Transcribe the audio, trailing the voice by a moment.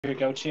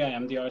Gauci. I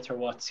am the Arthur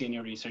Watts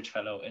Senior Research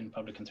Fellow in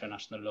Public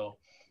International Law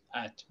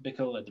at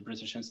BIICL, at the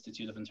British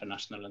Institute of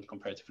International and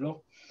Comparative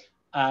Law.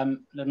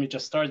 Let me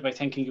just start by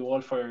thanking you all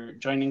for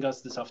joining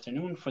us this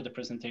afternoon for the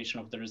presentation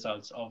of the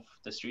results of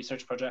this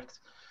research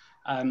project.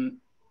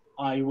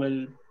 I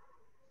will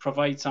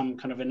provide some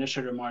kind of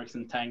initial remarks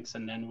and thanks,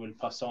 and then we'll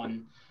pass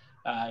on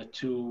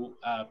to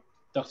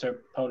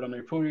Dr. Paulo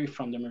Mirpuri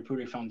from the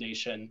Mirpuri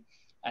Foundation,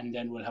 and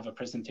then we'll have a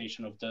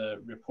presentation of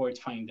the report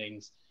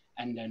findings,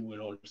 and then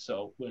we'll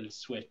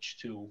switch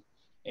to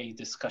a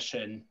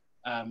discussion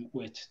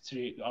with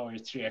our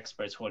three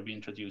experts who I'll be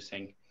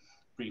introducing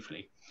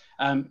briefly.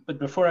 But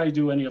before I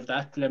do any of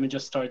that, let me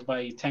just start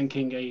by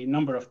thanking a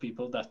number of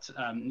people that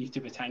need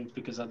to be thanked,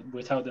 because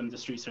without them,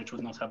 this research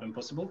would not have been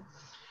possible.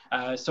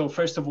 So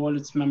first of all,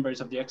 it's members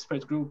of the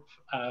expert group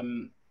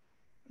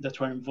that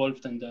were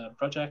involved in the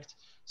project.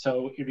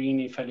 So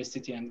Irene,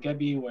 Felicity, and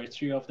Gabi were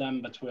three of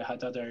them, but we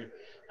had other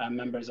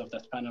members of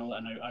that panel,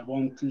 and I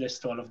won't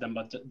list all of them,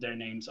 but their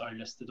names are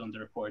listed on the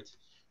report,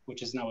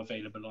 which is now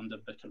available on the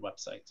BIICL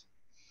website.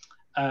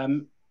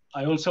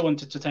 I also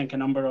wanted to thank a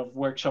number of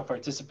workshop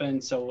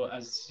participants. So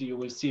as you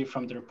will see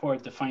from the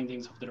report, the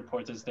findings of the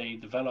report as they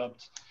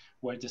developed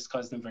were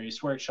discussed in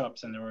various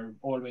workshops, and there were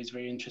always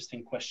very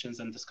interesting questions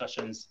and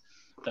discussions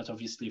that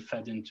obviously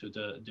fed into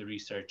the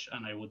research,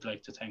 and I would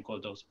like to thank all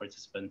those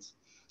participants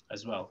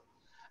as well.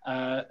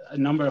 A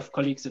number of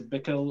colleagues at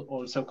BIICL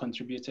also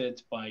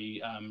contributed by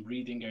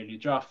reading early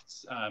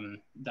drafts.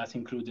 That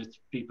included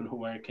people who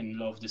work in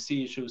law of the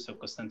sea issues, so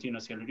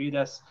Konstantinos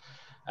Yalorides,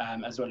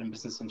 as well in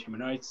business and human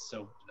rights,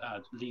 so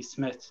Lee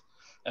Smith,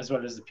 as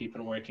well as the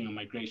people working on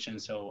migration,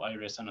 so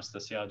Iris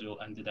Anastasiadou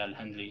and Didal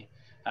Henley,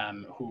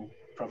 who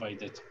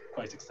provided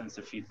quite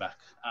extensive feedback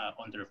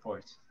on the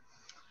report.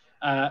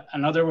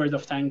 Another word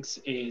of thanks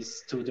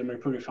is to the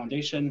Mirpuri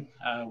Foundation.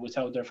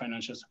 Without their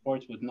financial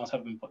support, it would not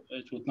have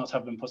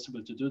been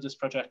possible to do this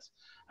project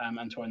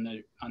and to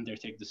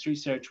undertake this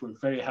research. We're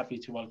very happy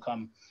to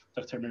welcome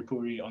Dr.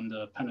 Mirpuri on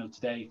the panel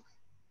today.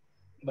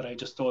 But I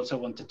just also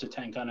wanted to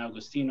thank Anna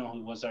Agostino,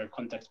 who was our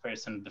contact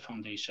person at the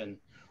foundation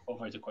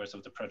over the course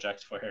of the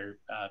project, for her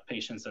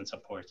patience and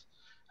support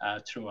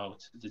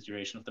throughout the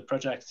duration of the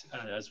project,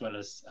 as well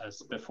as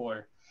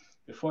before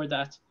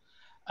that.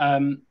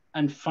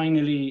 And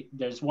finally,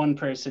 there's one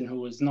person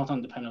who is not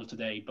on the panel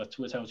today, but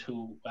without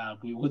who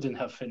we wouldn't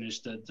have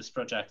finished this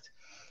project,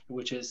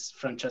 which is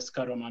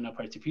Francesca Romana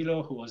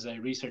Partipilo, who was a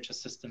research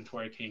assistant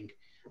working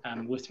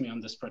with me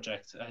on this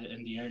project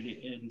in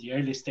the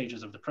early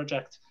stages of the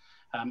project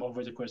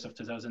over the course of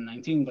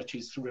 2019, but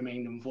she's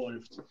remained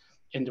involved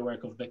in the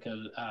work of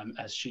BIICL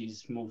as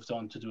she's moved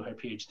on to do her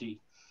PhD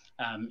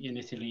in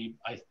Italy.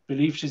 I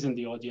believe she's in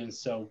the audience,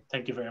 so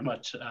thank you very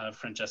much,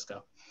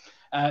 Francesca.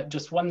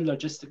 Just one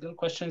logistical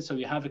question. So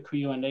you have a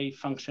Q&A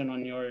function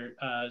on your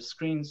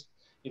screens.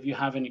 If you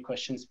have any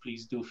questions,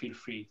 please do feel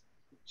free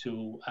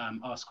to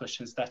ask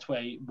questions that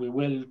way. We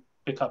will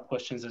pick up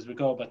questions as we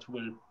go, but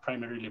we'll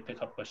primarily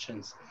pick up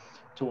questions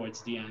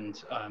towards the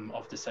end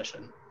of the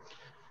session.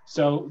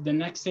 So the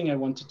next thing I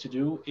wanted to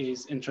do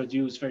is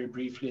introduce very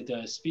briefly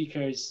the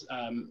speakers.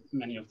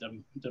 Many of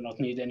them do not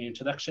need any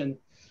introduction.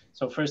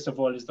 So first of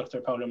all is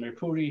Dr. Paulo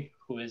Mirpuri,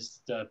 who is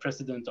the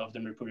president of the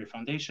Mirpuri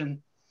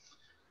Foundation.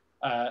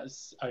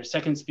 Our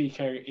second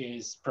speaker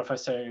is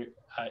Professor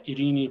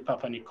Irene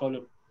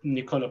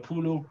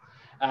Papanicolapoulou,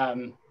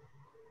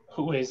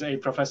 who is a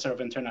professor of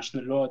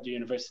international law at the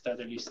Università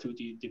degli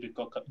Studi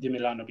di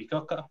Milano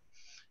Bicocca,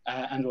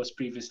 and was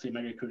previously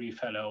Marie Curie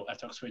Fellow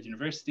at Oxford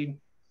University.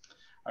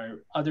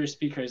 Our other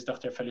speaker is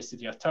Dr.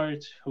 Felicity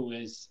Attard, who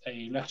is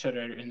a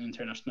lecturer in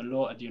international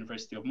law at the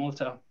University of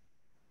Malta,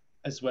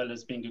 as well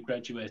as being a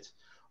graduate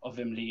of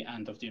IMLI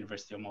and of the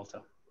University of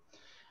Malta.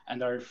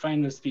 And our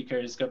final speaker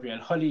is Gabrielle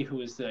Holly, who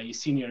is a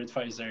senior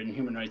advisor in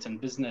human rights and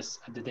business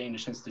at the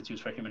Danish Institute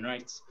for Human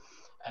Rights,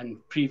 and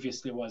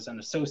previously was an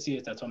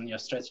associate at Omnia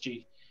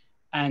Strategy,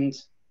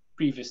 and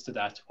previous to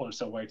that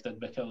also worked at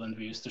BIICL, and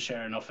we used to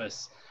share an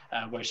office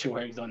where she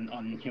worked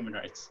on human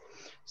rights.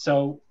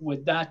 So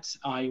with that,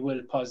 I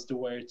will pass the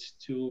word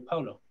to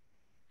Paulo.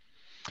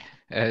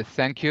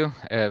 Thank you.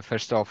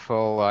 First of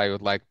all, I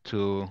would like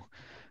to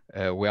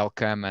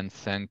welcome and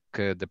thank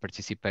the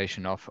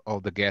participation of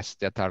all the guests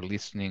that are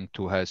listening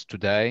to us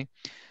today,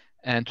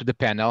 and to the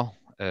panel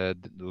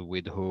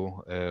with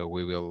who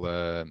we will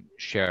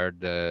share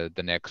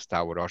the next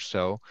hour or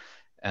so.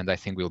 And I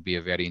think will be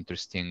a very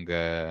interesting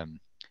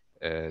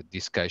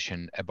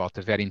discussion about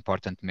a very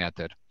important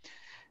matter.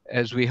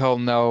 As we all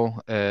know,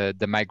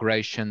 the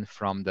migration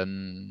from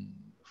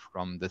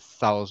the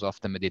south of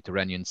the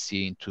Mediterranean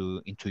Sea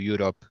into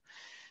Europe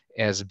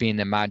has been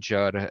a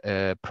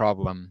major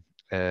problem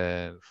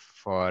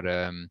for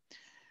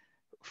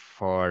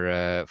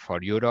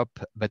Europe,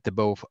 but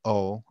above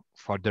all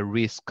for the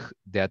risk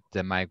that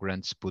the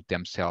migrants put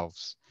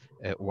themselves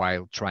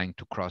while trying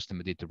to cross the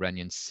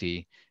Mediterranean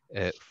Sea,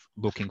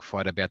 looking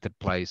for a better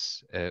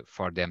place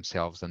for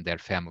themselves and their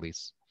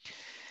families.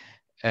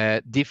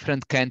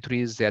 Different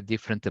countries had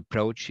different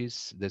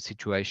approaches. The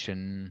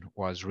situation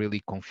was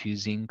really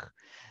confusing,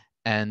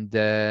 And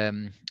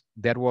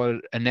there were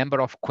a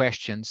number of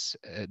questions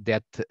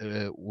that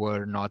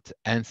were not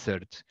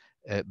answered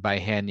by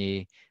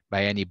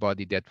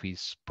anybody that we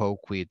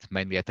spoke with,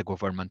 mainly at the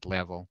government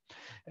level.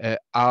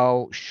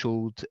 How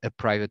should a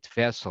private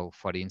vessel,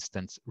 for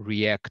instance,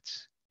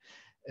 react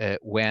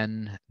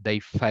when they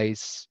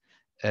face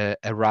a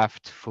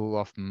raft full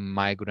of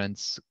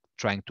migrants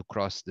trying to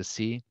cross the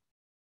sea?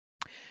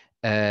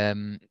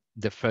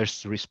 The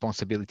first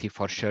responsibility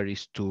for sure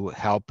is to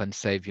help and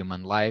save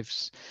human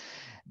lives,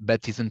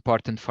 but it's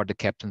important for the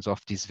captains of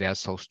these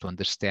vessels to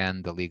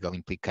understand the legal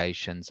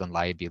implications and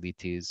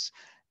liabilities.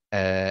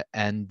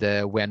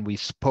 When we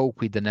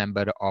spoke with a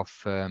number of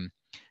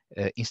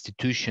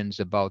institutions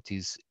about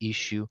this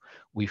issue,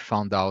 we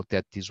found out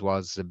that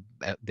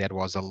there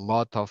was a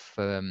lot of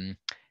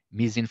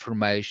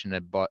misinformation,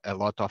 about a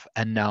lot of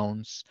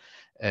unknowns,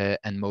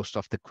 and most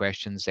of the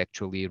questions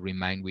actually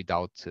remain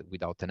without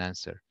an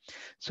answer.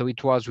 So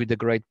it was with a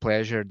great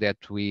pleasure that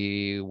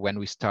when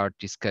we start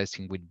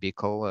discussing with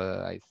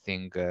BIICL, I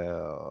think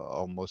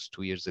almost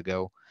 2 years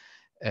ago,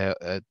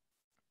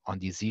 on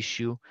this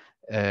issue,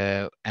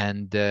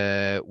 and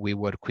we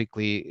were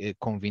quickly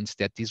convinced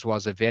that this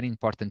was a very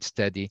important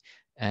study,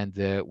 and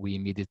we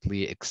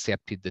immediately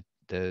accepted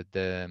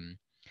the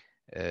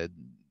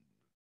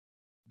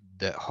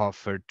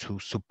offer to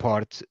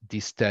support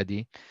this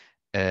study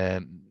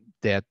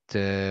that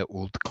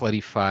would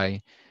clarify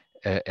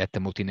at the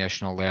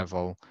multinational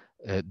level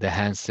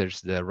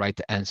the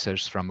right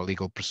answers from a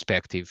legal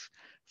perspective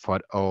for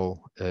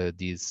all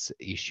these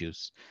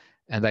issues.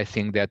 And I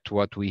think that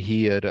what we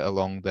hear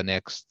along the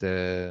next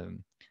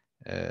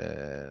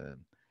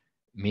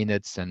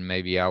minutes and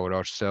maybe hour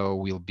or so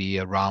will be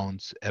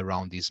around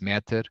this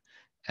matter,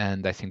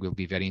 and I think will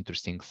be very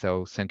interesting.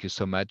 So thank you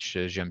so much,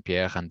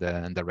 Jean-Pierre, and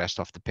the rest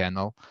of the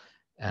panel.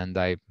 And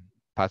I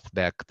pass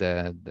back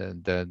the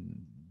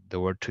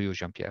word to you,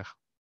 Jean-Pierre.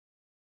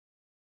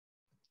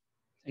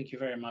 Thank you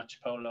very much,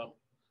 Paulo.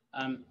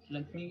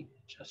 Let me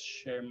just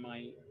share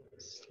my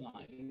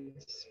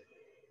slides.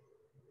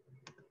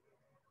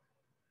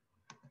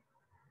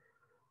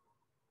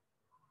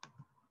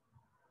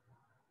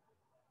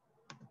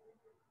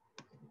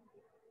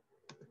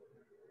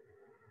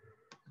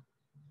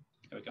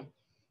 There we go.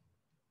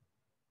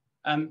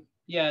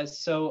 Yeah,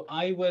 so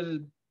I will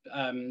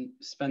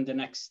spend the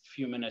next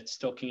few minutes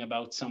talking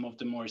about some of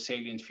the more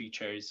salient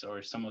features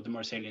or some of the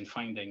more salient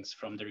findings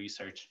from the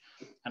research.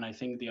 And I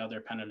think the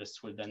other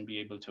panelists will then be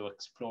able to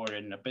explore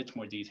in a bit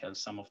more detail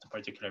some of the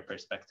particular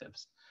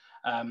perspectives.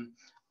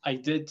 I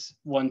did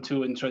want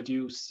to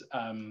introduce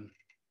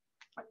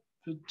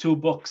 2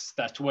 books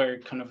that were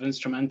kind of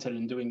instrumental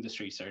in doing this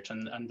research,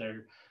 and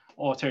they're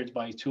authored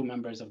by 2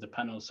 members of the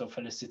panel. So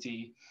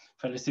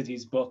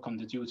Felicity's book on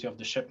the duty of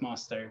the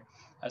shipmaster,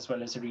 as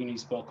well as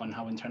Irini's book on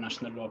how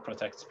international law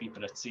protects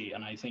people at sea.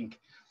 And I think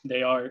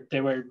they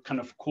were kind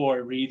of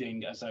core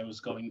reading as I was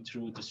going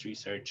through this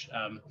research.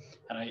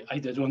 And I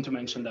did want to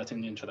mention that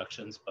in the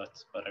introductions,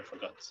 but I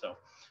forgot. So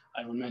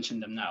I will mention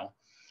them now.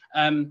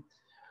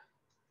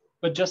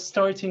 But just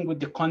starting with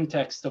the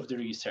context of the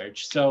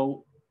research.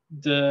 So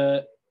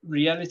the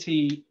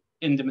reality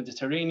in the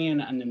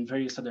Mediterranean and in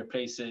various other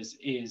places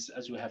is,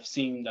 as we have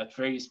seen, that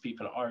various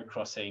people are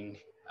crossing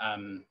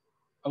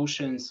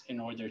oceans in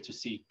order to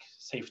seek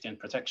safety and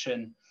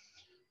protection.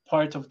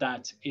 Part of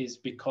that is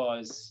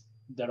because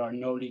there are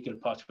no legal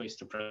pathways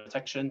to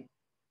protection.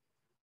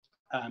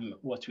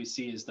 What we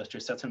see is that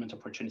resettlement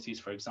opportunities,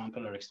 for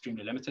example, are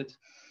extremely limited.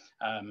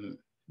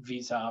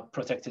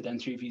 Protected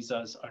entry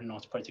visas are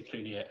not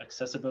particularly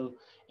accessible.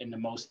 In the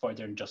most part,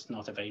 they're just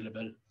not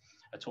available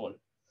at all.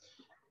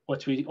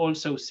 What we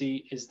also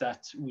see is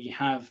that we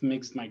have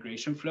mixed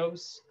migration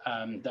flows.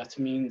 That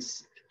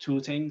means 2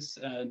 things.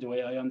 The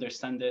way I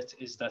understand it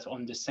is that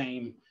on the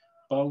same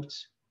boat,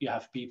 you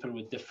have people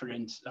with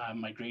different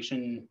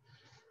migration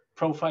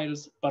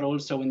profiles, but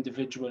also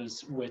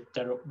individuals with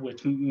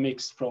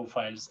mixed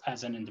profiles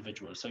as an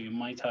individual. So you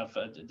might have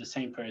the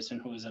same person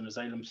who is an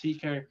asylum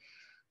seeker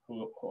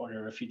or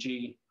a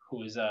refugee,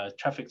 who is a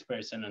trafficked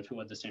person and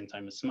who at the same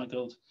time is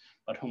smuggled,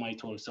 but who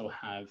might also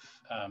have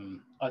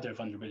other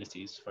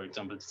vulnerabilities, for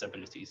example,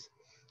 disabilities,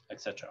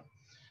 etc.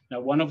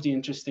 Now, one of the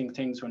interesting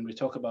things when we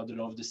talk about the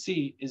law of the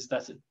sea is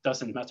that it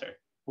doesn't matter.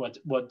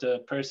 What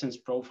the person's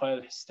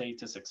profile, his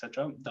status,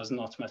 etc., does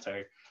not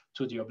matter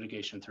to the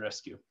obligation to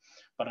rescue.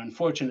 But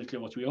unfortunately,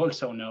 what we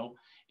also know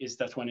is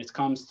that when it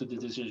comes to the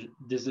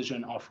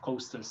decision of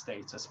coastal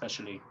states,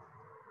 especially,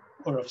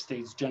 or of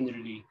states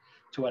generally,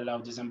 to allow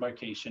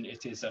disembarkation,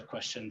 it is a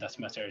question that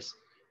matters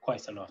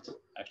quite a lot,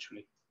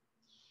 actually.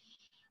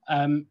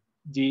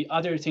 The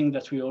other thing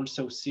that we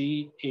also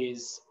see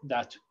is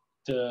that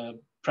the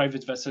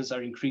private vessels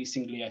are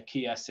increasingly a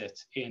key asset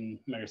in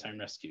maritime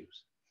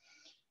rescues.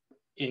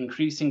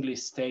 Increasingly,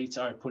 states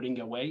are pulling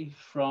away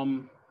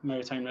from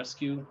maritime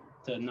rescue.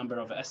 The number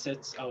of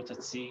assets out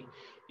at sea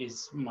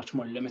is much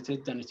more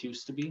limited than it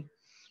used to be,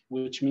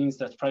 which means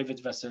that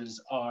private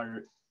vessels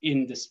are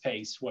in the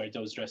space where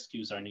those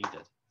rescues are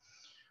needed.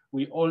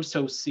 We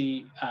also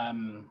see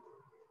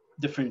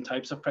different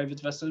types of private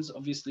vessels,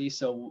 obviously.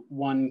 So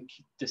one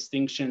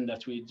distinction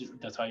that we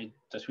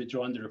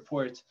draw in the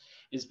report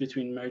is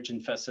between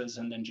merchant vessels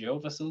and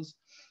NGO vessels,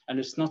 and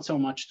it's not so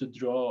much to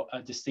draw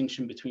a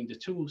distinction between the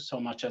two, so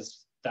much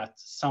as that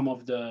some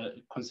of the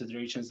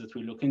considerations that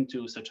we look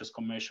into, such as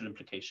commercial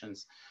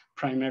implications,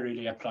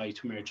 primarily apply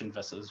to merchant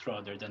vessels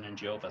rather than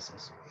NGO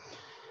vessels.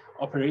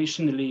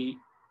 Operationally,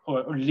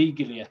 or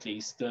legally at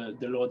least, the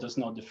law does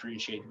not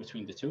differentiate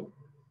between the two.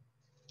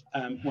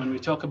 When we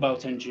talk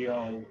about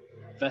NGO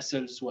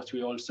vessels, what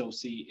we also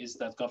see is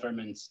that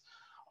governments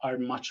are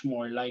much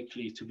more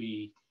likely to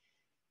be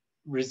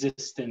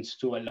resistant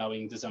to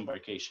allowing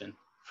disembarkation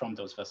from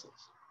those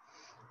vessels.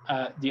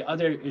 The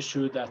other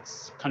issue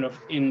that's kind of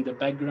in the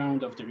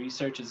background of the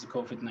research is the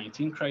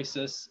COVID-19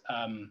 crisis.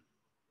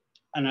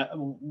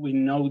 We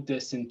know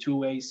this in two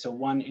ways. So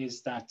one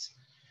is that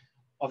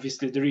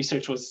obviously the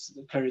research was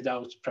carried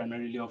out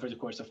primarily over the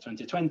course of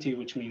 2020,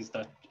 which means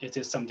that it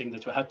is something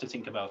that we have to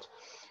think about.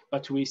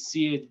 But we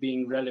see it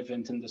being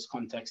relevant in this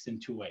context in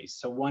two ways.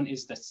 So one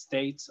is that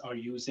states are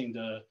using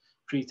the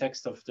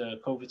pretext of the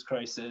COVID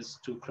crisis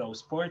to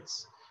close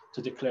ports,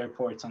 to declare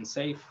ports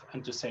unsafe,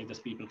 and to say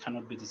that people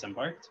cannot be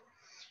disembarked.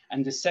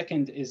 And the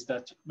second is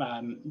that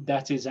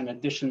that is an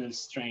additional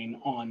strain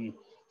on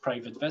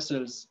private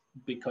vessels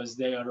because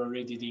they are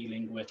already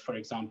dealing with, for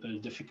example,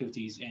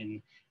 difficulties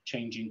in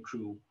changing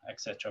crew,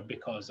 etc.,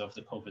 because of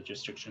the COVID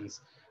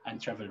restrictions and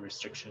travel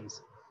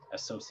restrictions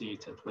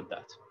associated with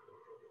that.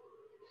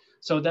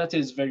 So that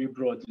is very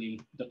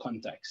broadly the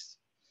context.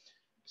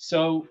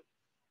 So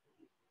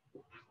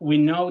we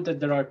know that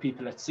there are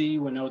people at sea,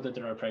 we know that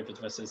there are private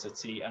vessels at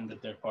sea, and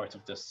that they're part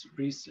of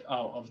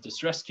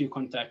this rescue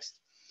context,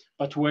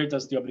 but where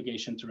does the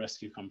obligation to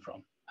rescue come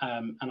from?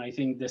 And I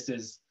think this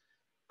is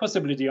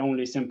possibly the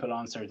only simple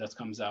answer that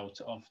comes out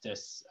of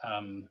this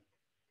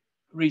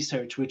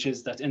research, which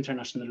is that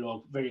international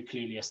law very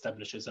clearly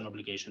establishes an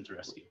obligation to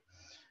rescue.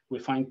 We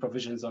find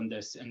provisions on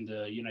this in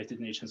the United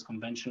Nations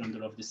Convention on the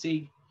Law of the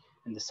Sea,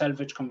 in the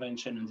Salvage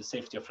Convention, in the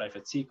Safety of Life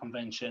at Sea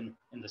Convention,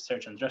 in the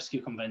Search and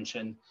Rescue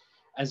Convention,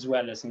 as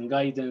well as in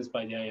guidance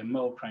by the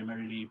IMO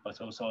primarily,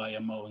 but also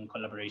IMO in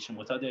collaboration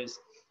with others,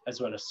 as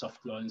well as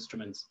soft law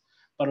instruments,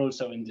 but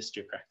also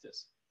industry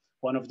practice.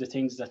 One of the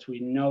things that we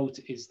note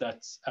is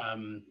that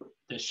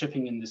the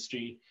shipping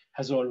industry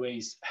has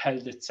always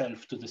held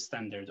itself to the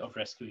standard of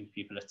rescuing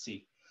people at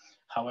sea.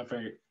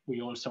 However,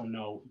 we also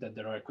know that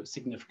there are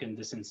significant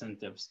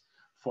disincentives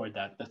for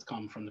that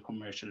come from the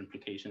commercial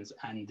implications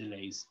and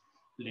delays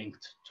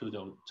linked to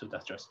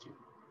that rescue.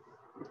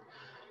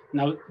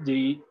 Now,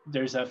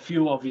 there's a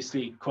few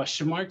obviously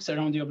question marks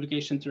around the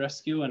obligation to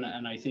rescue,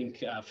 and I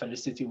think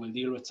Felicity will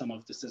deal with some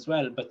of this as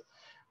well, but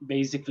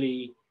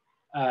basically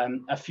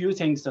a few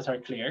things that are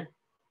clear.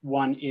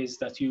 One is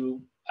that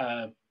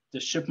the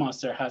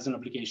shipmaster has an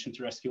obligation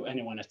to rescue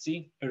anyone at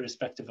sea,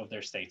 irrespective of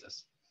their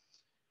status.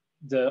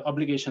 The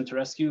obligation to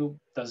rescue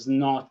does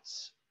not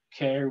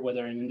care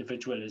whether an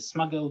individual is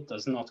smuggled,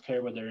 does not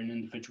care whether an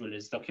individual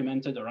is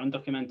documented or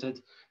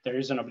undocumented. There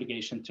is an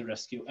obligation to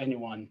rescue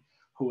anyone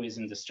who is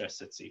in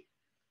distress at sea.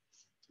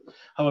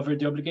 However,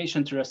 the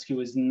obligation to rescue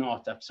is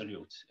not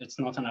absolute. It's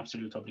not an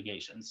absolute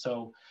obligation.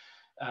 So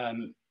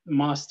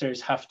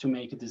masters have to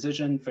make a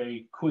decision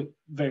very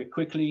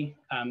quickly.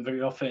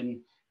 Very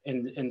often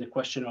in the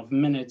question of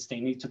minutes, they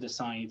need to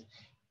decide,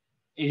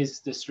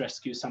 is this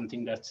rescue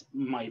something that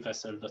my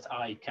vessel, that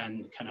I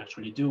can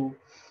actually do?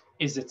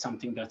 Is it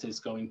something that is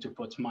going to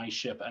put my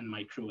ship and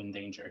my crew in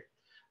danger?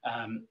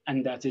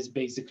 And that is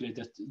basically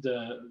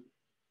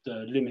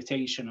the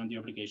limitation on the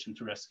obligation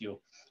to rescue,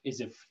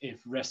 is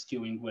if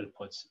rescuing will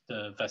put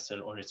the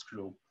vessel or its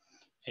crew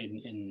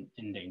in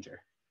danger.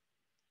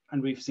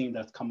 And we've seen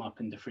that come up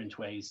in different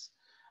ways.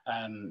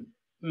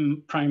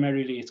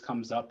 Primarily, it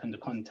comes up in the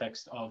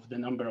context of the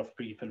number of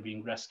people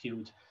being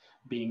rescued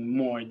being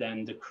more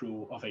than the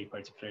crew of a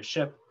particular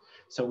ship.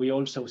 So we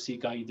also see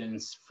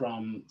guidance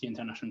from the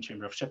International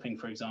Chamber of Shipping,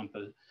 for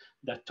example,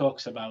 that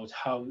talks about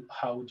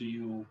how do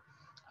you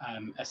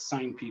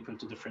assign people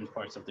to different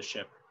parts of the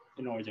ship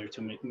in order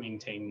to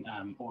maintain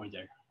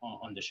order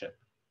on the ship.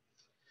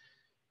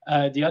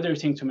 The other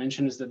thing to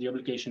mention is that the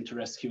obligation to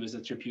rescue is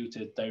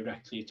attributed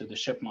directly to the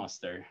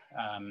shipmaster,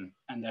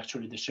 and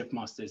actually the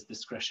shipmaster's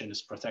discretion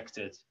is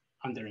protected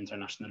under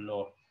international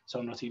law.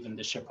 So not even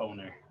the ship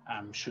owner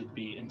should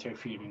be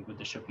interfering with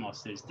the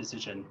shipmaster's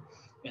decision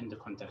in the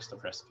context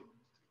of rescue.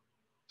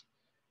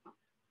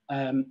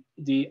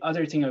 The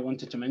other thing I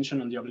wanted to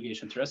mention on the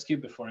obligation to rescue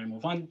before I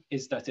move on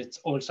is that it's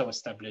also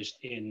established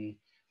in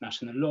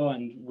national law,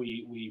 and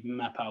we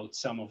map out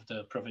some of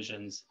the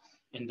provisions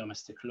in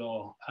domestic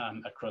law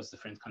across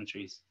different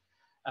countries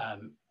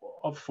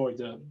for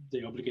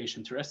the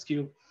obligation to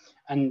rescue.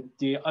 And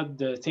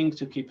the thing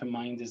to keep in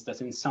mind is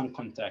that in some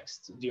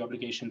contexts, the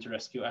obligation to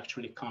rescue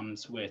actually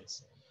comes with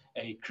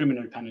a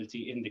criminal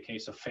penalty in the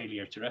case of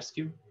failure to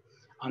rescue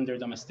under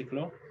domestic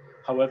law.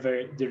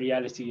 However, the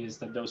reality is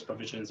that those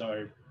provisions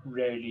are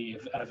rarely,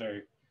 if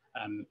ever,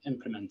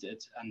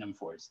 implemented and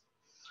enforced.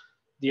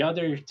 The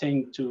other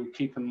thing to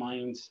keep in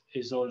mind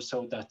is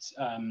also that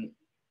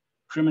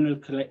Criminal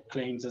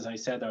claims, as I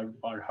said,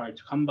 are hard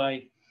to come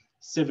by.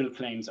 Civil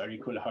claims are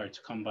equally hard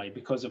to come by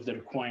because of the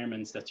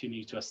requirements that you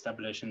need to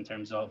establish in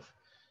terms of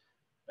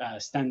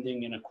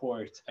standing in a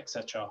court,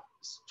 etc.,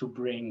 to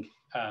bring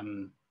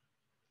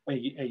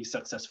a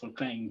successful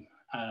claim.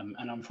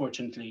 And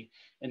unfortunately,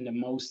 in the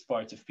most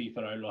part, if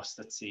people are lost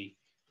at sea,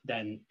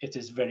 then it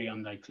is very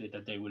unlikely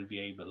that they will be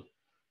able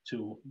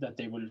to, that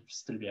they will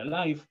still be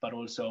alive, but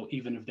also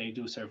even if they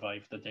do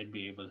survive, that they'll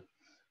be able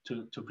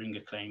to bring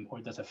a claim,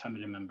 or that a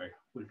family member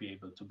will be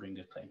able to bring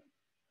a claim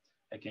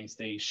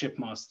against a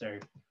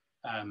shipmaster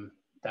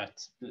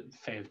that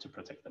failed to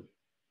protect them.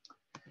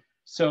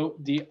 So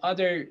the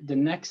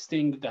next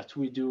thing that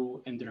we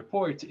do in the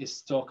report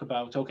is talk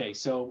about, okay,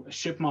 so a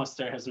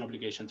shipmaster has an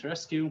obligation to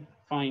rescue,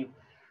 fine.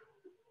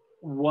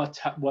 What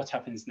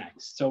happens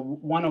next? So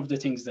one of the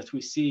things that we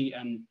see,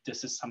 and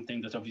this is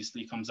something that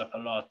obviously comes up a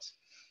lot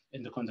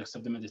in the context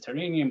of the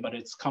Mediterranean, but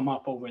it's come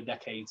up over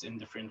decades in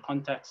different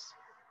contexts,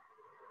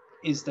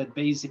 is that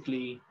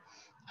basically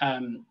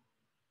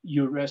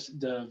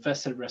the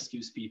vessel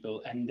rescues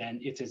people, and then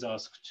it is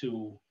asked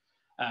to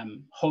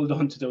hold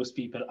on to those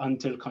people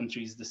until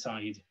countries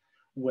decide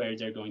where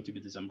they're going to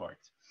be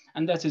disembarked.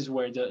 And that is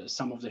where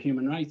some of the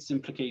human rights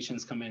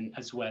implications come in,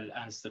 as well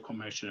as the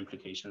commercial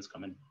implications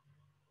come in.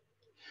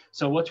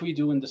 So what we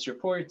do in this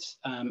report,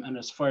 and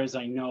as far as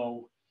I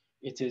know,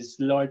 it is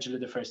largely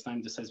the first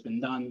time this has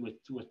been done,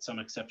 with some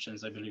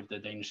exceptions. I believe the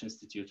Danish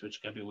Institute, which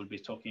Gabby will be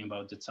talking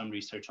about, did some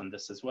research on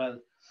this as well.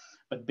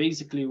 But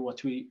basically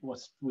what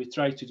we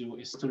try to do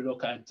is to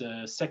look at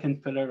the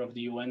second pillar of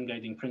the UN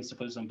Guiding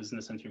Principles on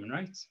Business and Human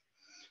Rights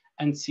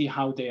and see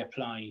how they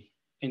apply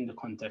in the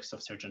context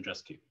of search and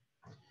rescue.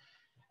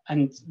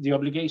 And the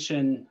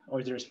obligation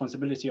or the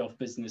responsibility of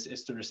business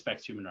is to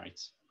respect human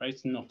rights, right?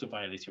 Not to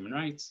violate human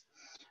rights.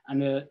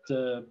 And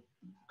the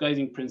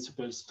guiding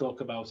principles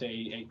talk about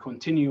a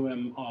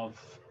continuum of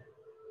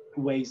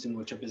ways in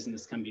which a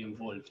business can be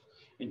involved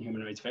in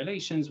human rights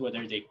violations,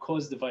 whether they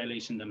cause the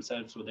violation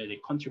themselves, whether they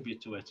contribute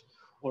to it,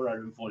 or are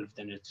involved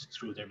in it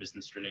through their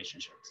business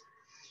relationships.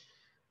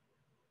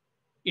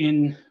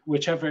 In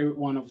whichever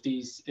one of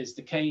these is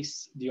the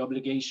case, the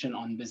obligation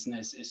on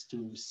business is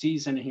to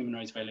seize any human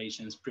rights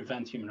violations,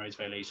 prevent human rights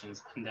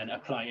violations, and then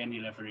apply any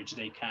leverage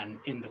they can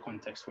in the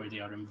context where they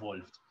are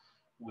involved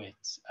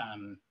with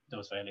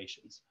those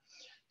violations.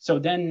 So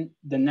then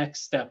the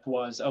next step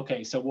was,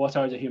 okay, so what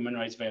are the human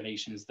rights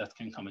violations that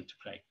can come into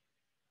play?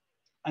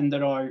 And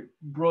there are,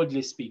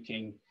 broadly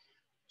speaking,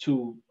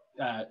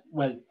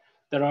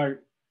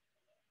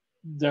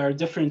 there are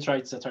different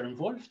rights that are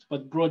involved,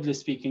 but broadly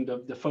speaking,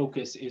 the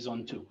focus is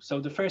on two. So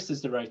the first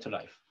is the right to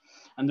life.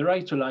 And the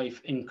right to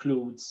life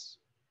includes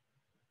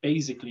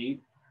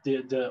basically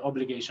the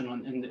obligation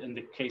in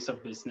the case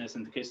of business,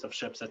 in the case of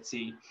ships at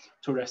sea,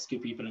 to rescue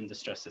people in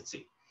distress at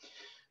sea.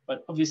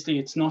 But obviously,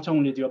 it's not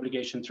only the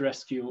obligation to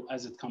rescue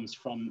as it comes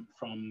from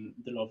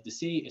the law of the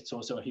sea, it's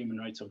also a human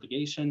rights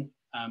obligation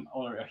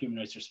or a human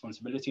rights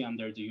responsibility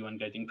under the UN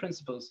Guiding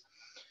Principles.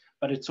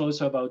 But it's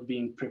also about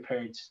being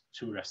prepared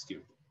to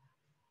rescue.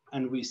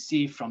 And we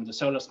see from the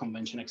SOLAS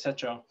Convention,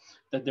 etc.,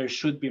 that there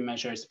should be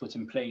measures put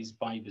in place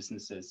by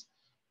businesses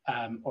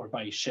or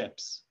by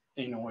ships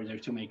in order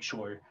to make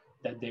sure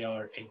that they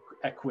are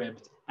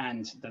equipped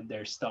and that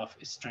their staff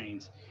is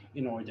trained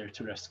in order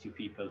to rescue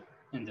people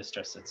in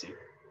distress at sea.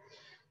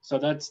 So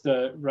that's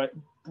the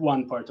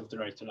one part of the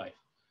right to life.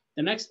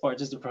 The next part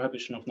is the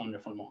prohibition of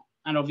non-refoulement.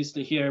 And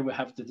obviously here we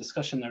have the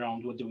discussion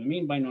around what do we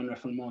mean by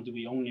non-refoulement? Do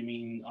we only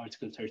mean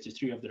Article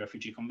 33 of the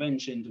Refugee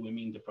Convention? Do we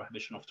mean the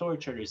prohibition of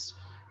torture? Is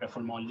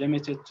refoulement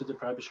limited to the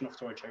prohibition of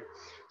torture?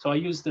 So I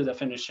use the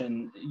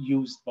definition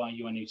used by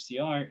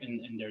UNHCR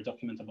in their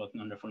document about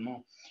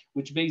non-refoulement,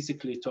 which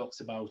basically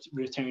talks about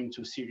return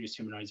to serious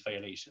human rights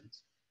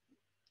violations.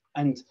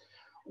 And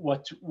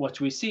what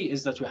we see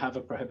is that we have a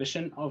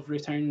prohibition of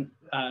return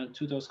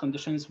to those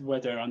conditions,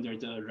 whether under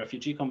the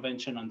Refugee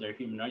Convention, under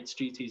human rights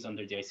treaties,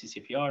 under the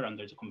ICCPR,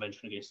 under the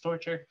Convention Against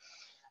Torture.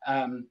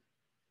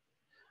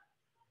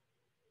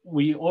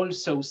 We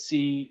also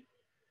see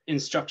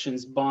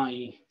instructions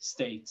by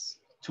states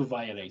to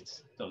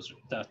violate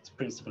that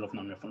principle of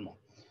non-refoulement.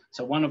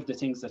 So one of the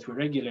things that we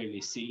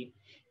regularly see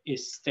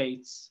is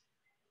states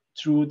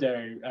through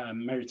their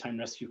maritime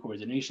rescue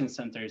coordination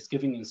centers,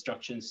 giving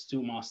instructions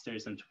to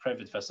masters and to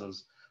private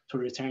vessels to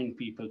return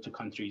people to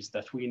countries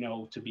that we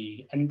know to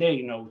be, and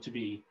they know to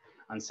be,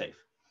 unsafe.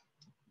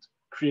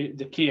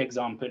 The key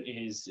example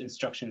is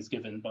instructions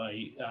given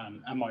by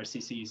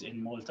MRCCs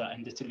in Malta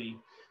and Italy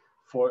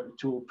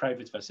to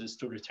private vessels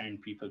to return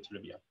people to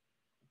Libya.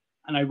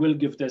 And I will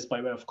give this by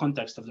way of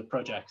context of the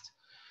project.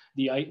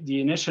 The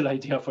initial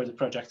idea for the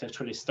project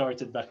actually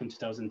started back in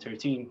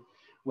 2013,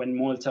 when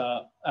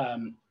Malta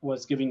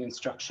was giving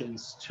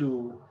instructions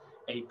to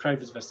a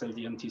private vessel,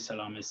 the MT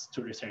Salamis,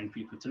 to return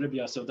people to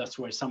Libya. So that's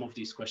where some of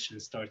these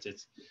questions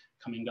started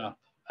coming up.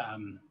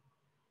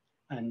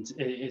 And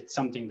it's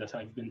something that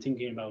I've been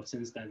thinking about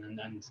since then.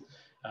 And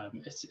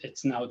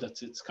it's now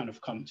that it's kind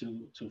of come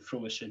to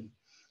fruition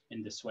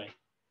in this way.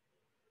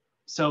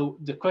 So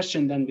the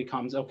question then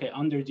becomes, okay,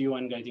 under the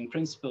UN guiding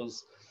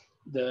principles,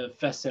 the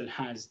vessel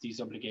has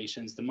these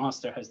obligations, the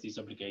master has these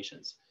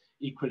obligations.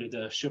 Equally,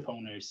 the ship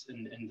owners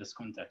in this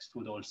context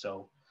would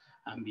also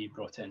be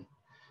brought in.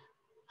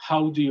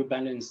 How do you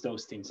balance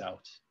those things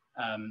out?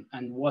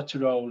 And what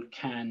role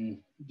can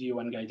the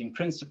UN guiding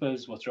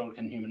principles, what role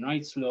can human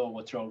rights law,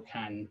 what role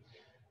can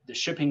the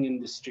shipping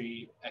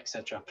industry,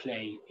 etc.,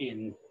 play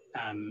in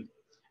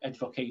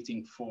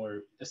advocating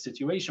for a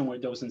situation where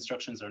those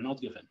instructions are not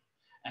given?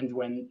 And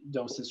when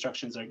those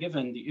instructions are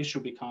given, the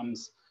issue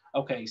becomes,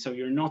 okay, so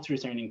you're not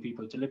returning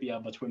people to Libya,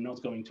 but we're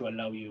not going to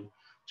allow you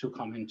to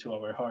come into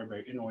our harbor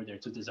in order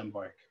to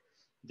disembark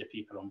the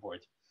people on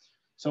board.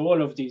 So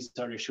all of these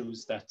are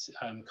issues that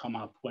come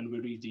up when we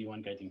read the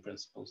UN guiding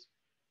principles.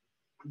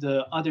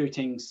 The other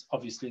things,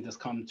 obviously, that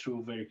come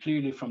through very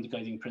clearly from the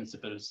guiding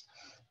principles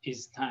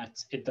is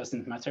that it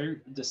doesn't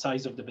matter. The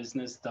size of the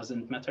business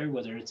doesn't matter,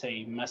 whether it's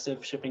a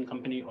massive shipping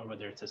company or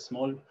whether it's a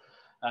small,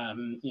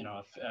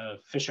 a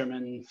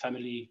fisherman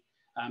family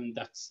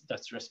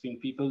that's rescuing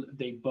people.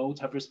 They both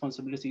have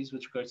responsibilities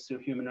with regards to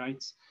human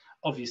rights.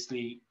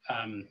 Obviously,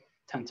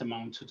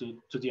 tantamount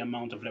to the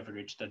amount of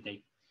leverage that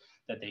they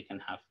can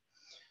have.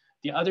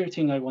 The other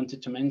thing I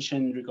wanted to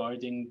mention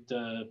regarding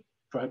the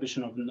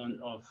prohibition of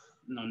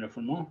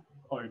non-refoulement,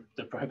 or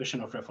the prohibition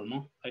of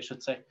refoulement, I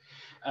should say,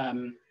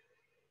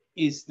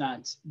 is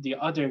that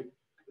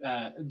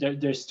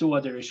there's two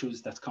other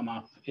issues that come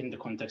up in the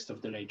context of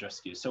delayed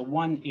rescue. So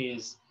one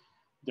is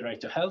the right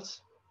to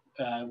health.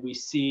 We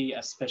see,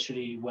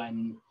 especially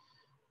when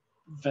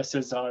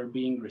vessels are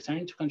being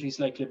returned to countries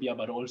like Libya,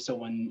 but also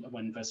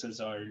when vessels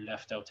are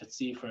left out at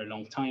sea for a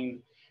long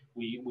time,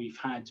 we've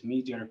had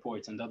media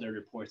reports and other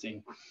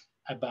reporting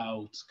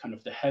about kind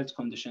of the health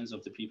conditions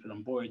of the people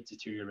on board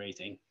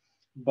deteriorating,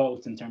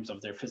 both in terms of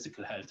their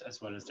physical health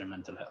as well as their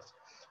mental health.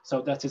 So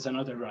that is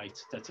another right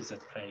that is at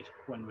play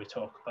when we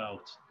talk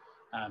about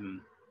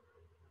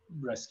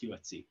rescue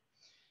at sea.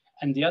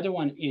 And the other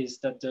one is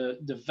that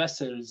the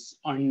vessels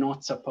are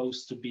not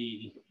supposed to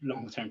be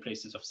long-term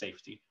places of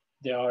safety.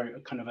 They are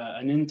kind of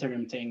an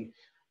interim thing,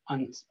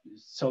 and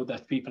so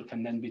that people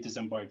can then be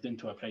disembarked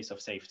into a place of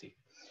safety.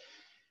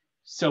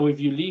 So if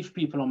you leave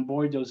people on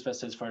board those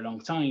vessels for a long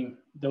time,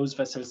 those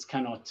vessels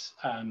cannot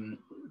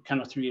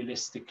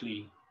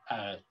realistically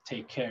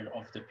take care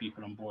of the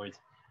people on board,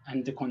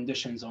 and the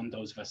conditions on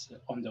those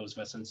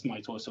vessels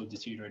might also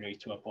deteriorate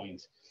to a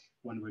point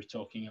when we're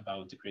talking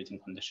about degrading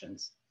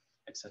conditions,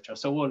 etc.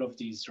 So all of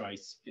these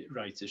rights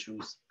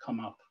issues come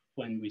up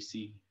when we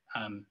see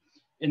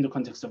in the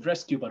context of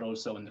rescue, but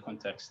also in the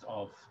context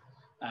of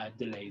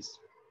delays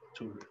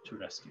to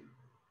rescue,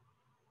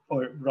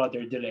 or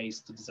rather delays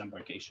to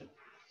disembarkation.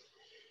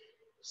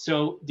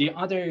 So the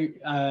other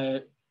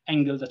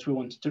angle that we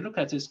wanted to look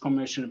at is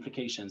commercial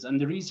implications.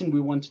 And the reason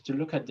we wanted to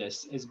look at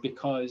this is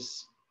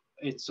because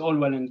it's all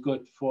well and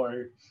good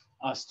for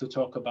us to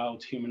talk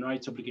about human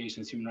rights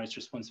obligations, human rights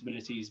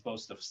responsibilities,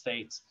 both of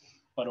states,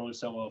 but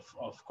also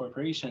of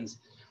corporations.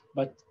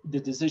 But the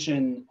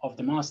decision of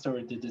the master,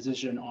 or the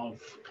decision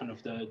of kind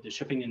of the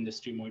shipping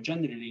industry more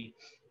generally,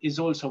 is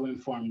also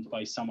informed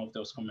by some of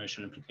those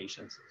commercial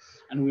implications.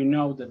 And we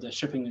know that the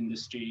shipping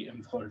industry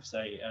involves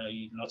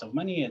a lot of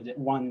money. And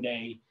one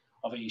day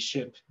of a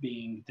ship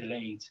being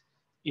delayed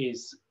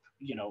is,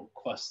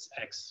 costs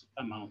X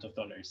amount of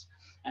dollars.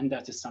 And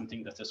that is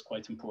something that is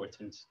quite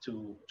important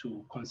to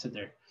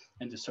consider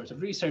in this sort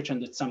of research.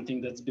 And it's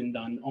something that's been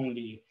done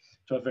only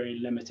to a very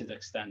limited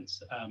extent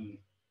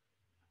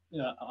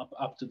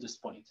up to this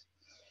point.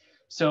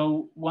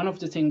 So one of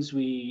the things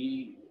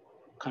we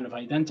kind of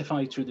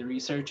identify through the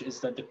research is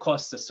that the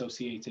costs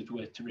associated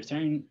with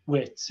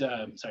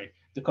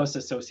the costs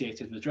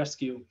associated with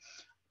rescue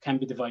can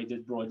be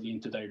divided broadly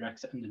into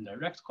direct and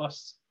indirect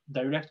costs.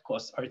 Direct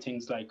costs are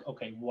things like,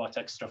 okay, what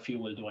extra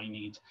fuel do I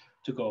need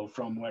to go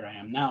from where I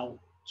am now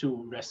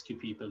to rescue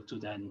people to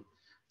then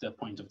the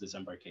point of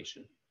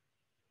disembarkation?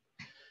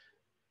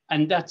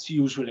 And that's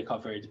usually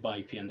covered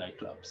by P&I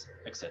clubs,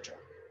 etc.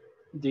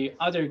 The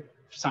other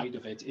side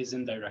of it is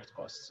indirect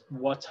costs.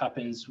 What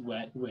happens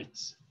with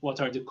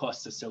what are the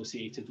costs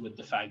associated with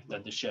the fact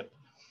that the ship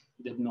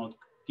did not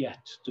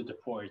get to the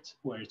port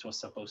where it was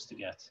supposed to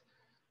get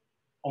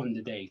on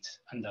the date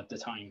and at the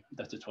time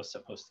that it was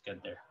supposed to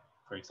get there,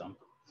 for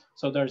example.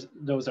 So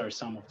those are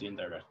some of the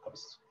indirect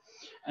costs.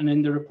 And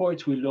in the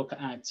report, we look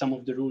at some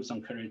of the rules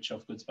on carriage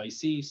of goods by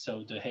sea,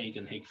 so the Hague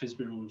and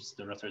Hague-Visby rules,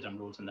 the Rotterdam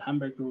rules, and the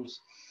Hamburg rules.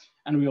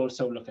 And we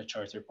also look at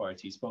charter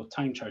parties, both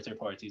time charter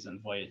parties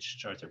and voyage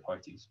charter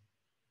parties.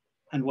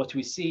 And what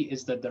we see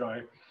is that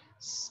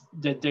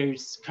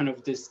there's kind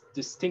of this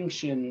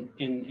distinction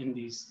in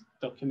these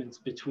documents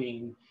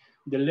between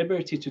the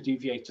liberty to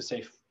deviate to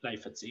save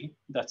life at sea.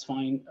 That's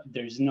fine.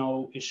 There's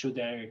no issue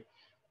there.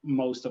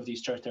 Most of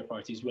these charter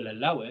parties will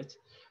allow it.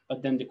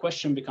 But then the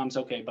question becomes,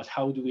 okay, but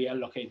how do we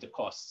allocate the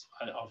costs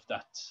of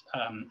that,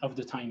 of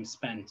the time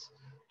spent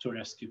to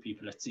rescue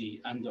people at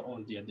sea and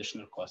all the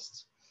additional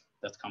costs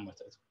that come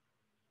with it?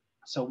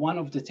 So one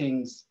of the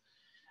things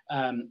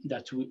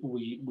that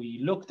we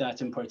looked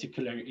at in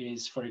particular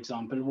is, for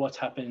example, what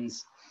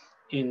happens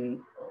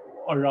in,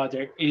 or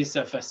rather, is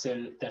a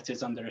vessel that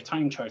is under a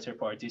time charter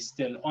party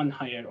still on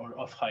hire or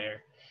off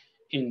hire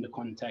in the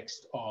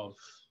context of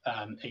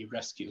a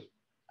rescue,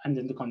 and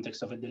in the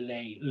context of a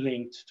delay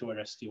linked to a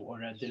rescue,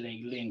 or a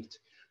delay linked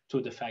to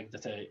the fact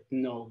that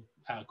no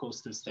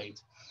coastal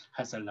state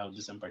has allowed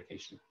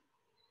disembarkation.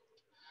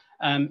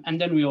 And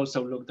then we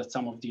also looked at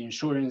some of the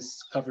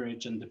insurance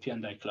coverage and the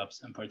P&I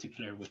clubs in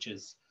particular, which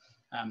is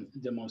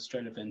the most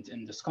relevant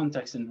in this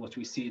context. And what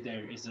we see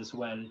there is as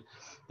well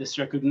this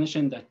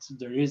recognition that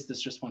there is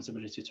this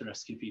responsibility to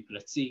rescue people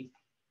at sea,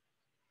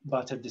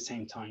 but at the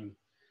same time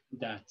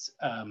that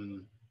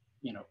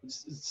you know,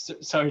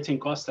 certain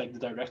costs like the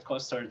direct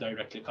costs are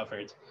directly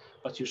covered,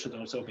 but you should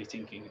also be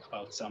thinking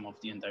about some of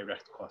the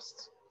indirect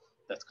costs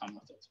that come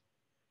with it.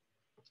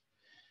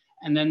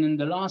 And then in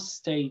the last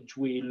stage,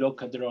 we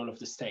look at the role of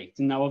the state.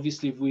 Now,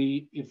 obviously,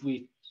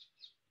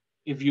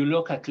 if you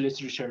look at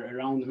literature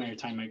around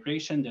maritime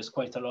migration, there's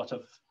quite a lot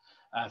of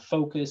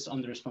focus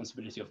on the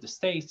responsibility of the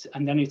state.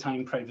 And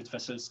anytime private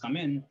vessels come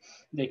in,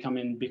 they come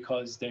in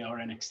because they are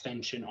an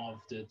extension of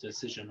the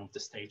decision of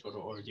the state,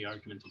 or the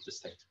argument of the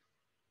state.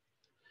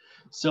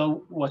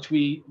 So what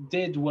we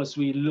did was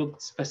we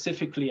looked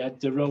specifically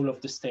at the role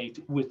of the state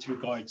with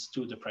regards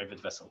to the private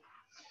vessel.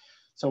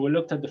 So we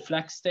looked at the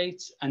flag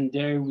state, and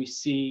there we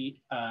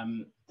see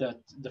that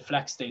the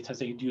flag state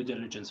has a due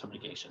diligence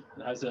obligation.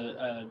 It has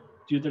a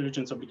due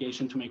diligence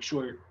obligation to make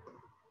sure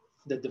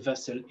that the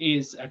vessel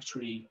is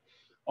actually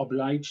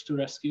obliged to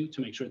rescue,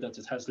 to make sure that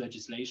it has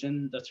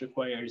legislation that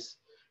requires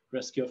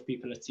rescue of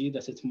people at sea,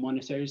 that it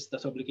monitors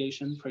that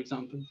obligation, for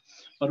example,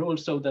 but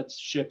also that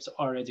ships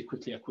are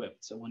adequately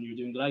equipped. So when you're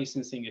doing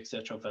licensing,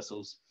 etc.,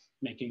 vessels,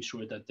 making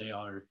sure that they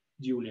are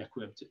duly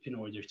equipped in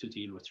order to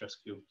deal with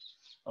rescue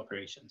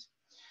operations.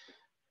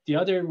 The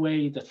other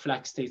way that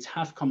flag states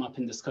have come up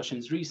in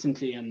discussions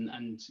recently,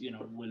 and you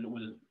know,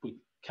 we'll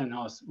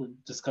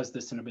discuss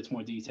this in a bit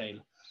more detail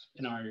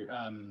in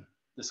our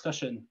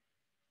discussion,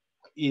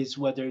 is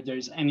whether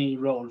there's any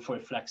role for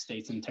flag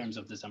states in terms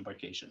of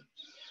disembarkation.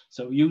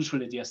 So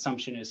usually the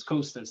assumption is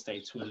coastal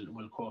states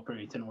will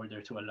cooperate in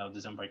order to allow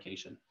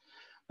disembarkation.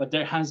 But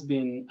there has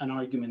been an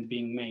argument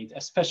being made,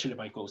 especially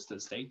by coastal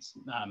states,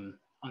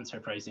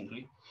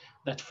 unsurprisingly,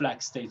 that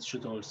flag states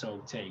should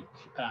also take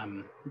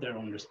their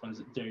own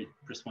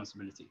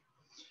responsibility.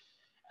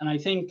 And I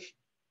think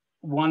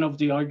one of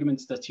the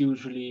arguments that's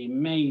usually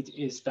made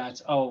is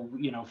that, oh,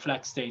 you know,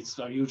 flag states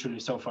are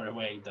usually so far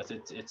away that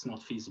it's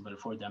not feasible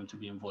for them to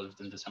be involved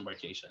in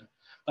disembarkation.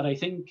 But I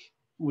think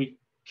we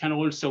can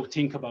also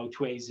think about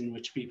ways in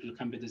which people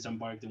can be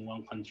disembarked in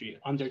one country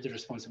under the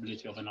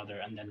responsibility of another,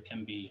 and then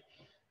can be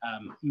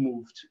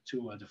moved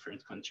to a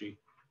different country.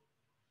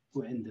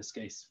 In this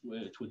case,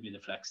 it would be the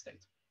flag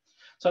state.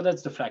 So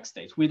that's the flag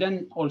state. We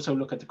then also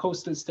look at the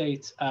coastal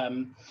state.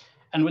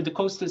 And with the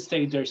coastal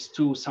state, there's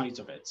two sides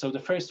of it. So the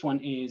first one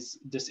is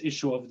this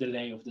issue of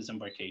delay of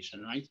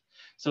disembarkation, right?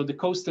 So the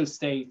coastal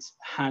state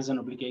has an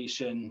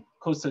obligation,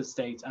 coastal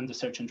state and the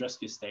search and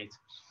rescue state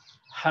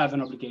have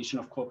an obligation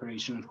of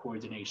cooperation and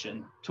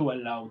coordination to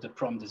allow the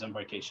prompt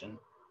disembarkation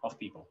of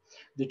people.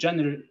 The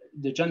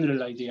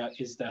general idea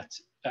is that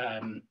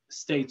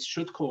states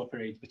should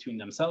cooperate between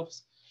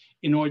themselves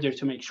in order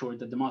to make sure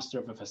that the master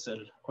of a vessel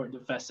or the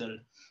vessel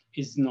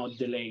is not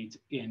delayed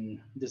in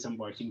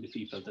disembarking the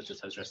people that it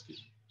has rescued.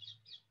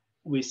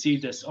 We see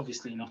this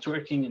obviously not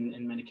working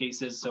in many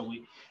cases. So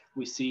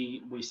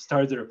we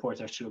started the report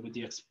actually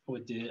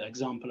with the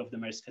example of the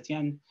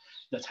Mirpuri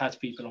that had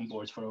people on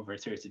board for over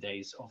 30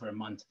 days, over a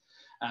month,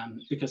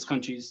 because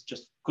countries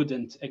just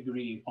couldn't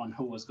agree on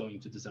who was going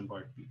to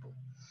disembark people.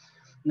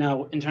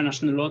 Now,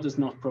 international law does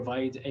not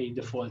provide a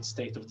default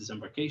state of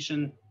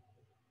disembarkation.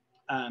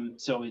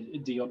 So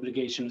the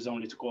obligation is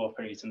only to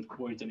cooperate and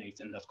coordinate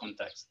in that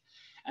context.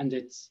 And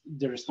it's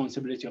the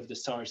responsibility of the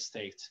SAR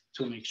state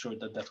to make sure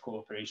that that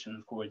cooperation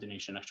and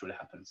coordination actually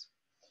happens.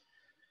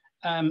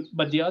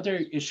 But the other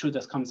issue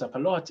that comes up a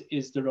lot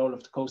is the role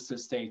of the coastal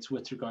states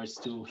with regards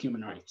to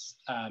human rights.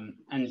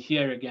 And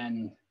here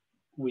again,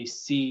 we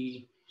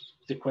see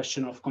the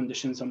question of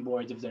conditions on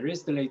board if there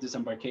is delayed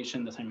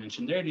disembarkation that I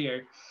mentioned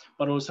earlier,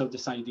 but also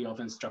this idea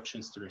of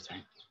instructions to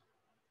return.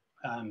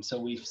 So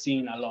we've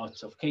seen a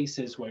lot of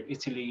cases where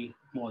Italy,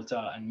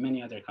 Malta, and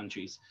many other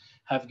countries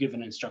have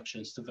given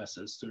instructions to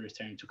vessels to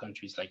return to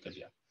countries like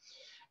Libya.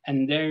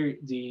 And there,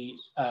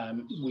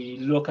 we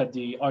look at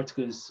the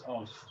articles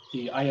of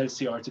the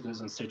ILC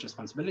articles on state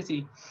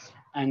responsibility,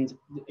 and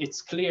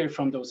it's clear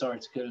from those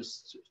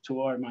articles,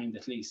 to our mind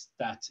at least,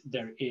 that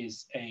there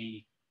is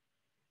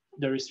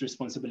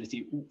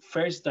responsibility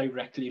first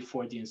directly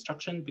for the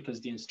instruction,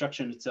 because the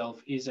instruction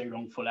itself is a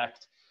wrongful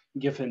act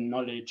given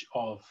knowledge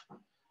of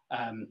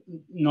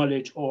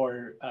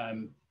or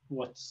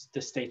what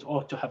the state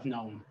ought to have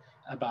known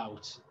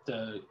about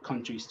the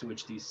countries to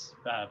which these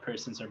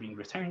persons are being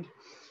returned,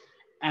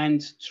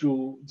 and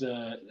through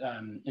the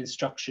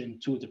instruction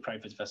to the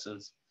private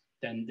vessels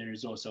then there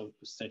is also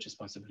state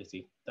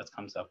responsibility that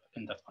comes up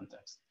in that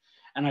context.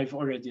 And I've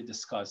already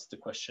discussed the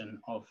question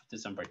of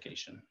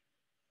disembarkation.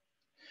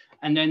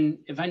 And then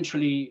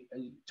eventually,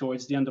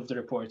 towards the end of the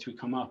report, we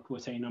come up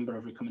with a number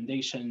of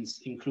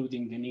recommendations,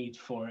 including the need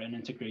for an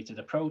integrated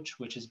approach,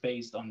 which is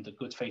based on the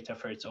good faith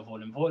efforts of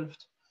all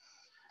involved.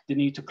 The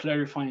need to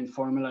clarify and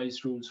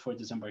formalize rules for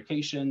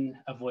disembarkation,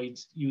 avoid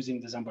using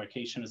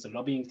disembarkation as a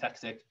lobbying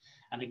tactic.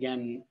 And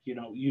again,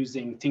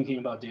 thinking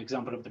about the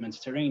example of the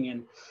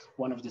Mediterranean,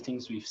 one of the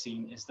things we've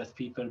seen is that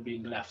people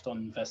being left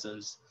on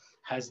vessels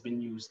has been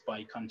used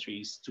by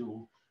countries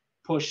to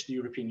push the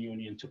European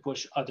Union, to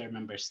push other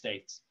member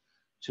states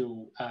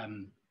to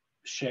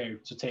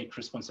take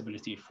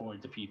responsibility for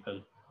the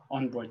people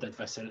on board that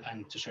vessel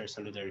and to share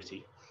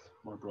solidarity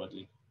more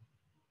broadly.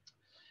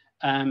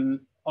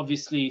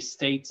 Obviously,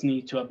 states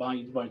need to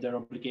abide by their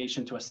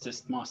obligation to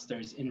assist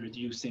masters in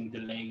reducing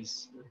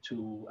delays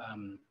to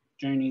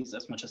journeys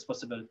as much as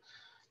possible.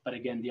 But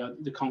again,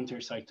 the counter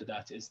side to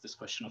that is this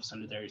question of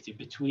solidarity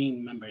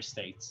between member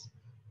states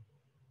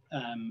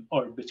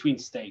or between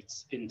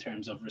states in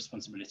terms of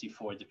responsibility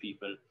for the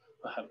people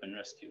who have been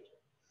rescued.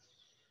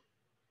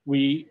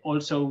 We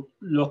also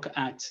look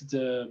at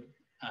the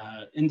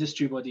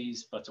industry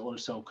bodies, but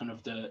also kind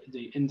of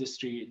the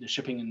industry, the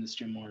shipping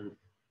industry more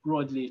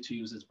broadly, to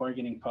use its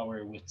bargaining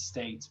power with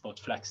states, both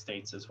flag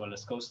states as well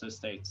as coastal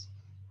states.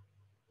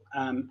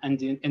 And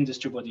the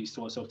industry bodies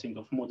to also think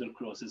of model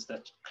clauses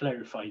that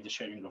clarify the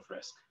sharing of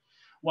risk.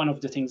 One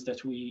of the things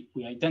that we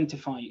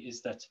identify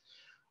is that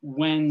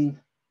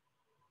when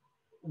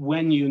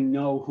you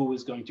know who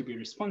is going to be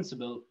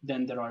responsible,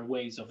 then there are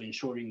ways of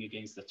ensuring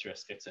against that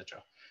risk,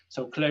 etc.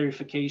 So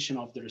clarification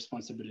of the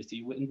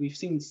responsibility, and we've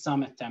seen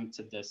some attempts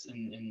at this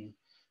in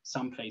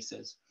some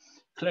places,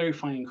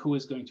 clarifying who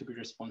is going to be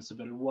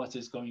responsible,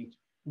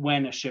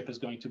 when a ship is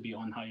going to be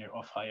on hire,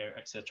 off hire,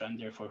 etc., and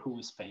therefore who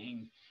is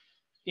paying,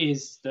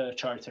 is the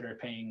charterer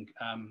paying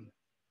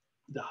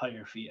the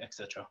hire fee,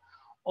 etc.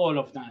 All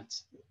of that,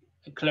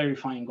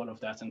 clarifying all of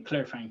that and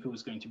clarifying who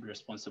is going to be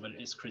responsible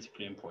is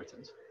critically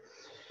important.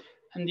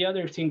 And the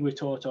other thing we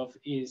thought of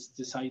is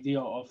this idea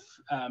of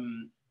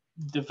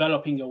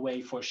developing a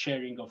way for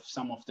sharing of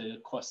some of the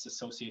costs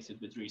associated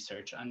with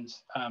research. And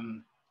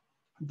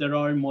there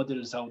are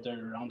models out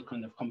there around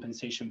kind of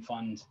compensation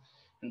fund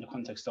in the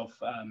context of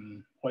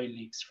oil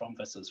leaks from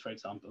vessels, for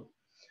example,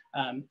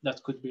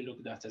 that could be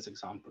looked at as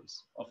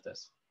examples of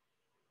this.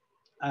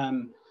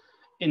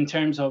 In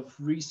terms of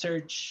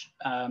research,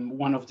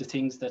 one of the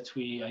things that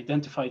we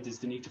identified is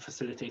the need to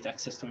facilitate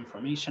access to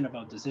information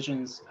about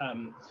decisions.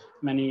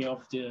 Many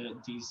of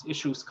these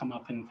issues come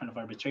up in kind of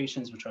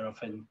arbitrations, which are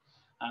often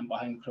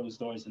behind closed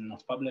doors and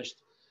not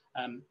published.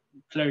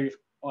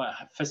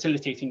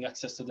 Facilitating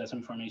access to that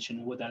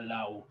information would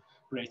allow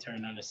greater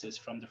analysis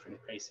from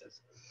different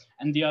places.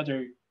 And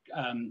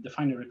the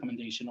final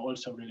recommendation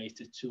also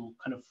related to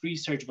kind of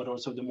research, but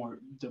also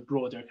the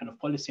broader kind of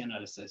policy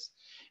analysis,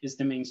 is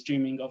the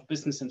mainstreaming of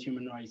business and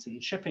human rights in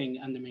shipping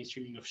and the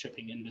mainstreaming of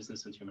shipping in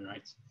business and human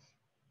rights.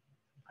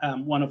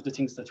 One of the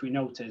things that we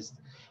noticed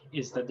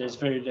is that there's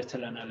very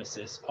little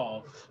analysis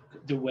of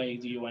the way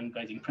the UN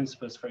guiding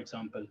principles, for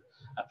example,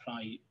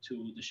 apply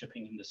to the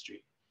shipping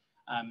industry.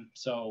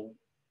 So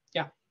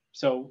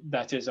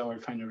that is our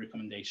final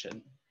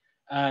recommendation.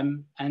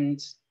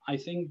 And I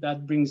think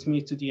that brings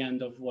me to the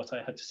end of what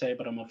I had to say,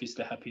 but I'm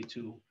obviously happy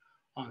to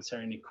answer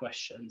any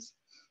questions.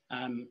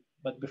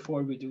 But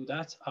before we do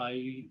that,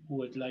 I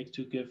would like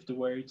to give the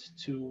word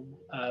to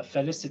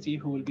Felicity,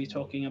 who will be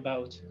talking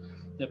about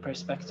the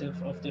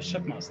perspective of the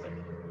shipmaster.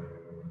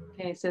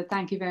 Okay, so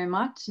thank you very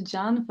much,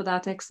 John, for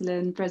that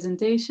excellent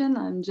presentation.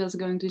 I'm just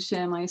going to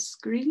share my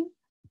screen.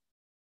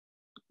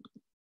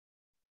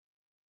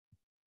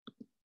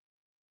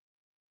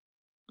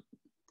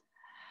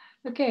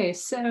 Okay,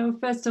 so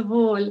first of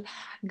all,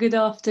 good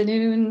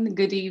afternoon,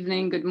 good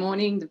evening, good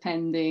morning,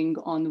 depending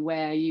on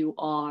where you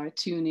are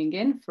tuning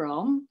in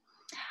from.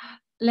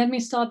 Let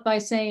me start by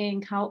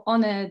saying how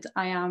honored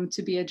I am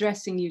to be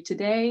addressing you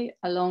today,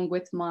 along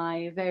with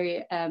my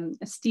very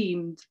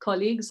esteemed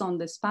colleagues on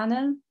this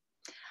panel.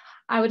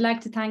 I would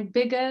like to thank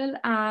BIICL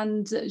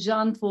and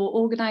Jean for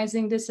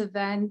organizing this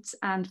event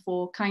and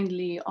for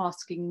kindly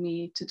asking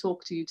me to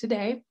talk to you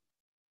today.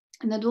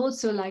 And I'd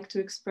also like to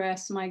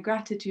express my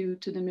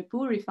gratitude to the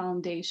Mirpuri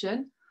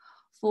Foundation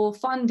for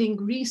funding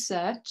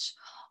research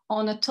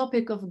on a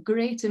topic of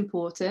great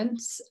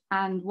importance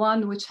and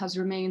one which has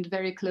remained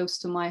very close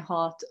to my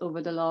heart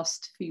over the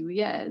last few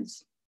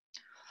years.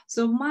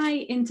 So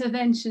my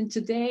intervention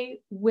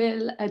today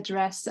will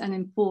address an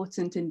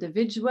important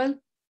individual,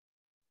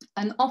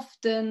 an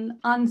often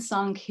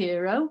unsung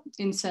hero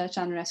in search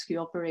and rescue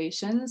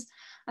operations,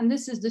 and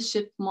this is the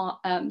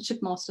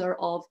shipmaster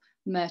of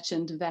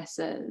merchant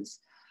vessels.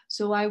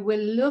 So I will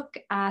look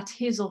at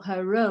his or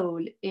her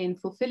role in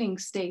fulfilling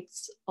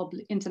states'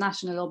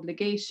 international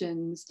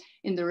obligations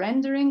in the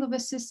rendering of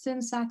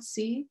assistance at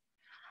sea.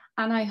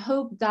 And I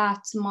hope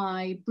that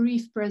my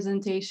brief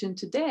presentation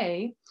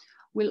today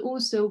will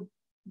also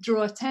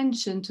draw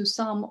attention to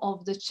some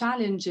of the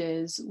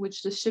challenges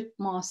which the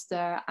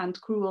shipmaster and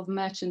crew of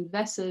merchant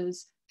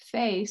vessels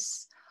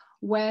face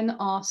when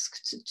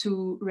asked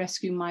to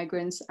rescue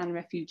migrants and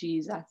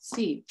refugees at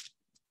sea.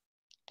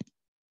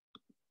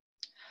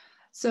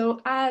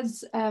 So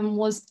as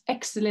was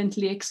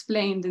excellently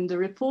explained in the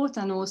report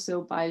and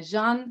also by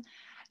Jean,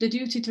 the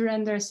duty to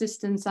render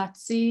assistance at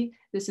sea,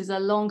 this is a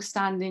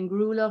long-standing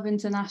rule of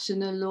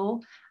international law,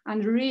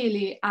 and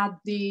really at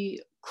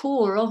the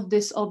core of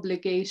this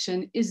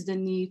obligation is the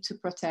need to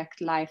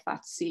protect life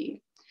at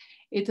sea.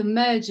 It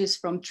emerges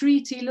from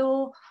treaty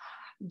law,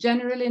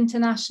 general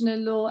international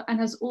law, and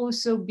has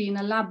also been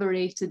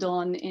elaborated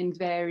on in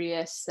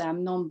various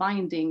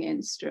non-binding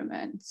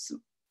instruments.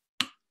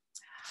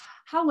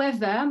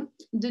 However,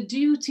 the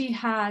duty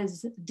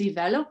has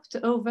developed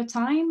over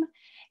time.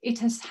 It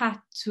has had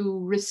to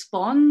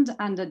respond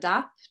and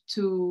adapt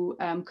to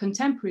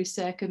contemporary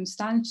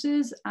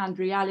circumstances and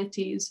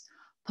realities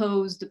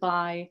posed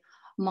by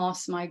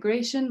mass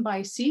migration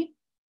by sea.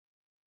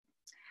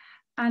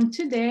 And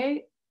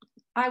today,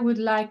 I would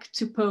like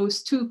to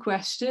pose two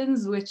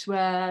questions, which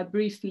were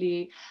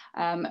briefly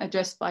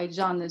addressed by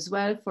Jean as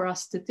well, for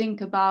us to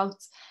think about.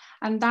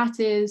 And that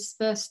is,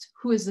 first,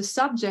 who is the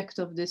subject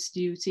of this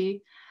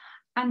duty?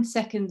 And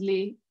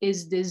secondly,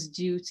 is this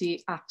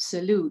duty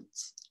absolute?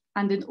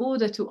 And in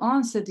order to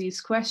answer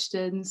these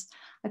questions,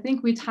 I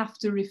think we'd have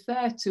to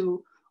refer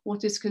to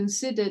what is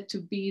considered to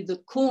be the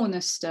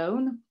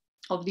cornerstone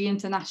of the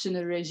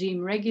international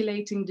regime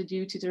regulating the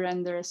duty to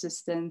render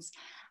assistance,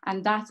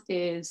 and that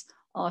is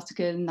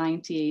Article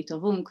 98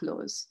 of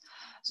UNCLOS.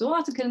 So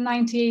Article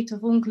 98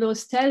 of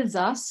UNCLOS tells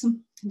us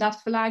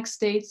that flag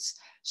states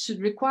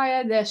should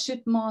require their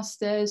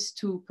shipmasters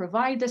to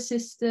provide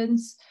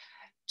assistance,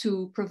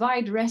 to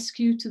provide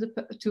rescue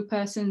to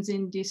persons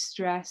in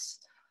distress.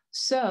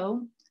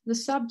 So the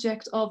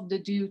subject of the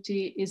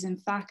duty is in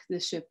fact the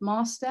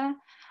shipmaster,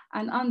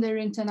 and under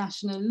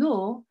international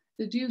law,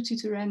 the duty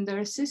to render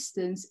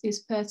assistance is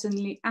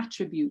personally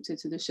attributed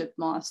to the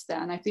shipmaster.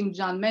 And I think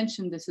Jean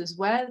mentioned this as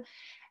well.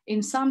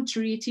 In some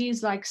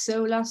treaties like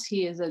SOLAS,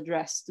 he is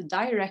addressed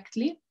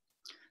directly.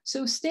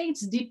 So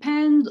states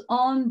depend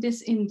on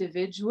this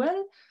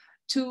individual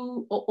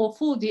or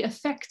for the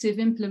effective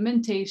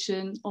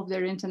implementation of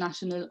their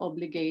international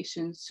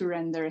obligations to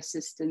render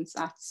assistance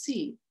at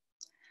sea.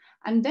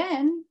 And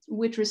then,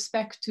 with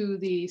respect to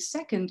the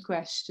second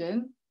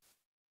question,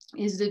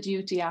 is the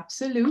duty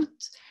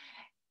absolute?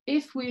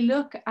 If we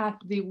look at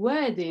the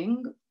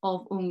wording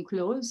of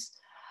UNCLOS,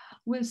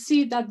 we'll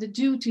see that the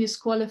duty is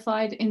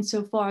qualified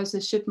insofar as the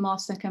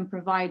shipmaster can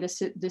provide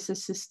this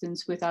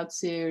assistance without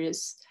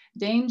serious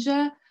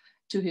danger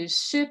to his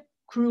ship,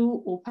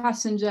 crew, or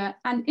passenger,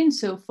 and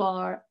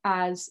insofar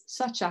as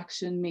such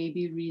action may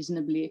be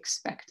reasonably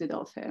expected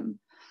of him.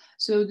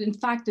 So in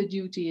fact, the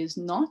duty is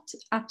not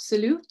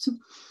absolute,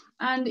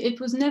 and it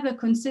was never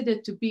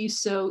considered to be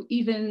so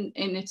even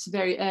in its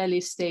very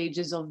early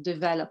stages of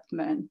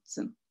development.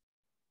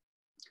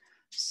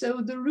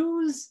 So the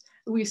rules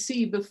we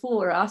see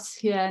before us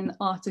here in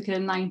Article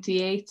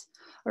 98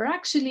 are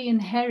actually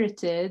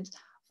inherited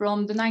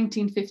from the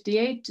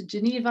 1958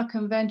 Geneva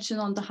Convention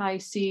on the High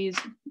Seas,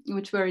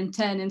 which were in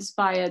turn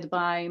inspired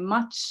by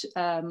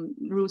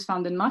rules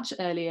found in much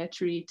earlier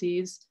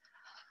treaties.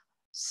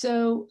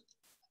 So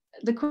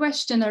the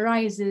question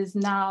arises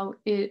now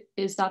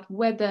is that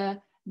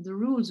whether the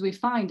rules we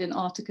find in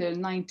Article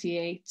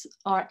 98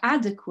 are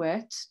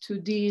adequate to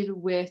deal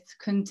with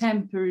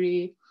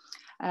contemporary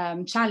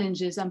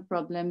challenges and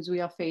problems we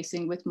are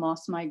facing with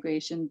mass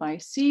migration by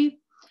sea.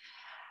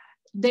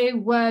 They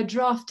were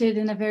drafted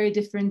in a very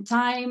different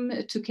time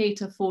to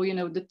cater for,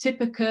 the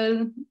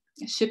typical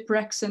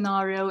shipwreck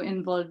scenario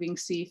involving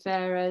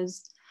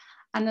seafarers.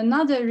 And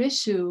another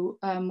issue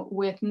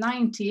with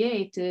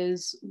 98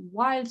 is,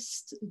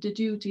 whilst the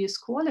duty is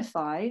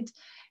qualified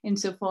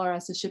insofar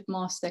as the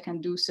shipmaster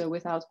can do so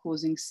without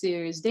causing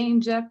serious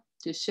danger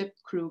to ship,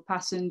 crew,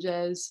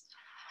 passengers,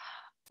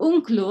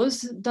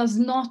 UNCLOS does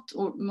not,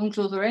 or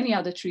UNCLOS or any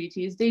other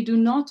treaties, they do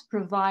not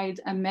provide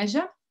a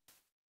measure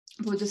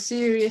for the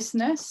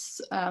seriousness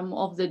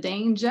of the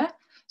danger.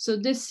 So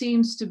this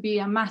seems to be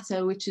a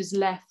matter which is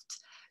left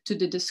to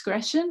the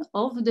discretion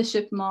of the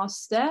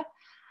shipmaster,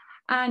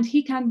 and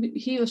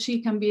he or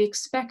she can be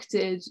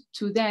expected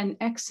to then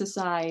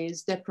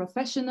exercise their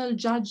professional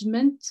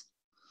judgment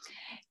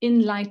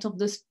in light of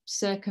the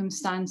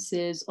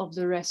circumstances of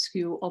the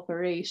rescue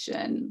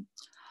operation.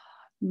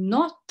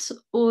 Not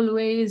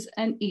always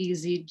an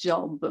easy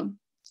job.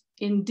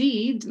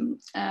 Indeed,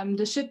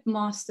 the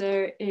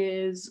shipmaster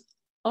is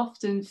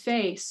often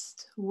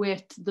faced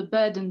with the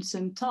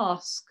burdensome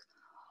task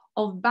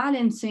of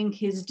balancing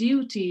his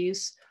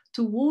duties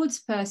towards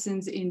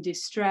persons in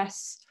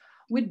distress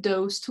with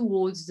those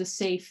towards the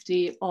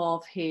safety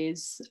of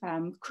his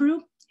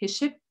crew, his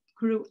ship,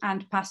 crew,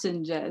 and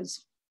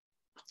passengers.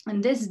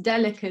 And this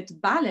delicate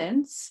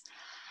balance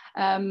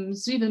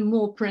is even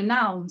more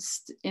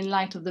pronounced in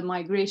light of the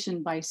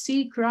migration by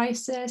sea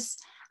crisis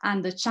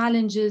and the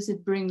challenges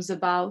it brings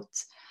about,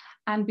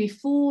 And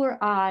before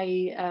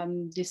I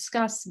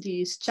discuss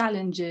these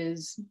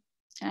challenges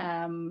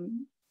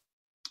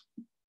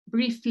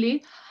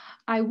briefly,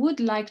 I would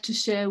like to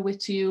share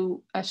with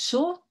you a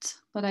short,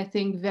 but I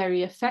think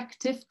very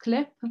effective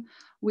clip,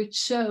 which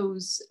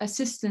shows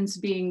assistance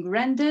being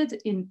rendered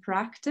in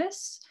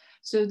practice.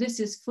 So this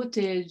is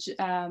footage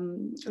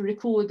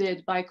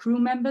recorded by crew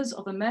members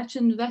of a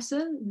merchant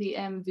vessel, the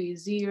MV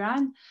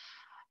Ziran.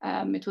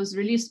 It was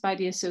released by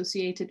the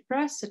Associated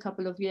Press a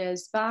couple of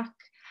years back.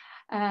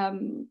 I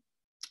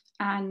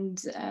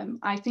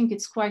think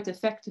it's quite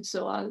effective,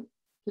 so I'll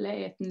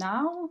play it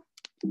now.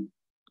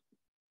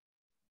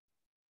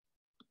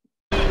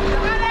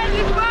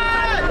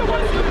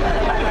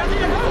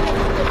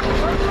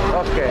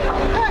 Okay.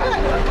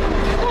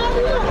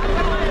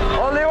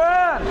 Only one.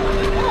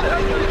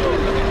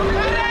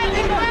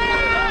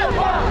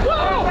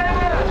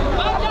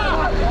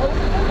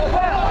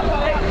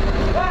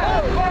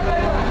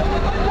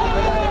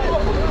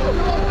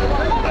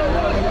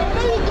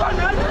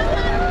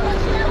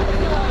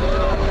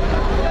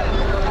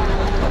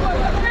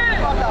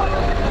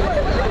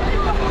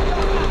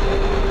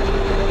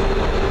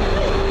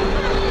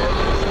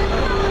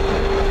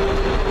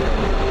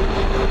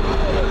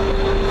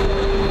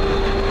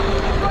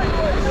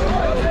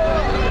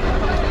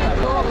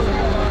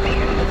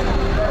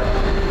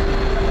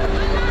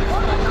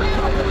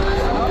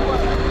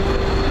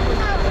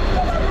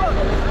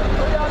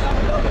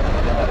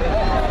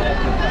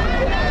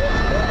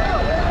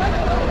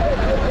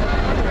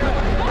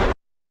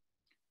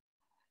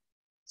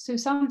 So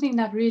something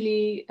that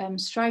really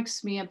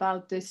strikes me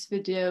about this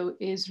video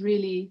is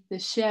really the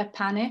sheer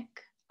panic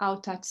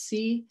out at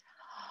sea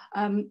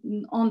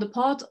on the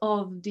part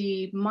of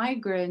the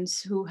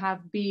migrants who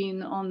have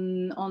been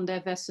on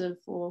their vessel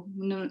for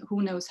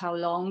who knows how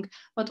long,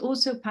 but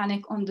also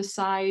panic on the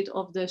side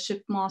of the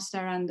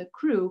shipmaster and the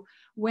crew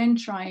when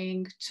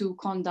trying to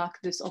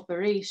conduct this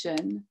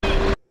operation.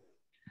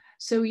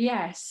 So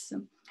yes,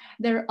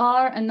 there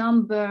are a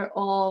number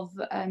of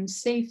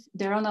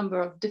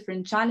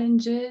different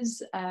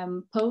challenges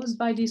posed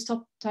by these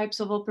types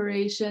of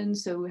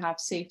operations. So we have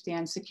safety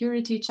and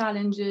security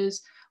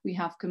challenges, we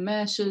have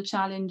commercial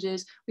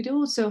challenges, we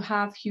also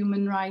have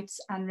human rights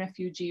and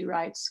refugee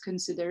rights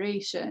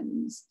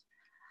considerations.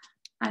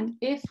 And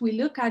if we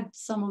look at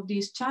some of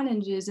these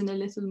challenges in a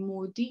little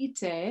more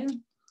detail,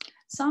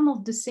 some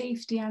of the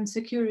safety and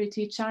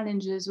security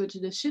challenges which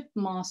the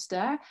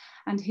shipmaster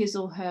and his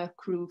or her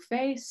crew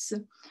face.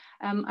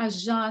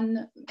 As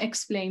Jean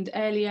explained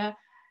earlier,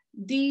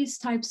 these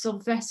types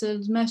of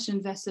vessels,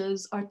 merchant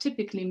vessels, are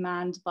typically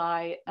manned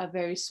by a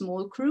very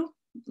small crew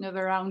of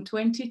around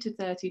 20 to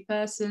 30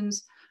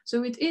 persons.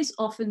 So it is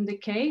often the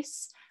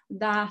case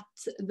that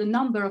the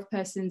number of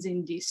persons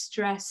in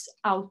distress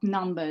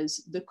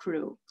outnumbers the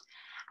crew.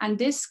 And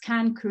this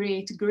can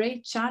create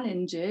great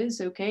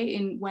challenges,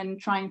 when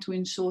trying to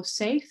ensure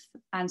safe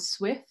and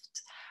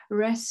swift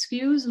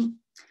rescues.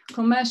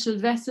 Commercial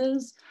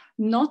vessels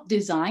not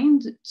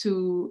designed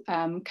to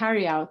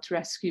carry out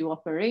rescue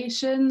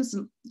operations.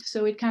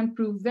 So it can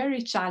prove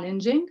very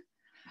challenging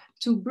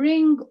to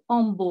bring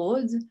on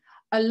board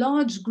a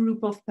large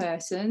group of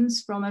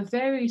persons from a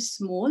very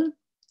small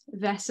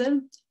vessel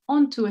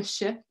onto a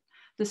ship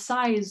the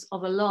size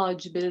of a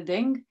large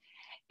building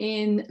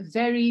in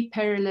very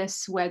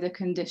perilous weather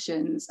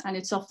conditions. And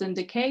it's often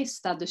the case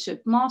that the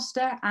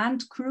shipmaster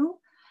and crew,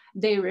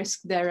 they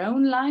risk their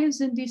own lives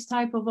in these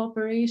type of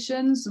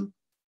operations.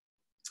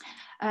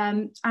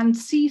 And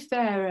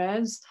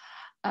seafarers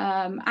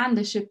and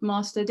the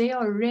shipmaster, they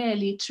are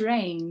rarely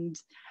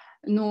trained,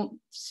 nor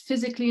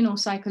physically nor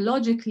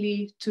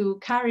psychologically, to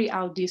carry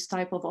out these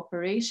type of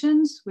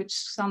operations, which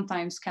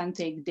sometimes can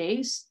take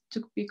days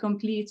to be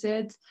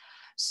completed.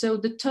 So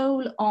the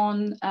toll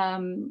on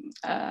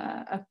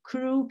a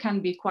crew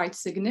can be quite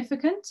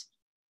significant.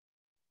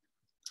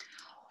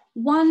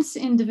 Once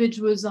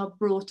individuals are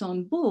brought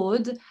on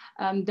board,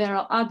 there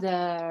are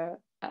other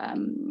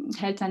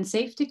health and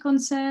safety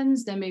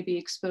concerns. There may be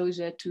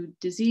exposure to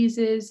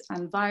diseases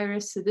and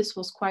virus. So this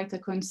was quite a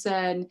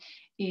concern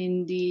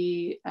in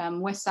the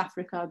West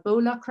Africa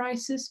Ebola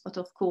crisis, but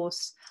of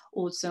course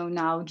also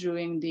now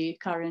during the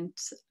current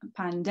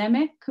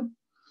pandemic.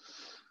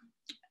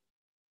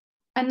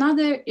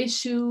 Another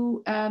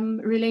issue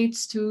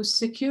relates to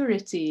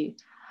security.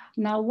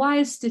 Now,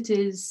 whilst it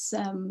is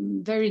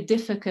very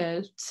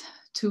difficult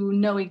to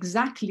know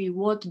exactly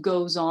what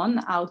goes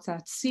on out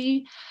at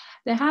sea,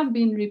 there have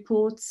been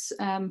reports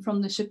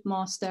from the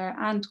shipmaster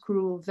and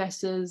crew of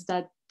vessels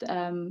that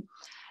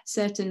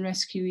certain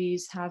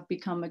rescuees have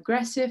become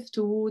aggressive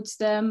towards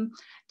them.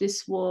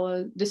 This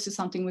is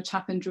something which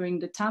happened during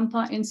the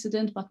Tampa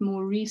incident, but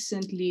more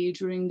recently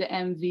during the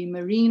MV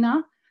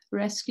Marina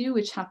rescue,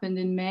 which happened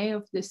in May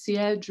of this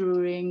year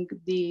during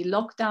the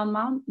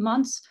lockdown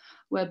months,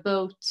 where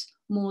both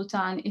Malta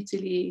and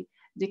Italy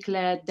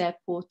declared their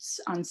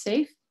ports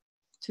unsafe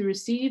to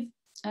receive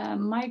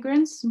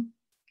migrants.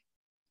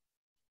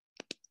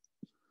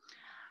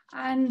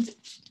 And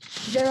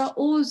there are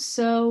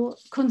also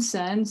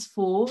concerns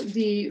for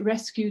the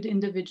rescued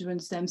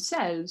individuals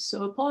themselves.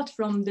 So apart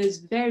from this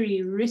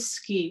very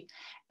risky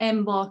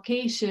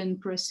embarkation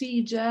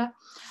procedure,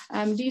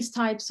 these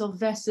types of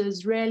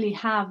vessels rarely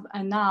have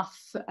enough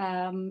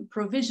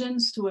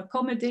provisions to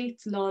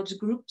accommodate large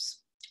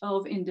groups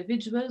of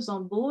individuals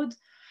on board.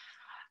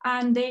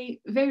 And they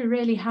very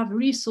rarely have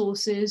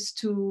resources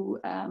to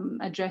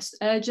address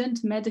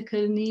urgent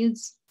medical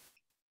needs.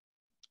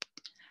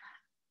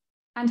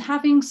 And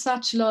having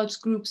such large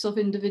groups of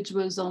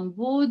individuals on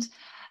board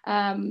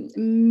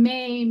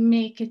may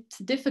make it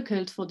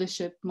difficult for the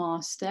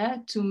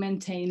shipmaster to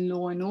maintain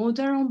law and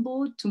order on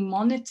board, to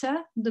monitor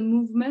the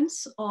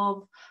movements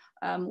of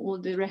all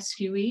the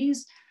rescuees,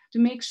 to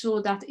make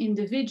sure that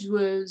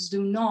individuals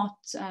do not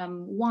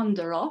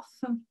wander off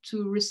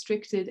to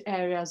restricted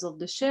areas of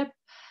the ship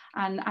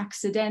and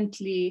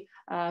accidentally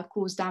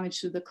cause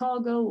damage to the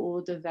cargo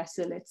or the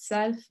vessel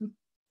itself.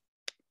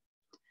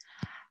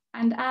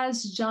 And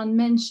as John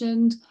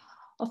mentioned,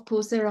 of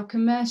course, there are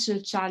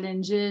commercial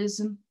challenges.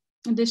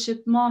 The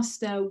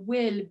shipmaster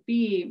will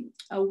be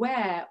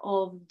aware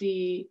of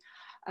the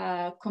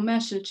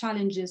commercial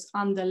challenges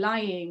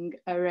underlying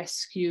a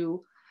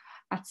rescue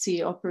at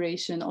sea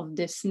operation of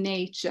this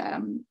nature,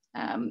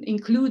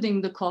 including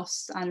the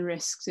costs and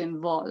risks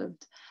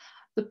involved.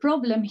 The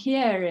problem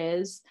here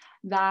is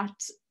that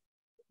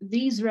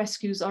these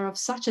rescues are of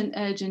such an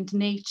urgent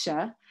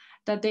nature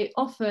that they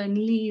often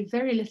leave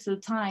very little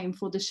time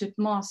for the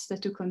shipmaster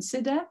to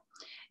consider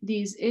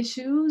these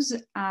issues.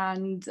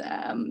 And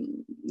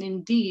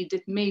indeed,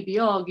 it may be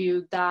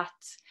argued that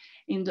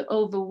in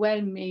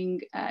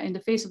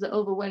the face of the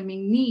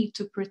overwhelming need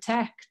to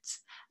protect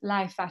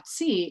life at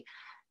sea,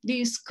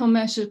 these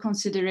commercial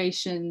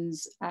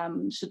considerations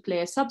should play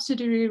a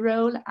subsidiary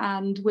role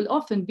and will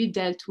often be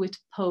dealt with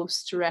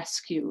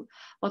post-rescue.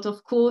 But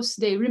of course,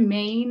 they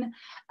remain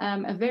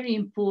a very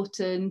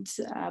important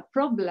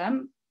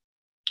problem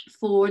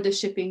for the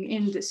shipping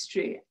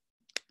industry.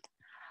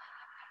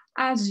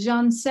 As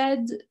Jean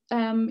said,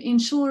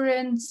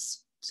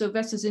 insurance, so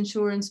vessels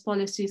insurance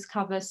policies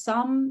cover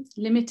some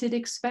limited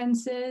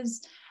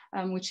expenses,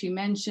 which he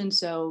mentioned,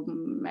 so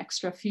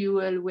extra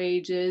fuel,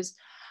 wages,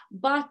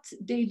 but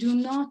they do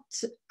not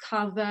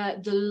cover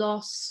the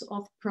loss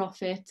of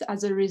profit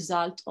as a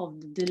result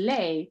of the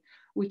delay,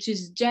 which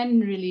is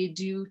generally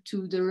due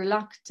to the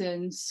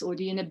reluctance or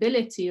the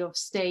inability of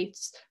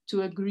states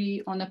to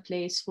agree on a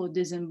place for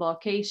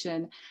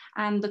disembarkation.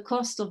 And the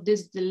cost of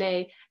this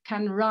delay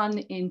can run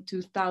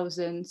into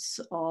thousands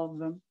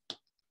of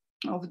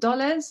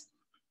dollars.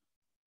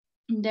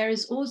 There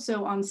is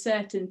also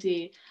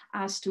uncertainty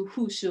as to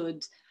who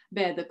should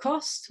bear the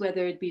cost,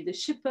 whether it be the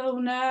ship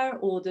owner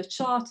or the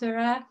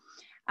charterer.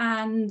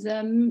 And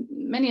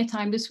many a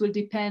time this will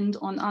depend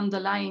on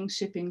underlying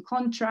shipping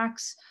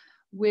contracts,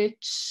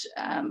 which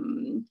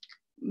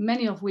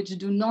many of which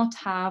do not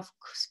have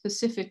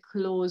specific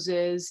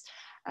clauses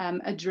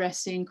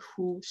addressing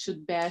who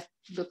should bear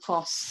the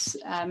costs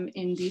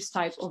in these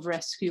type of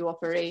rescue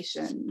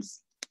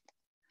operations.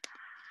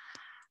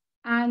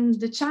 And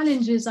the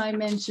challenges I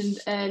mentioned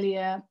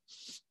earlier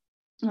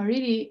are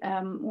really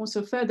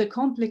also further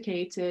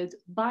complicated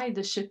by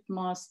the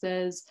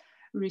shipmaster's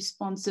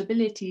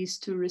responsibilities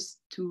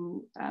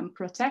to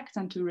protect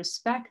and to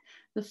respect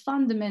the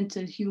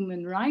fundamental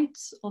human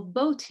rights of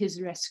both his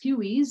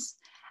rescuees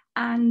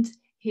and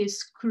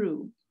his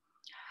crew.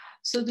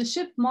 So the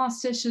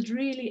shipmaster should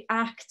really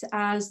act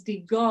as the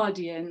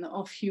guardian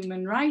of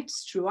human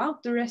rights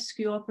throughout the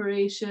rescue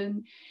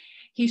operation.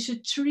 He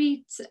should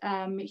treat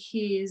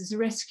his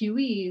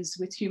rescuees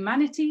with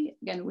humanity,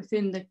 again,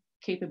 within the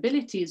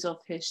capabilities of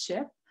his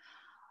ship.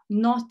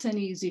 Not an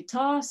easy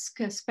task,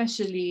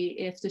 especially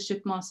if the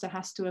shipmaster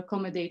has to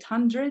accommodate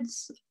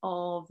hundreds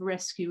of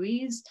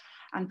rescuees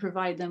and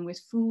provide them with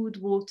food,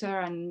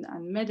 water, and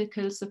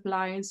medical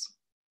supplies.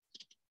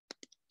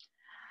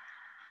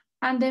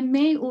 And there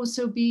may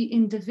also be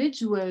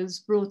individuals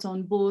brought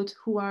on board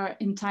who are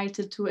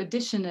entitled to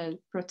additional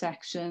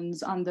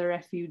protections under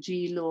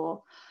refugee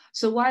law.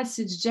 So whilst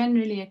it's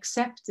generally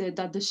accepted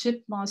that the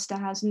shipmaster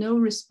has no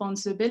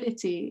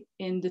responsibility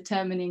in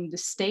determining the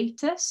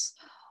status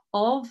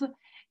of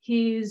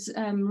his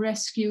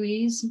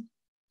rescuees,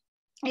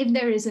 if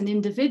there is an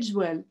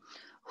individual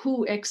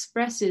who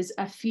expresses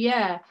a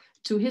fear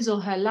to his or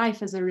her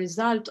life as a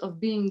result of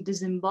being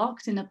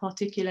disembarked in a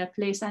particular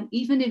place, and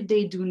even if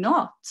they do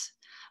not,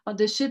 but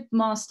the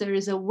shipmaster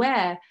is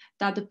aware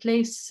that the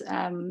place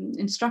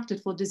instructed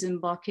for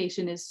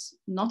disembarkation is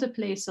not a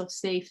place of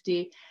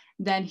safety,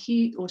 then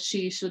he or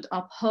she should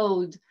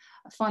uphold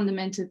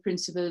fundamental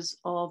principles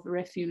of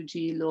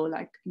refugee law,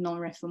 like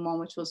non-refoulement,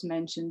 which was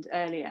mentioned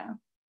earlier.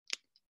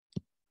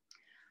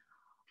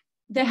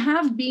 There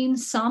have been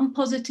some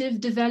positive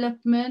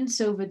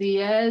developments over the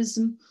years,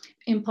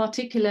 in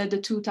particular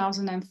the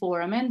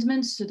 2004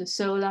 amendments to the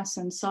SOLAS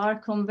and SAR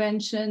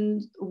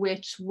Convention,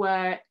 which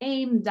were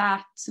aimed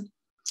at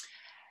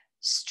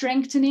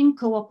strengthening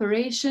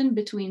cooperation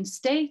between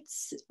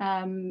states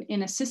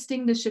in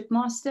assisting the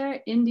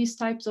shipmaster in these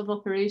types of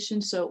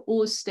operations. So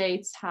all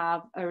states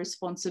have a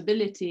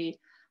responsibility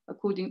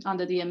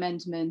under the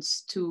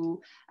amendments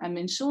to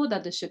ensure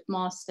that the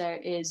shipmaster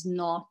is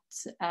not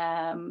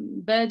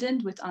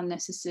burdened with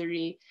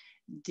unnecessary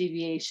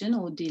deviation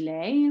or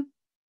delay.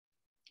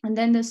 And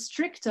then the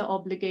stricter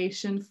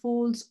obligation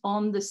falls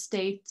on the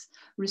state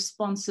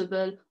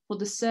responsible for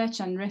the search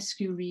and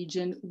rescue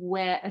region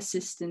where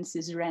assistance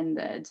is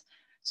rendered.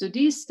 So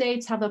these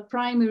states have a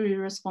primary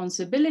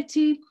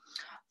responsibility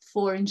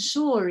for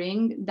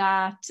ensuring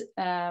that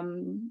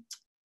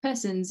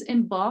persons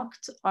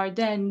embarked are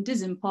then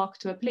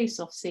disembarked to a place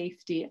of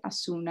safety as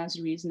soon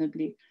as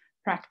reasonably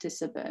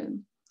practicable.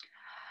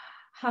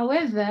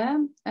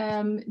 However,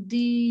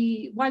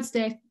 whilst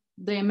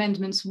the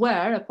amendments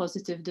were a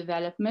positive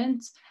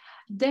development,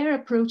 their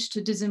approach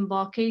to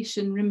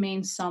disembarkation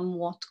remains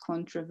somewhat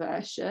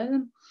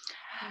controversial.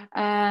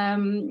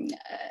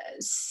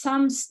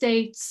 Some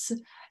states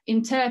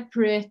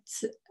interpret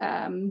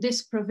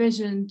this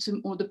provision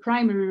or the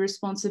primary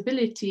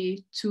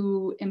responsibility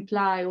to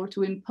imply or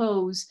to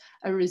impose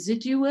a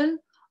residual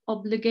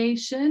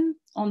obligation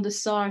on the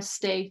SAR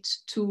state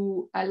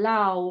to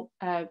allow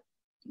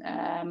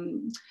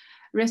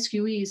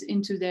rescuees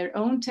into their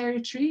own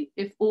territory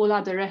if all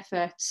other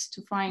efforts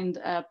to find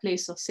a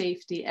place of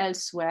safety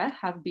elsewhere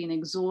have been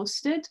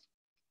exhausted.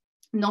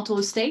 Not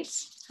all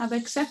states have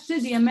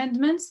accepted the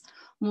amendments.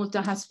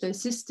 Malta has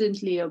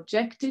persistently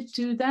objected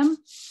to them.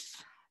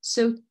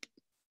 So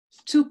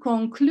to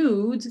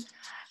conclude,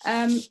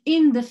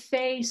 in the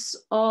face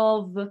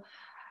of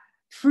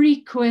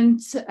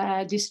frequent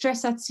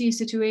distress at sea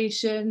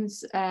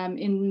situations,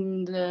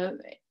 in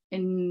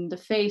the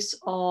face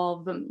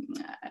of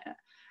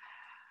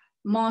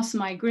mass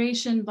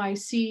migration by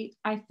sea,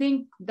 I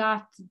think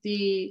that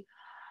the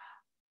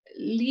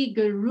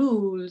legal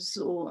rules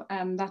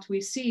that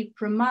we see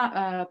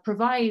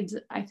provide,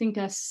 I think,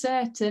 a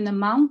certain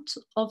amount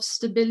of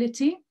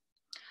stability,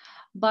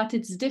 but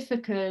it's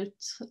difficult,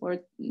 or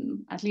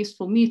at least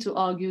for me, to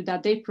argue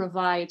that they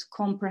provide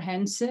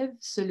comprehensive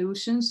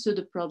solutions to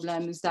the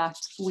problems that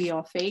we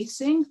are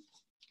facing.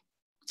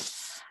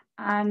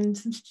 And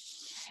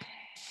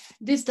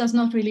this does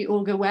not really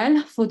augur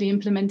well for the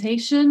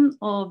implementation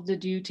of the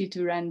duty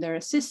to render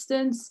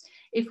assistance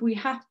if we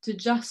have to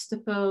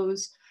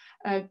juxtapose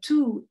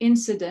two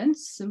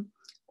incidents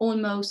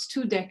almost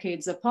 2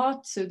 decades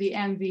apart. So the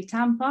MV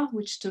Tampa,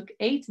 which took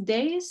 8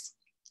 days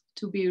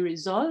to be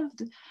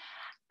resolved,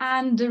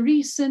 and the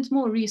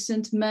more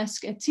recent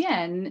Maersk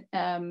Etienne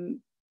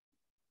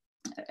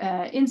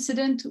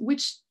incident,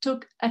 which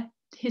took a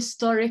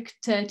historic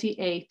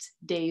 38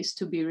 days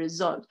to be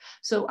resolved.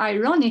 So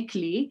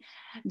ironically,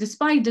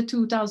 despite the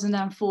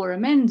 2004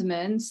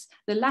 amendments,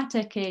 the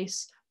latter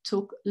case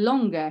took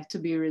longer to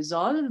be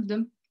resolved.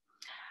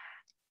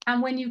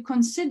 And when you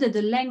consider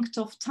the length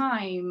of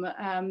time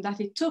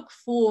that it took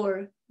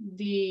for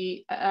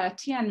the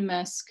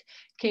Maersk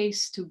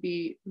case to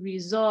be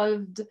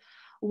resolved,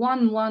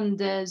 one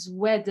wonders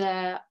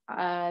whether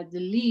the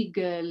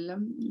legal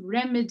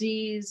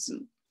remedies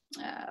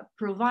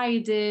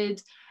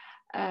provided,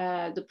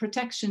 the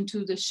protection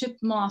to the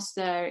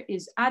shipmaster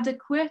is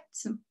adequate.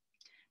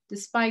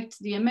 Despite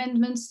the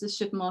amendments, the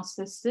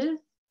shipmaster still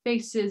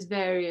faces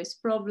various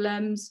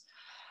problems.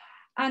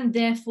 And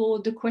therefore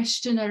the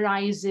question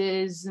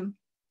arises,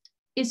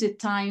 is it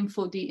time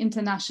for the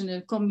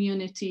international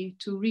community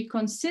to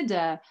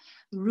reconsider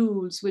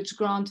rules which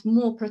grant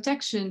more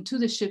protection to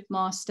the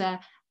shipmaster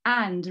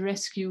and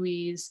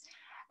rescuees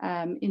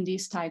in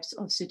these types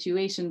of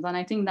situations? And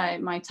I think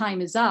that my time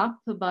is up,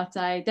 but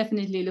I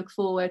definitely look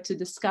forward to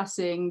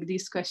discussing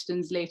these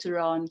questions later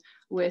on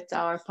with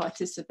our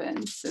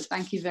participants. So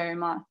thank you very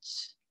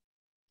much.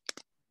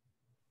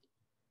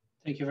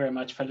 Thank you very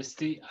much,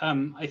 Felicity.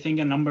 I think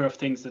a number of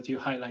things that you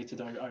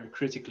highlighted are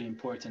critically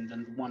important,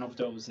 and one of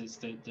those is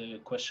the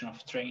question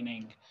of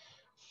training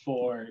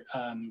for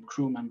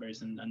crew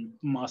members and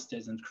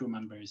masters and crew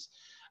members,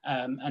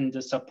 and the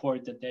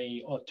support that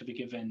they ought to be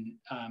given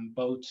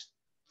both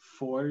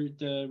for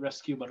the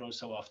rescue, but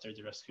also after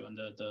the rescue, and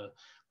the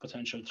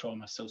potential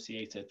trauma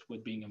associated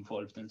with being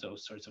involved in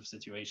those sorts of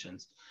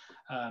situations.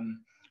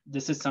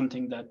 This is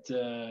something that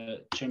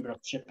the Chamber of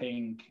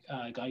Shipping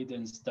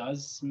guidance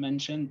does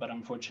mention, but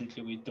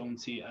unfortunately we don't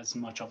see as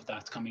much of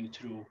that coming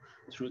through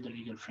the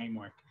legal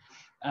framework.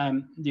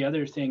 The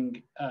other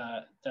thing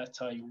that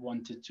I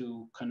wanted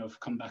to kind of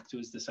come back to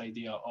is this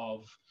idea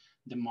of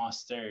the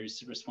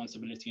master's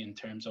responsibility in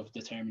terms of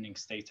determining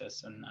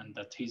status, and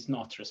that he's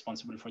not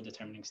responsible for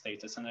determining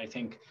status. And I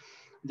think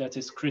that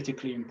is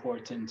critically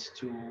important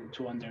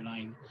to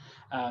underline.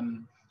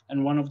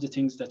 And one of the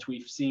things that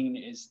we've seen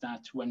is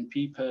that when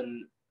people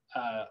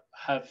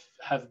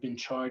have been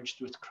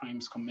charged with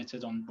crimes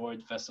committed on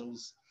board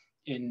vessels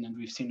and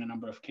we've seen a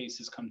number of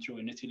cases come through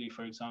in Italy,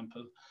 for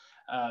example,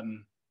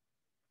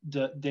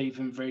 they've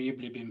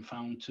invariably been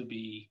found to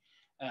be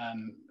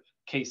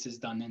cases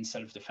done in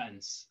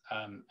self-defense.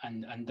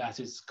 And that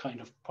is kind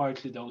of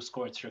partly those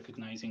courts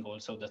recognizing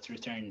also that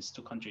returns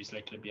to countries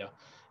like Libya,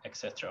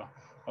 etc.,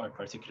 are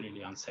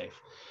particularly unsafe.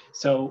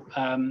 So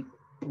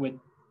with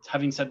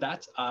having said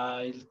that,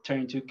 I'll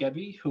turn to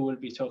Gabby, who will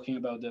be talking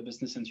about the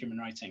business and human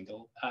rights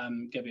angle.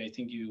 Gabby, I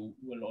think you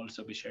will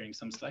also be sharing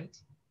some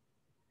slides.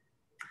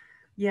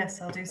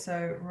 Yes, I'll do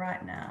so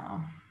right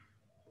now.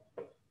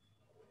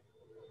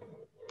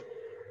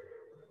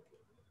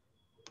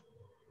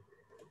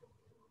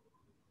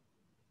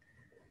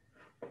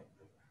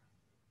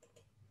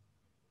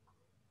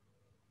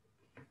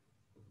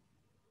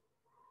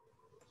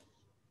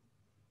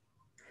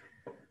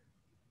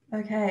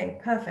 Okay,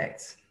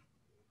 perfect.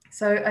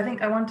 So I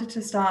think I wanted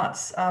to start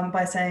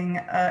by saying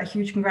a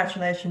huge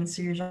congratulations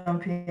to you,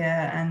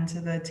 Jean-Pierre, and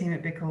to the team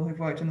at BIICL who've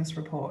worked on this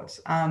report.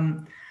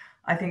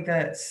 I think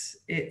that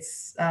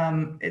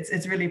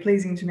it's really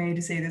pleasing to me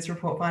to see this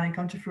report finally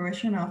come to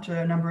fruition after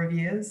a number of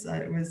years.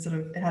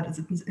 It had its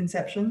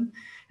inception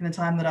in the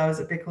time that I was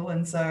at BIICL,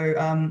 and so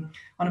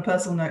on a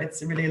personal note,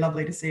 it's really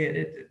lovely to see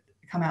it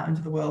come out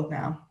into the world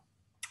now.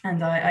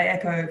 And I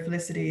echo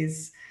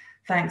Felicity's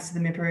thanks to the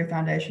Mirpuri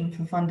Foundation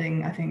for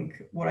funding,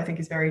 what I think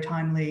is very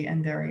timely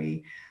and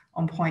very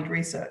on point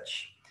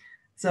research.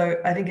 So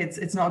I think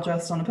it's not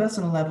just on a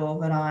personal level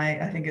that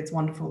I think it's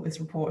wonderful this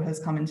report has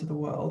come into the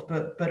world,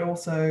 but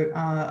also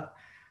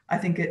I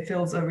think it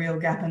fills a real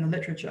gap in the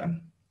literature.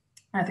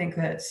 I think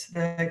that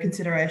the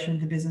consideration of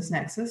the business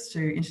nexus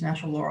to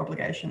international law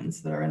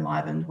obligations that are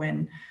enlivened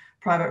when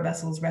private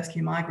vessels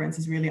rescue migrants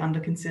is really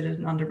under-considered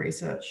and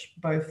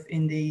under-researched, both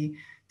in the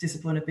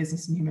discipline of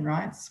business and human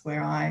rights,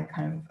 where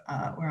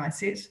I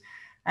sit,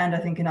 and I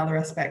think in other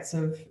aspects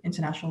of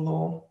international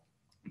law,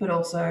 but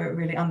also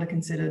really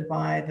under-considered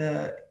by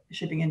the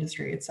shipping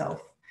industry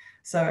itself.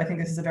 So I think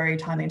this is a very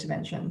timely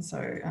intervention.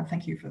 So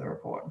thank you for the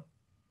report.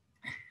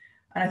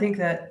 And I think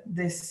that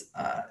this,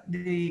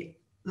 the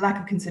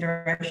lack of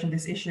consideration of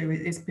this issue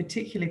is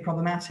particularly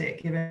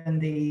problematic given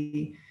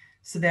the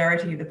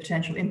severity of the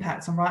potential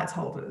impacts on rights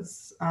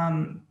holders,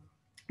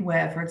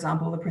 where, for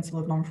example, the principle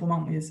of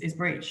non-refoulement is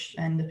breached.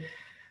 And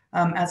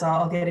as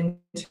I'll get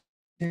into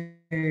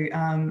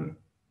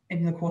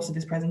in the course of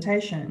this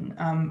presentation,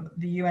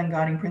 the UN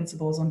Guiding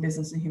Principles on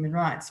Business and Human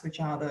Rights, which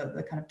are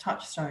the kind of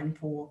touchstone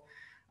for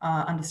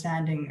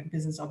understanding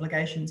business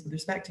obligations with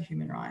respect to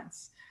human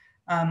rights,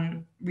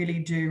 really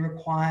do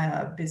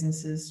require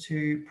businesses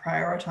to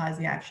prioritize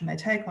the action they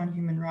take on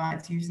human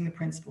rights using the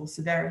principle of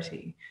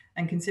severity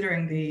and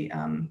considering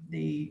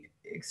the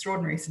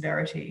extraordinary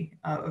severity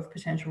of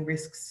potential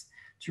risks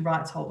to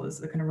rights holders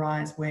that can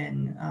arise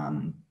when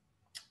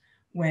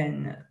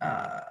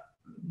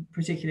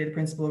particularly the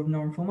principle of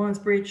non-refoulement is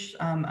breached.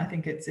 I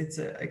think it's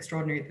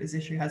extraordinary that this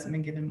issue hasn't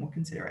been given more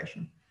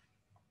consideration.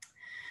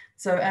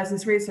 So as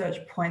this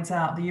research points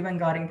out, the UN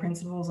Guiding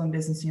Principles on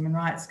Business and Human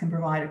Rights can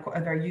provide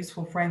a very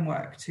useful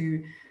framework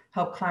to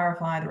help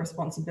clarify the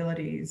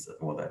responsibilities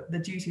or the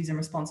duties and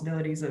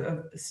responsibilities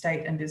of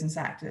state and business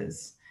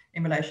actors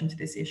in relation to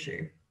this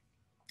issue.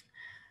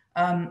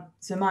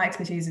 So my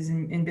expertise is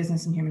in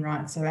business and human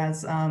rights. So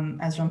as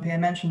Jean-Pierre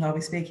mentioned, I'll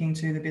be speaking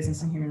to the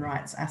business and human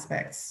rights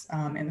aspects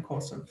in the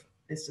course of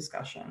this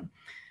discussion,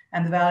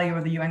 and the value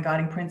of the UN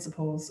Guiding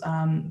Principles,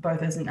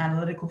 both as an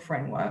analytical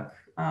framework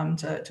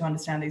to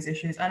understand these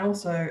issues, and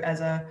also as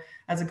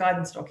a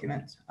guidance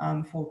document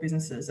for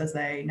businesses as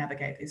they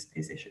navigate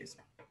these issues.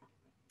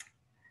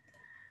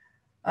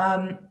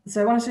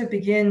 So I wanted to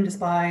begin just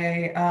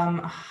by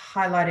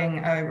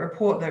highlighting a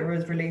report that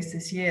was released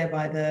this year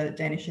by the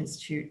Danish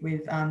Institute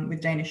with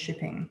Danish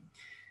shipping.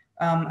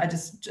 At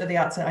the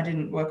outset, I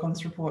didn't work on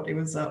this report. It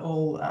was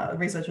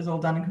research was all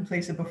done and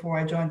completed before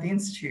I joined the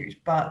Institute,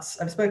 but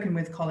I've spoken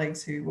with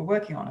colleagues who were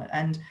working on it,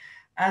 and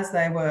as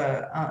they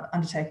were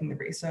undertaking the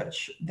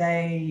research,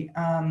 they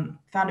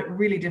found it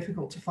really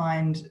difficult to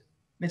find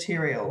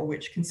material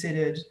which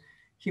considered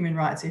human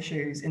rights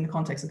issues in the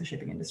context of the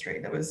shipping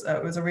industry. That was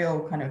a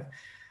real kind of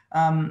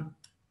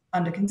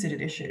under-considered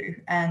issue.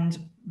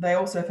 And they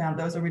also found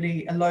there was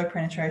a low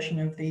penetration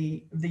of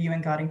the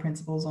UN Guiding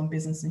Principles on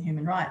Business and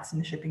Human Rights in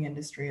the shipping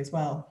industry as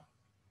well.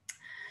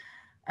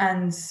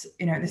 And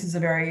this is a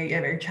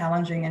very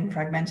challenging and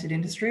fragmented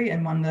industry,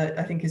 and one that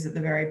I think is at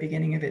the very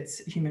beginning of its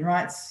human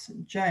rights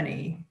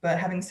journey. But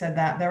having said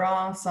that, there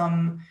are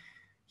some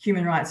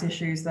human rights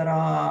issues that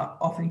are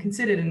often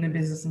considered in the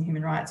business and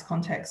human rights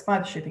context by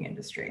the shipping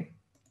industry.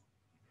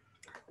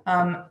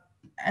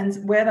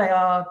 And where they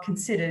are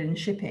considered in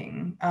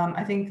shipping,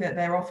 I think that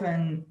they're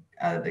often,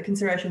 the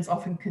considerations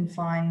often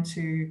confined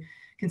to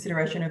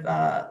consideration of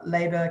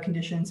labor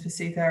conditions for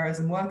seafarers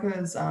and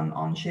workers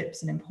on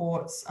ships and in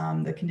ports,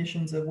 the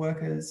conditions of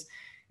workers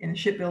in the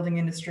shipbuilding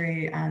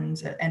industry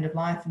and at end of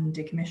life and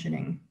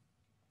decommissioning,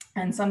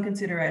 and some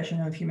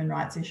consideration of human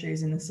rights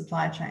issues in the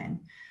supply chain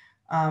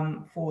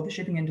for the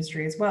shipping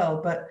industry as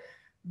well, but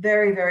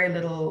very, very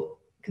little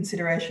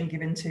consideration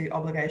given to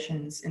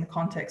obligations in the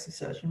context of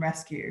search and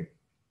rescue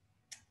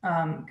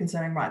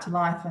concerning right to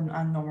life and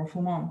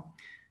non-refoulement,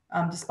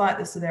 despite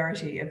the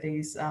severity of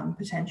these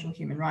potential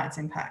human rights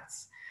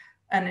impacts.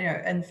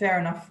 and fair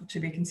enough to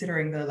be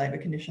considering the labour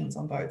conditions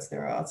on boats.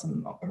 There are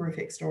some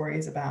horrific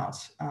stories about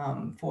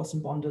forced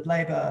and bonded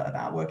labour,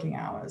 about working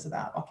hours,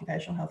 about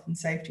occupational health and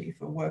safety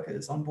for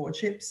workers on board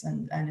ships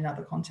and in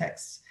other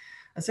contexts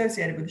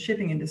associated with the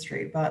shipping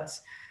industry. But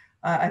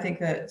I think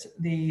that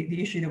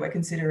the issue that we're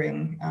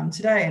considering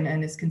today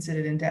and is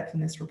considered in depth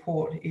in this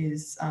report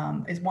is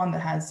one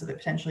that has sort of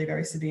potentially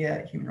very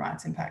severe human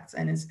rights impacts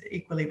and is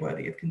equally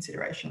worthy of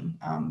consideration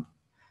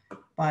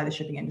by the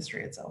shipping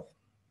industry itself.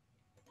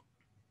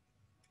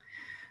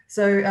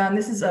 So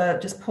this is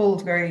just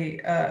pulled very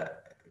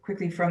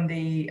quickly from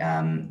the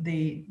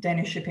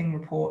Danish shipping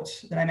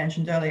report that I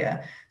mentioned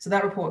earlier. So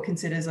that report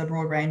considers a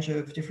broad range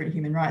of different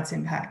human rights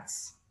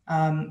impacts,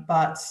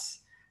 but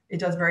it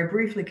does very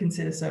briefly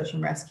consider search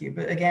and rescue,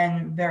 but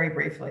again, very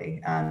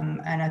briefly.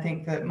 And I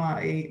think that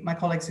my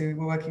colleagues who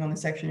were working on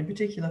this section in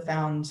particular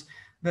found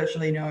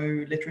virtually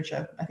no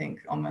literature, I think,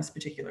 on this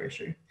particular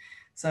issue.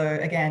 So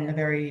again, a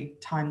very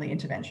timely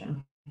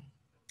intervention.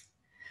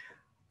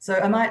 So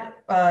I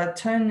might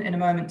turn in a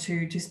moment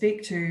to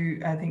speak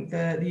to, I think,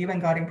 the UN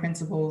Guiding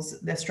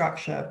Principles, their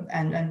structure,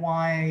 and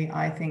why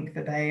I think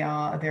that they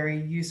are a very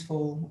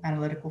useful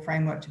analytical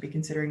framework to be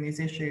considering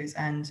these issues,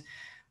 and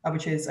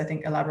which is, I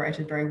think,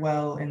 elaborated very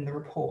well in the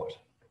report.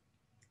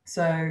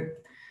 So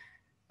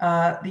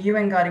the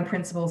UN Guiding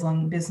Principles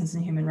on Business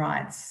and Human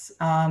Rights,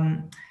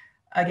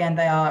 again,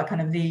 they are kind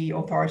of the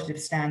authoritative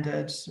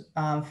standard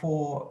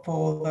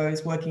for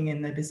those working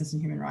in the business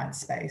and human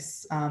rights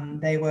space.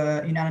 They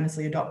were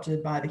unanimously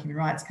adopted by the Human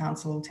Rights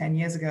Council 10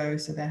 years ago,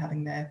 so they're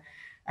having their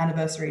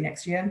anniversary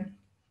next year.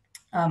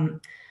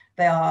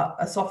 They are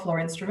a soft law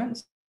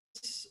instrument,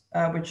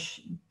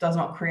 which does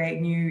not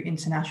create new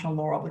international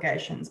law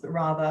obligations, but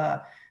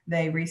rather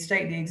they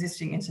restate the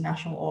existing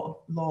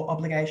international law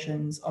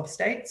obligations of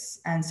states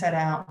and set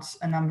out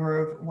a number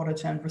of what are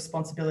termed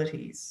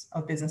responsibilities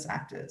of business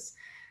actors,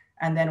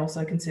 and then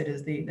also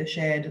considers the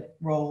shared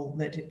role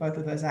that both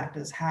of those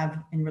actors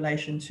have in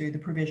relation to the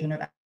provision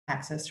of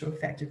access to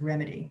effective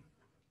remedy.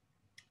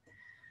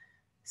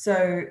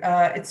 So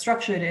it's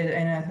structured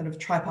in a sort of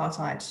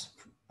tripartite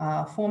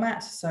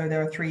format. So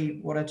there are three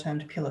what are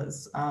termed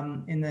pillars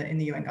in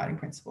the UN Guiding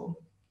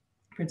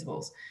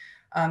Principles.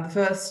 The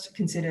first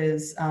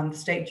considers the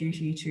state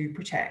duty to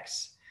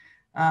protect.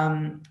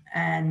 I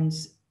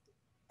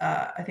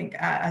think,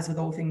 as with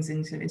all things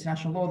in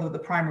international law, the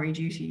primary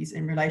duties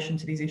in relation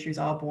to these issues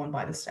are borne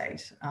by the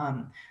state.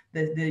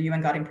 The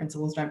UN Guiding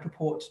Principles don't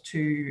purport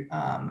to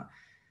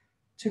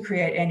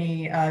create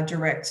any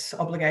direct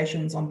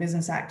obligations on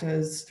business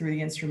actors through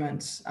the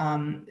instrument.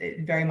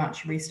 It very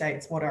much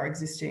restates what are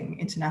existing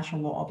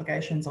international law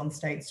obligations on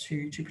states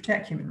to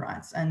protect human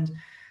rights. And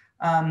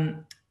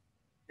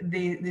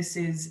this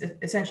is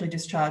essentially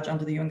discharged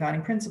under the UN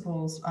Guiding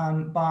Principles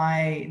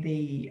by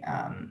the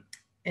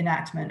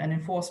enactment and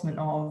enforcement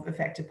of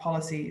effective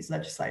policies,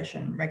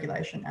 legislation,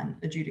 regulation, and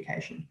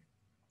adjudication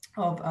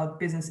of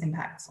business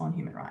impacts on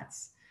human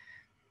rights.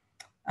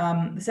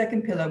 The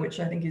second pillar, which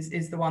I think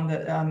is the one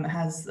that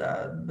has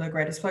the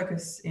greatest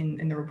focus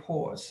in the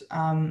report,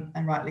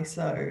 and rightly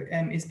so,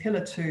 is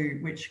Pillar 2,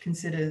 which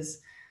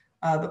considers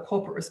the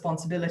corporate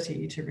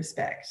responsibility to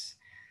respect.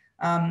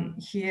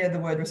 Here, the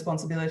word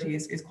responsibility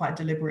is quite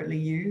deliberately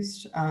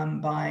used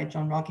by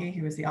John Ruggie,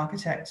 who is the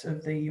architect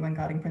of the UN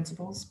Guiding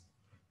Principles,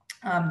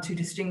 to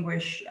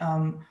distinguish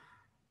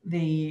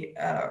the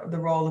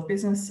role of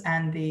business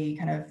and the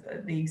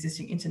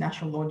existing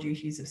international law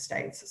duties of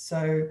states.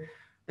 So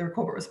the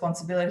corporate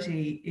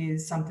responsibility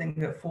is something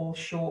that falls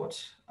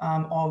short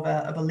of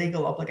a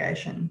legal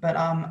obligation, but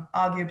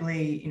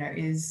arguably,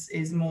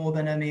 is more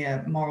than a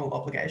mere moral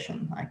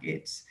obligation. Like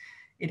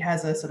it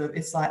has a sort of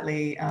a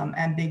slightly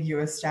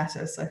ambiguous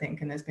status, I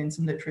think, and there's been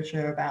some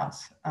literature about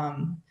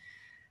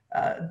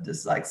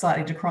just like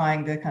slightly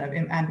decrying the kind of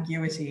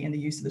ambiguity in the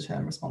use of the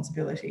term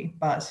responsibility.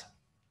 But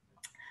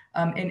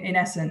in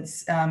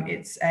essence,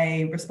 it's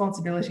a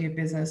responsibility of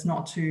business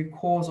not to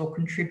cause or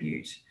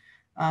contribute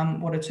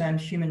what are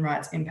termed human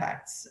rights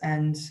impacts.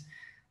 And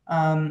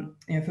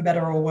for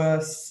better or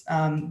worse,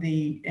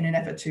 in an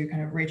effort to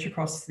kind of reach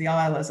across the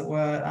aisle, as it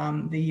were,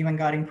 the UN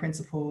Guiding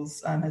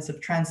Principles has sort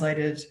of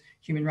translated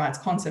human rights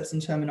concepts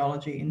and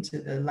terminology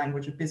into the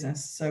language of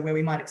business. So where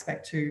we might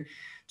expect to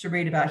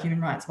read about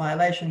human rights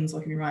violations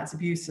or human rights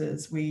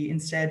abuses, we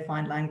instead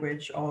find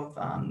language of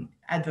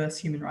adverse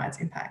human rights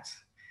impact.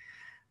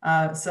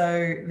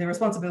 So the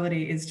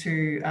responsibility is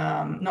to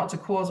not to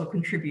cause or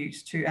contribute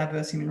to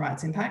adverse human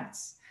rights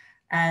impacts.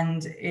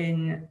 And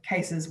in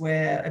cases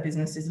where a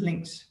business is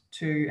linked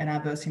to an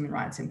adverse human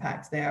rights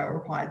impact, they are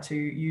required to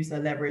use their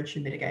leverage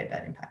to mitigate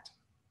that impact.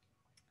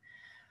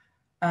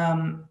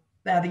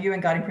 Now, the UN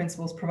Guiding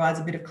Principles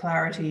provides a bit of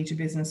clarity to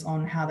business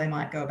on how they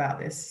might go about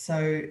this.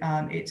 So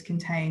it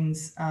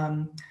contains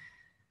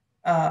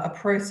a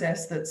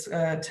process that's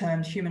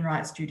termed human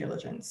rights due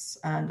diligence.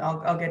 And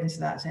I'll get into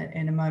that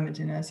in a moment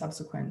in a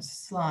subsequent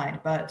slide,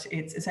 but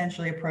it's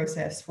essentially a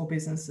process for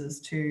businesses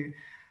to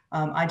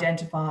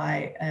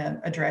identify,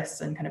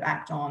 address, and kind of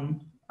act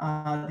on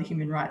the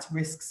human rights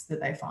risks that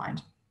they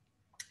find.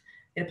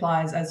 It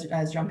applies,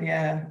 as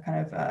Jean-Pierre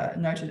kind of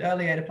noted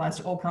earlier, it applies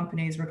to all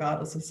companies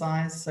regardless of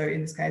size. So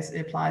in this case,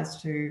 it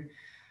applies to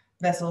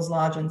vessels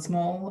large and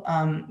small,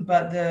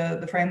 but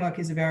the framework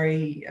is a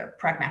very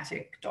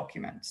pragmatic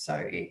document. So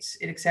it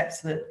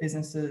accepts that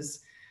businesses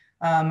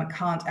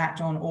can't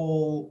act on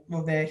all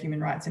of their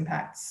human rights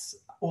impacts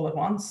all at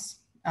once.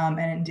 And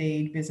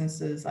indeed,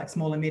 businesses like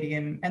small and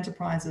medium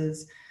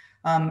enterprises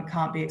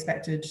can't be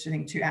expected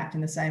to act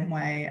in the same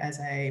way as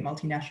a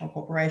multinational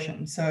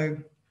corporation. So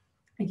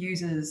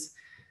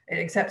it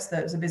accepts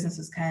that the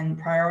businesses can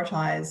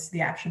prioritize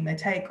the action they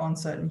take on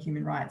certain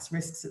human rights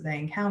risks that they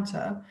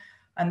encounter.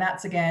 And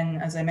that's,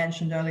 again, as I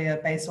mentioned earlier,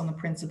 based on the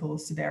principle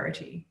of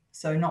severity.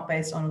 So not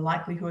based on a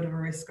likelihood of a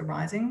risk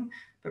arising,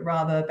 but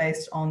rather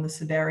based on the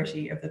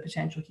severity of the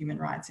potential human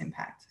rights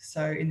impact.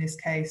 So in this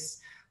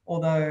case,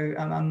 although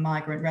a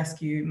migrant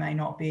rescue may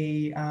not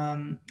be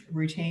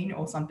routine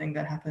or something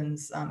that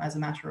happens as a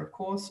matter of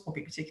course or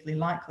be particularly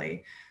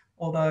likely,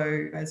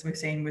 although as we've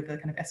seen with the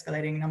kind of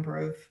escalating number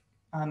of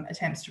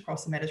attempts to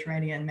cross the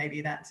Mediterranean, maybe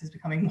that is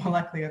becoming more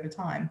likely over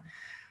time.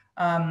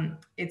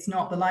 It's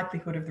not the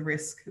likelihood of the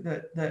risk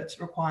that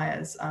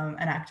requires an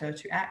actor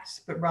to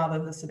act, but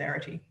rather the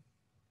severity.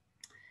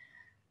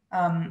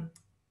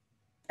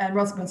 And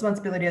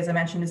responsibility, as I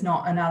mentioned, is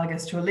not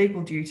analogous to a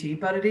legal duty,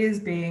 but it is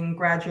being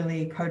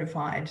gradually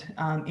codified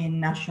in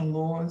national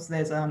laws.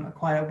 There's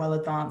quite a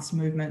well-advanced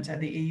movement at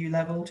the EU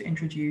level to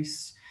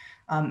introduce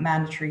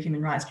mandatory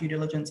human rights due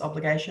diligence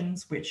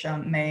obligations, which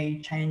may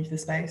change the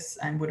space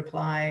and would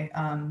apply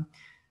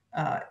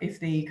if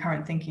the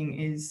current thinking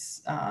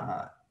is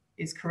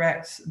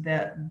correct,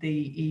 that the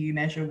EU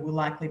measure will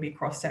likely be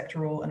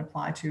cross-sectoral and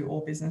apply to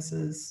all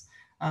businesses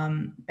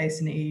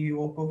based in the EU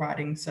or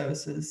providing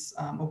services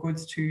or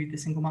goods to the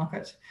single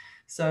market.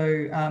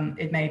 So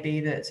it may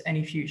be that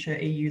any future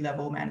EU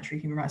level mandatory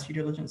human rights due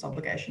diligence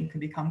obligation can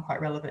become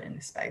quite relevant in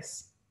this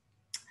space.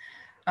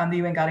 The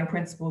UN Guiding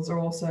Principles are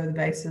also the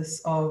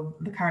basis of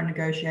the current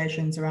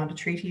negotiations around a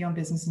treaty on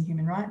business and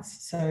human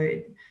rights. So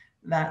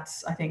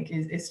that's, I think,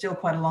 is still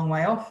quite a long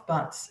way off,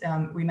 but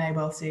we may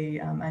well see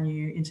a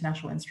new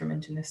international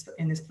instrument in this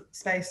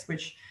space,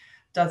 which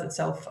does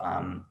itself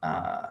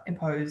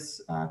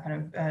impose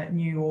kind of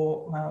new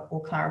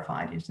or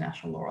clarified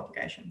international law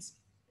obligations.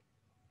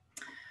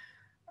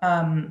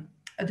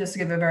 Just to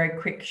give a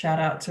very quick shout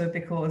out to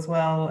BIICL as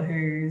well,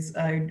 who's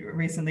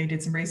recently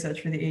did some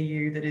research for the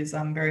EU that is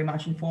very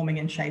much informing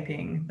and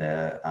shaping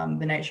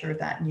the nature of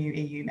that new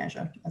EU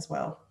measure as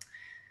well.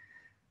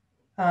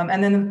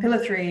 And then the Pillar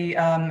 3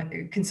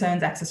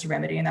 concerns access to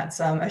remedy, and that's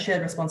a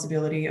shared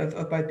responsibility of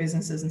both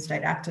businesses and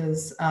state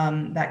actors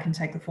that can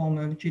take the form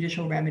of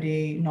judicial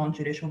remedy,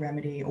 non-judicial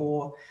remedy,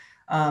 or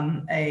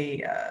an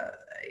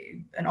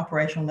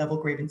operational level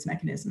grievance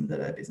mechanism that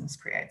a business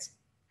creates.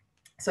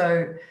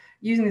 So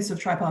using this sort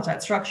of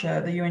tripartite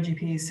structure, the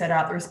UNGPs set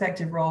out the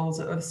respective roles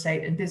of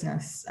state and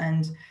business,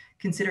 and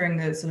considering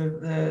the sort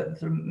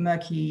of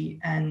murky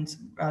and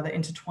rather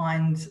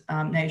intertwined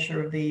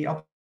nature of the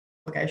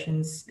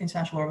obligations,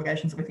 international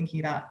obligations that we're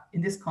thinking about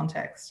in this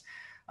context,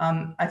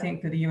 I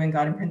think that the UN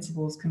Guiding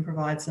Principles can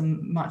provide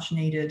some much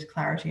needed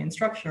clarity and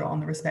structure on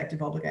the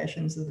respective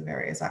obligations of the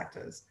various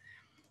actors.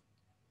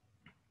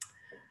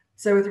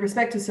 So with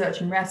respect to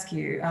search and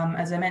rescue,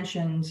 as I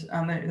mentioned,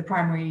 the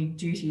primary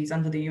duties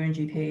under the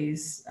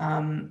UNGPs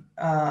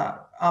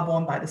are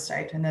borne by the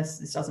state, and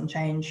this doesn't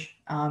change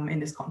in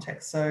this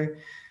context. So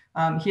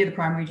here the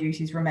primary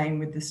duties remain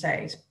with the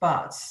state,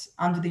 but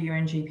under the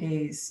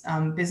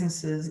UNGPs,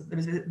 there's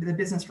the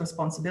business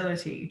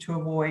responsibility to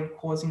avoid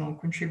causing or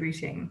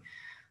contributing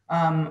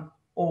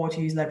or to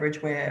use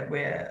leverage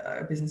where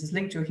a business is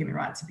linked to a human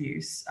rights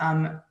abuse.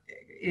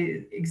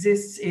 It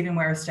exists even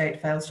where a state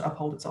fails to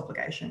uphold its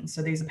obligations.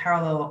 So these are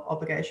parallel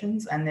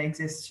obligations and they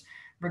exist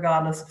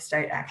regardless of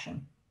state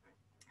action.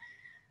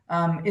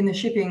 In the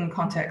shipping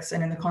context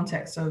and in the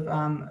context of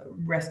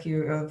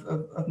rescue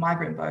of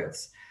migrant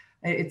boats,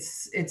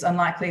 it's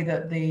unlikely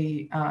that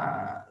the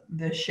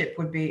ship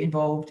would be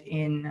involved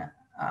in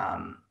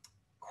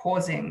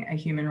causing a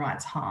human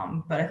rights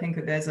harm, but I think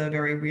that there's a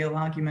very real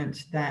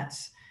argument that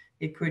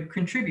it could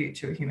contribute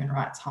to a human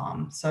rights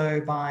harm.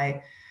 So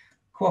by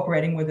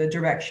cooperating with a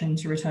direction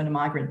to return a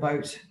migrant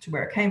boat to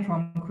where it came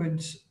from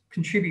could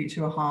contribute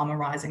to a harm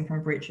arising from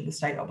a breach of the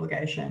state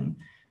obligation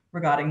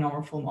regarding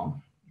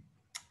non-refoulement.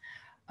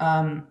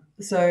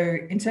 So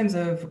in terms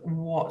of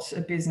what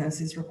a business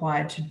is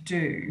required to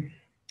do,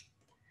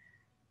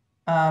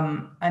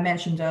 I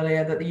mentioned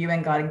earlier that the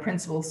UN Guiding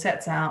Principles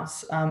sets out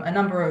a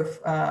number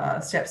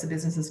of steps that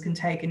businesses can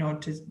take in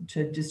order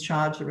to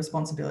discharge the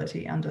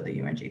responsibility under the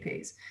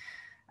UNGPs.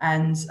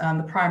 And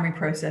the primary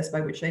process by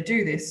which they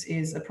do this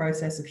is a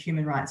process of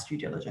human rights due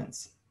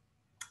diligence.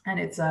 And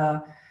it's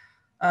a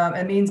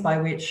means by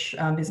which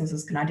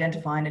businesses can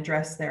identify and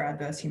address their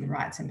adverse human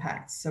rights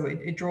impacts. So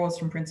it draws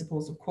from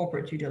principles of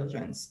corporate due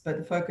diligence, but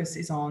the focus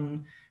is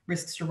on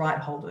risks to right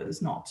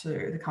holders, not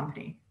to the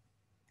company.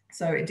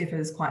 So it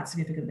differs quite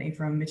significantly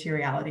from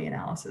materiality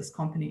analysis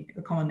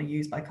commonly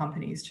used by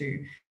companies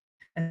to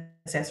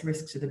assess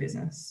risks to the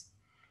business.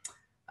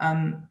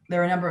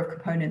 There are a number of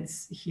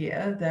components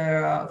here.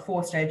 There are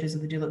 4 stages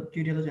of the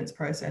due diligence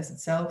process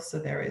itself. So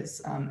there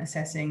is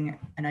assessing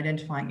and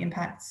identifying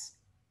impacts,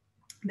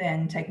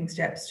 then taking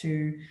steps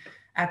to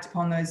act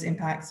upon those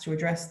impacts to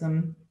address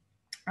them,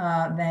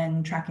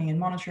 then tracking and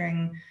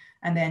monitoring,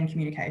 and then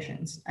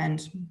communications.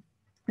 And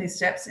these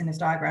steps in this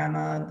diagram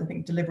are, I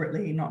think,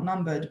 deliberately not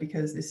numbered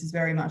because this is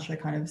very much a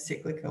kind of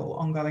cyclical,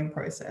 ongoing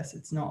process.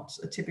 It's not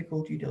a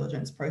typical due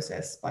diligence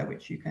process by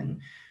which you can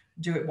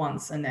do it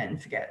once and then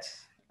forget,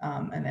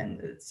 and then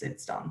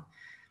it's done.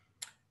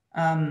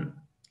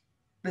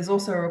 There's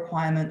also a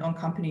requirement on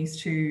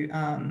companies to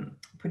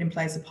put in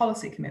place a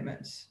policy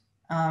commitment.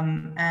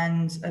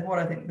 And what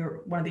I think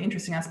one of the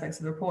interesting aspects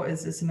of the report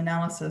is there's some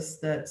analysis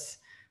that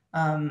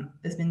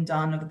has been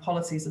done of the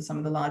policies of some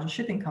of the larger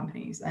shipping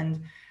companies.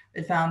 And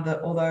it found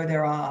that although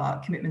there are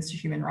commitments to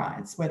human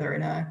rights, whether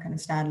in a kind of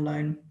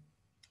standalone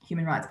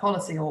human rights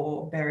policy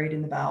or buried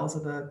in the bowels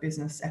of a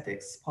business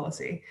ethics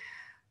policy,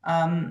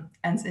 and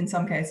in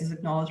some cases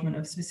acknowledgement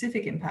of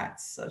specific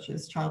impacts such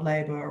as child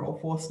labor or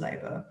forced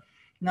labor,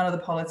 none of the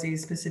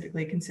policies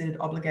specifically considered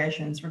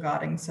obligations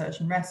regarding search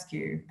and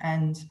rescue.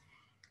 And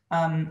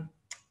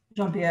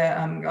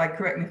Jean-Pierre,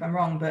 correct me if I'm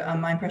wrong, but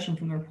my impression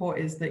from the report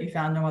is that you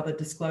found no other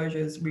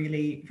disclosures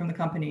really from the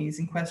companies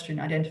in question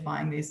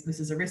identifying this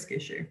as a risk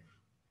issue.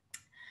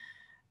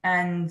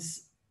 And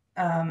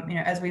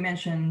as we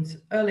mentioned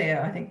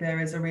earlier, I think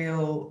there is a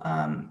real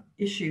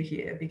issue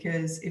here,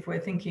 because if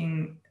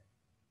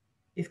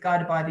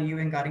guided by the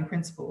UN Guiding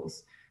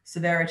Principles,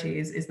 severity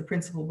is the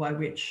principle by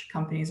which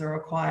companies are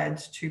required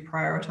to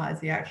prioritize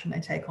the action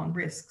they take on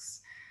risks.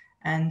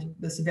 And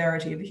the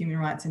severity of the human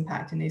rights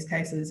impact in these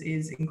cases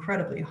is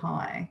incredibly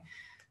high.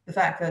 The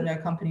fact that no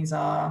companies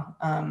are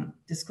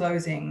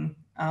disclosing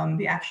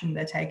the action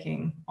they're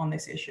taking on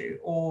this issue,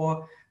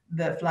 or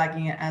the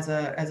flagging it as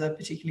a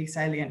particularly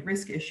salient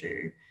risk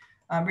issue,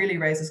 really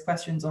raises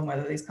questions on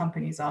whether these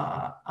companies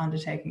are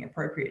undertaking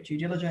appropriate due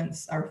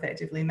diligence, are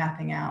effectively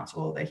mapping out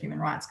all their human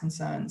rights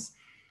concerns,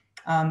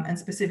 and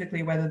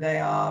specifically whether they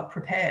are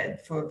prepared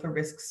for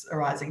risks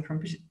arising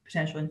from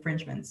potential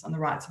infringements on the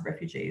rights of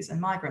refugees and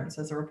migrants,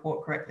 as the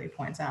report correctly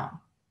points out.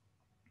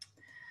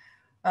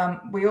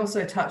 We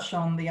also touched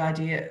on the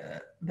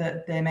idea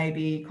that there may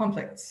be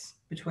conflicts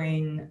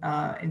between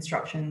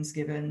instructions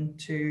given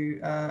to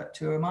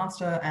a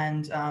master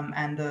and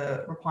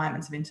the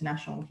requirements of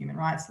international human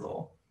rights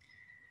law.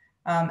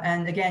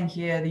 And again,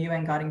 here, the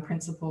UN Guiding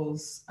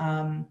Principles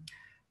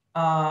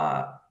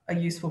are a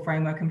useful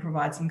framework and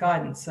provide some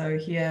guidance. So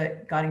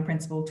here, Guiding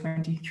Principle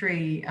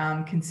 23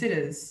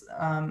 considers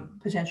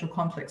potential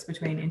conflicts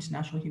between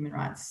international human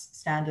rights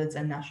standards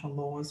and national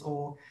laws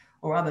or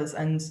others.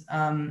 And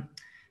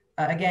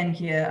again,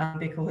 here,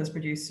 BIICL has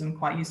produced some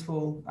quite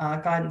useful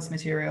guidance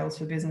materials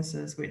for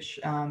businesses, which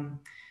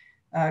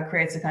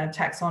creates a kind of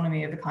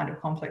taxonomy of the kind of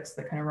conflicts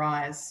that can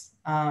arise,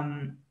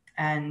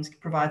 and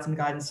provides some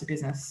guidance to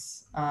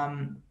business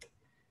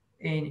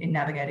in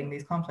navigating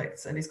these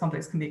conflicts. And these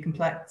conflicts can be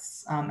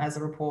complex, as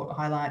the report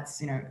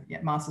highlights.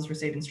 Masters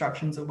receive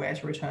instructions of where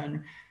to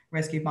return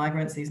rescued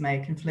migrants. These may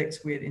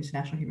conflict with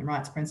international human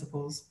rights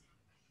principles.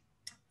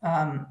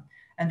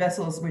 And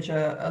vessels which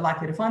are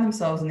likely to find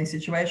themselves in these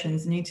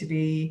situations need to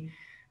be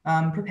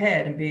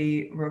prepared and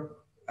be for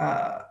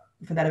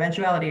that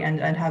eventuality and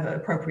have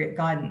appropriate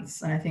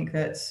guidance. And I think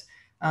that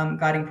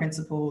Guiding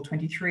Principle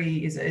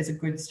 23 is a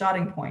good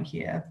starting point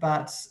here,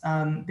 but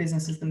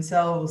businesses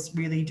themselves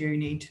really do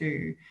need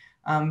to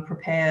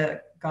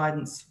prepare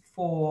guidance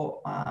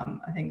for,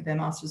 I think, their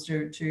masters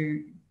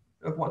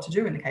of what to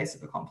do in the case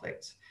of a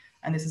conflict.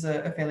 And this is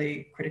a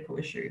fairly critical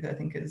issue that I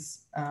think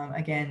is,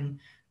 again,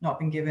 not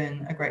been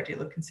given a great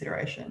deal of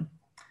consideration.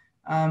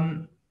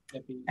 And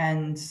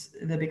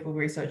the BIICL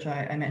research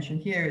I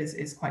mentioned here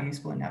is quite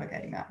useful in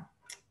navigating that.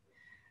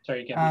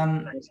 Sorry,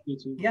 Gabby.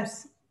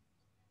 Yes.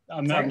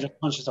 I'm just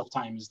conscious of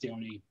time is the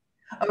only.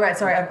 Oh, right.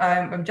 Sorry,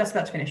 I'm just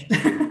about to finish.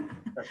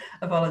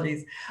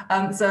 Apologies.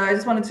 So I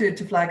just wanted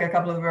to flag a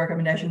couple of the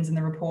recommendations in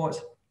the report.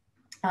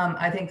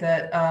 I think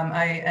that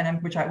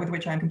with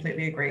which I'm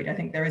completely agreed. I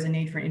think there is a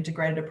need for an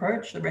integrated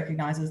approach that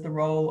recognizes the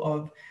role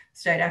of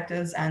state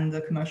actors and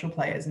the commercial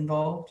players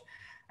involved.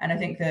 And I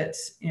think that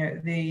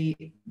the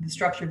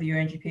structure of the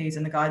UNGPs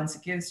and the guidance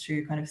it gives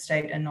to kind of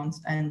state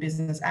and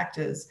business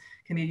actors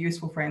can be a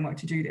useful framework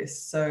to do this.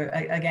 So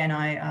again,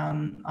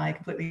 I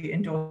completely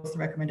endorse the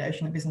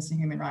recommendation that business and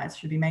human rights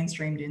should be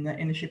mainstreamed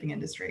in the shipping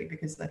industry,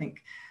 because I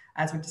think,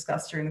 as we've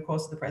discussed during the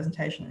course of the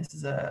presentation,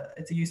 it's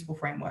a useful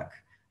framework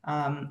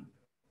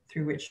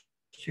through which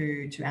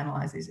to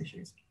analyze these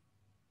issues.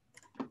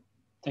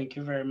 Thank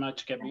you very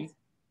much, Gabby.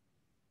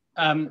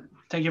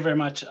 Thank you very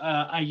much.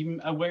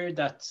 I'm aware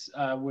that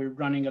we're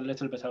running a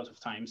little bit out of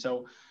time,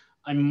 so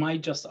I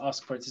might just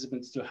ask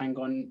participants to hang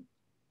on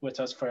with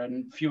us for a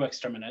few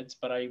extra minutes,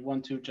 but I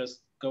want to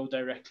just go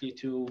directly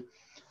to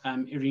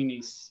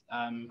Irene's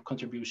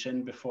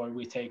contribution before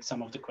we take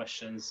some of the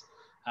questions.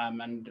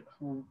 And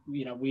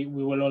we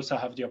will also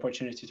have the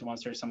opportunity to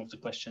answer some of the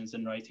questions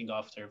in writing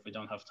after if we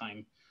don't have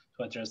time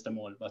to address them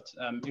all. But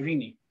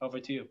Irene, over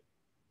to you.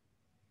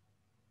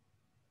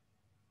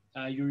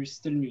 You're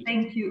still muted.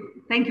 Thank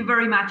you. Thank you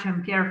very much,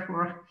 Jean-Pierre,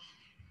 for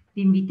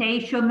the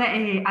invitation.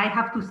 I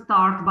have to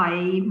start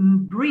by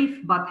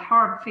brief but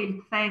heartfelt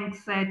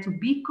thanks to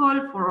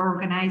BIICL for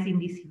organizing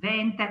this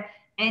event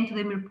and to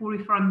the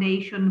Mirpuri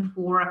Foundation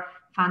for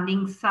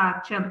funding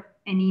such an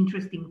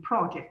interesting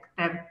project.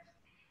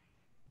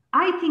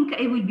 I think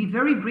I will be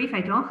very brief.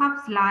 I don't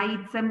have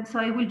slides, so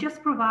I will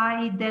just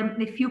provide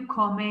a few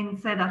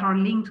comments that are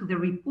linked to the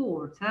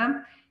report,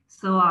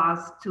 so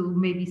as to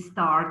maybe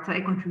start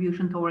a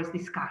contribution towards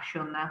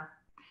discussion.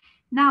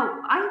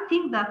 Now, I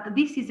think that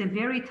this is a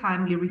very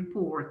timely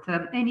report,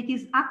 and it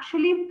is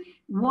actually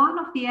one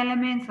of the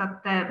elements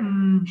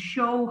that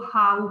show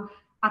how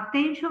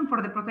attention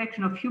for the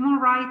protection of human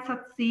rights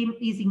at sea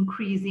is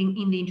increasing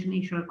in the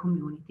international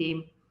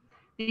community.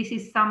 This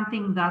is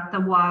something that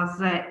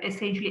was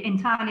essentially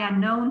entirely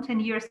unknown 10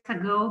 years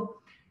ago.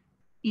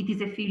 It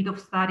is a field of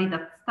study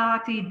that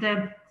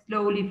started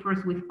slowly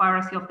first with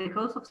piracy off the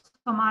coast of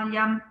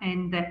Somalia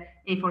and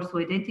efforts to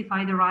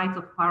identify the rights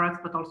of pirates,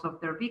 but also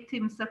of their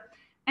victims.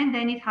 And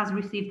then it has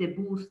received a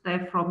boost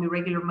from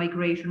irregular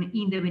migration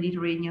in the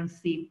Mediterranean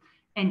Sea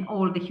and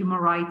all the human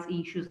rights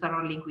issues that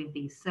are linked with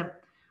this.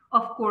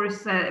 Of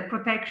course,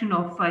 protection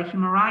of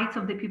human rights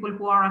of the people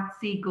who are at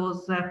sea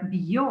goes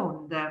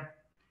beyond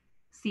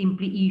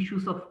simply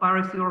issues of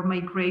piracy or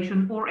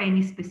migration or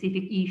any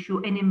specific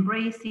issue, and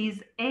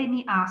embraces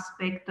any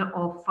aspect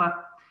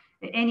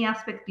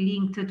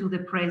linked to the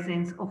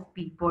presence of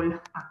people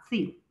at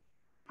sea.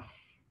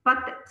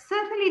 But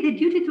certainly the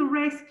duty to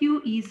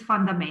rescue is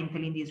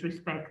fundamental in this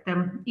respect.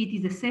 It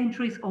is a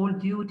centuries-old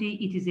duty.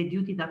 It is a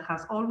duty that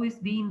has always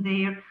been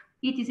there.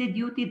 It is a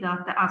duty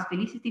that, as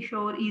Felicity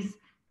showed, is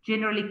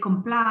generally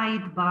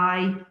complied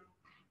by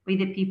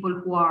the people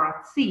who are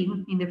at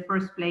sea, in the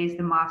first place,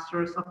 the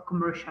masters of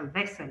commercial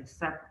vessels.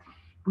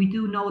 We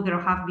do know there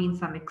have been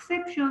some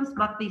exceptions,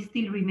 but they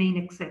still remain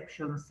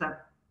exceptions.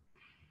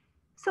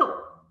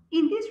 So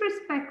in this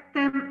respect,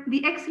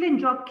 the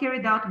excellent job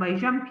carried out by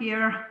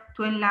Jean-Pierre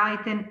to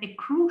enlighten a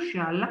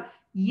crucial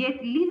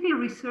yet little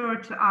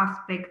research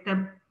aspect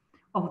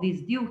of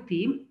this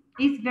duty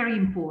is very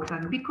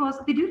important, because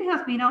the duty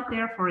has been out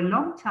there for a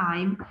long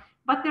time,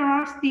 but there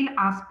are still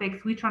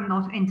aspects which are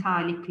not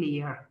entirely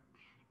clear.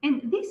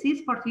 And this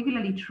is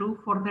particularly true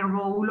for the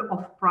role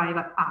of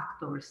private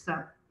actors.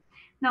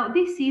 Now,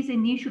 this is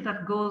an issue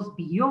that goes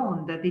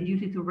beyond the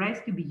duty to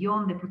rescue,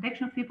 beyond the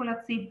protection of people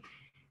at sea.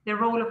 The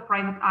role of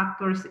private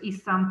actors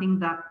is something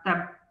that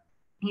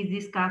is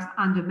discussed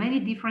under many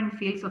different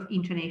fields of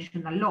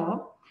international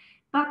law,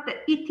 but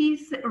it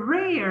is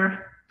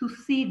rare to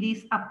see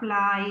this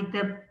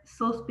applied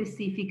so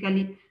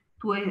specifically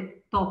to a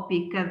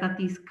topic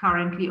that is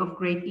currently of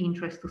great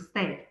interest to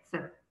states.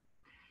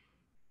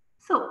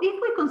 So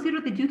if we consider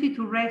the duty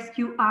to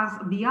rescue as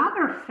the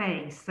other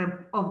face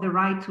of the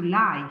right to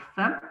life,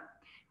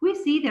 we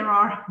see there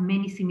are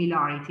many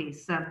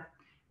similarities.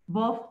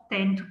 Both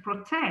tend to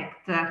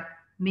protect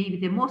maybe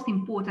the most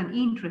important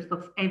interest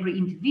of every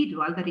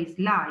individual, that is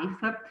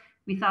life.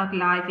 Without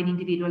life, an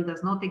individual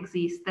does not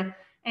exist,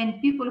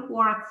 and people who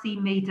are at sea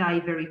may die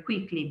very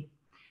quickly.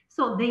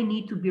 So they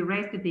need to be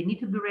rescued. They need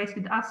to be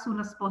rescued as soon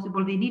as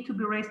possible. They need to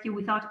be rescued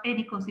without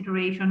any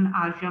consideration,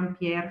 as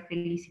Jean-Pierre,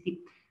 Felicity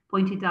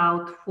pointed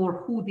out,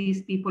 for who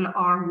these people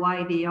are,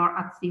 why they are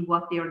at sea,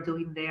 what they are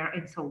doing there,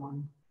 and so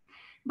on.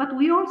 But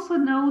we also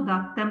know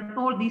that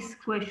all these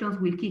questions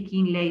will kick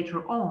in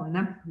later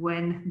on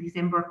when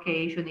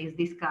disembarkation is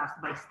discussed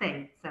by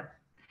states.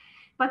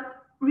 But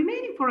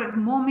remaining for a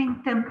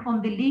moment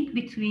on the link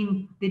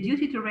between the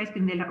duty to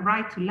rescue and the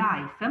right to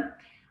life,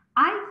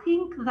 I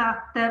think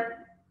that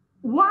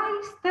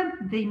whilst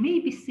they may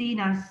be seen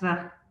as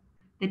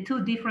the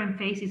two different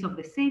faces of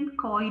the same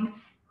coin,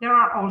 there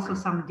are also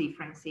some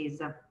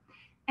differences.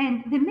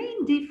 And the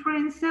main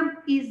difference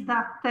is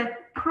that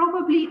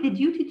probably the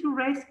duty to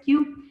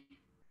rescue,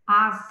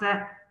 as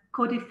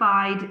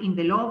codified in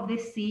the law of the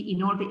sea,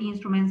 in all the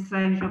instruments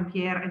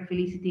Jean-Pierre and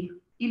Felicity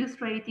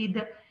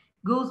illustrated,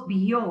 goes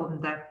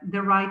beyond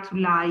the right to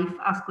life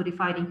as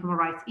codified in human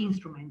rights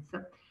instruments.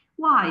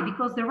 Why?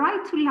 Because the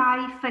right to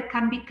life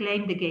can be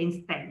claimed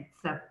against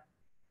states.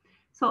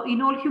 So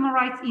in all human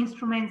rights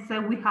instruments,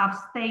 we have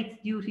states'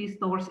 duties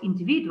towards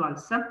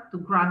individuals to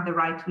grant the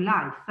right to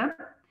life.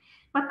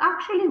 But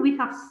actually, we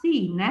have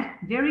seen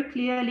very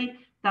clearly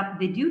that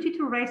the duty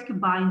to rescue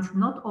binds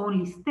not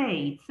only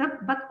states,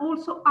 but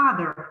also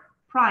other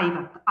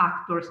private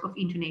actors of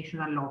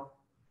international law.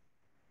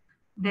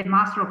 The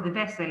master of the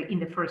vessel in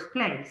the first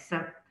place.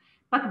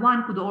 But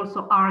one could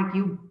also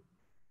argue,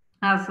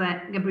 as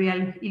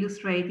Gabriel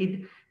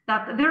illustrated,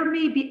 that there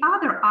may be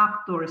other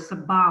actors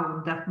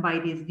bound by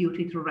this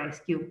duty to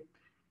rescue.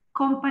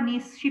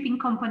 Companies, shipping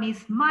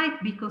companies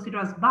might be considered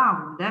as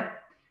bound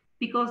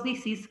because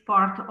this is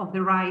part of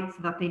the rights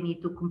that they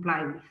need to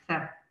comply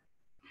with.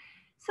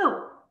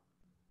 So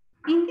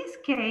in this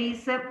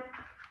case,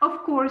 of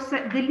course,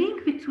 the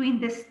link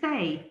between the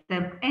state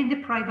and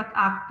the private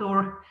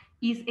actor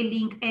is a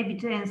link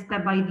evidenced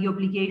by the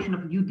obligation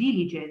of due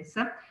diligence,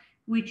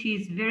 which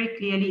is very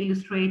clearly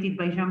illustrated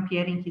by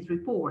Jean-Pierre in his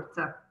report.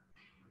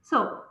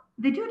 So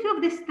the duty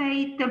of the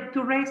state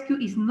to rescue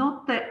is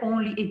not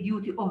only a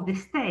duty of the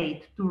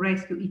state to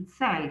rescue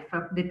itself,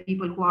 the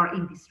people who are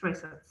in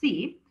distress at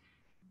sea,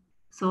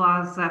 so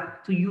as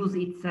to use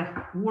its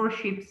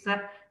warships,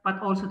 but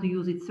also to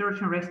use its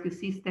search and rescue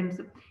systems.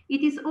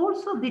 It is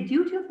also the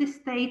duty of the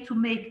state to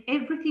make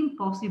everything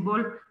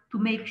possible to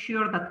make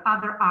sure that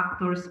other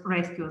actors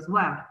rescue as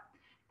well.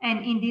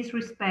 And in this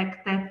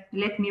respect,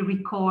 let me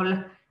recall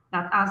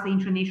that as the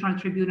International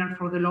Tribunal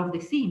for the Law of the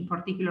Sea, in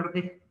particular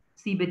the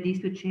Seabed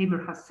Dispute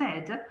Chamber, has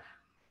said,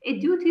 a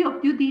duty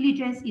of due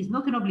diligence is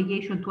not an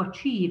obligation to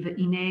achieve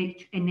in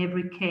each and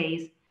every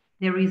case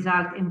the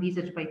result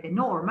envisaged by the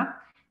norm,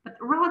 but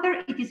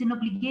rather it is an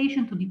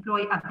obligation to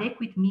deploy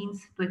adequate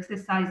means to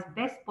exercise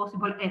best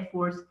possible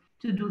efforts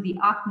to do the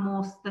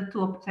utmost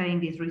to obtain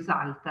this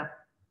result.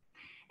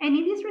 And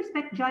in this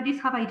respect, judges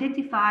have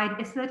identified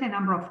a certain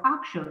number of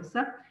actions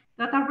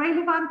that are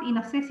relevant in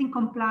assessing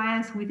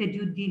compliance with a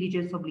due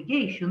diligence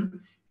obligation,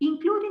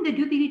 including the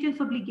due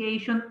diligence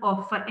obligation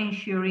of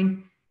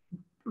ensuring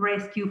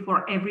rescue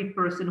for every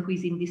person who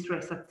is in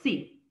distress at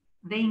sea.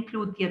 They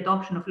include the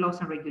adoption of laws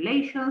and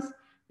regulations,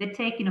 the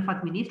taking of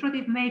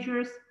administrative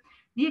measures,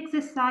 the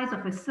exercise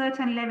of a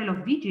certain level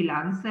of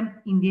vigilance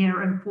in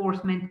their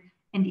enforcement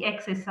and the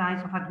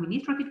exercise of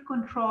administrative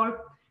control,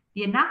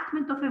 the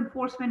enactment of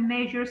enforcement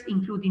measures,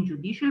 including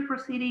judicial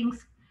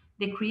proceedings,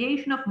 the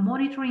creation of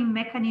monitoring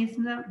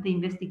mechanisms, the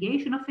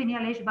investigation of any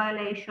alleged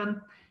violation,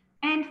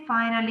 and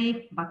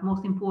finally, but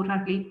most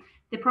importantly,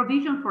 the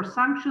provision for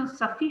sanctions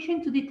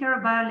sufficient to deter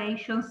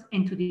violations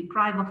and to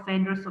deprive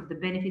offenders of the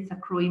benefits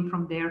accruing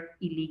from their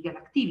illegal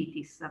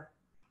activities.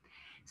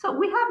 So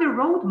we have a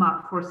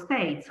roadmap for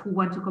states who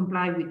want to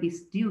comply with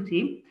this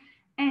duty.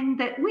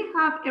 And we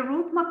have a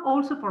roadmap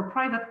also for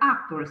private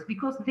actors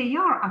because they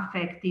are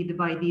affected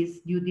by these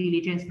due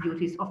diligence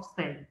duties of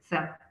states.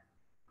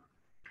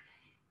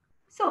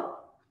 So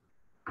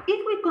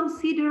if we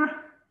consider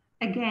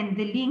again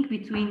the link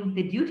between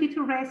the duty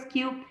to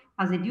rescue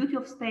as a duty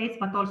of states,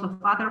 but also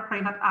of other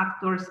private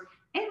actors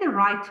and the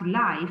right to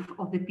life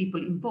of the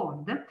people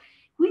involved,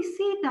 we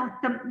see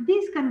that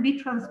this can be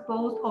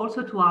transposed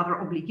also to other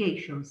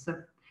obligations.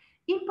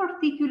 In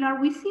particular,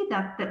 we see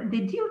that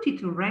the duty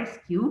to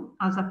rescue,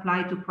 as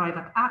applied to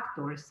private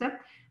actors,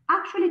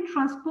 actually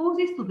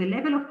transposes to the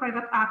level of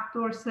private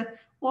actors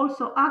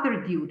also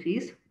other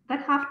duties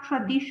that have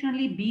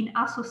traditionally been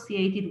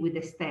associated with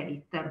the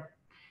state.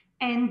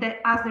 And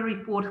as the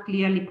report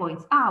clearly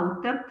points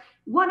out,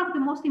 one of the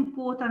most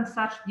important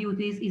such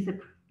duties is the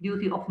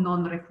duty of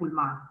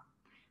non-refoulement.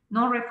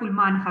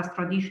 Non-refoulement has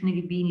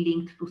traditionally been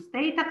linked to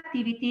state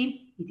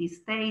activity. It is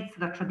states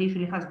that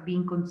traditionally has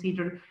been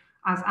considered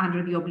as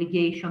under the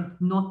obligation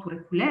not to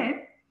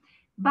refouler.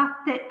 But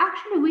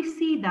actually we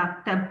see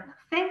that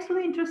thanks to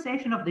the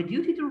intercession of the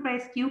duty to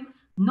rescue,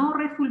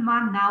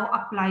 non-refoulement now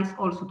applies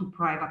also to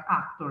private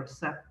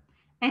actors.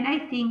 And I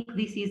think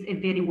this is a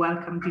very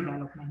welcome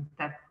development.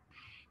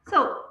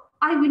 So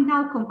I will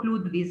now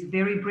conclude these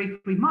very brief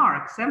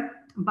remarks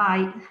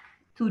by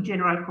two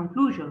general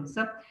conclusions.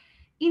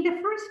 In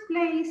the first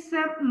place,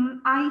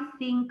 I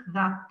think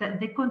that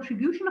the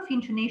contribution of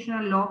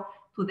international law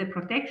to the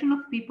protection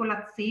of people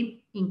at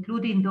sea,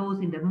 including those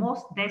in the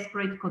most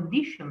desperate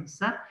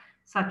conditions,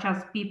 such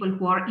as people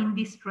who are in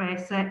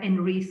distress and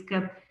risk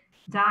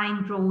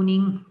dying,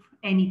 drowning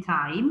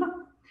anytime,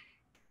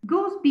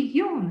 goes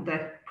beyond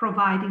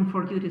providing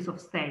for duties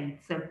of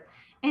states.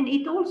 And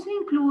it also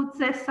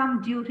includes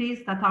some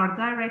duties that are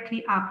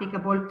directly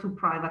applicable to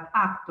private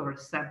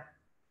actors.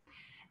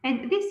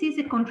 And this is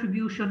a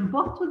contribution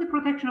both to the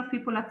protection of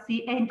people at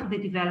sea and to the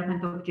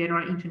development of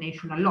general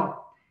international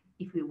law,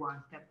 if we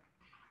want.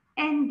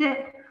 And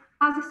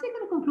as a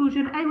second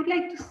conclusion, I would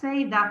like to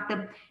say that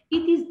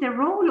it is the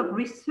role of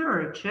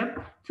research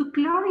to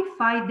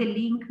clarify the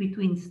link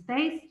between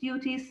states'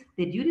 duties,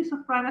 the duties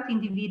of private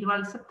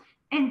individuals,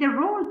 and the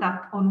role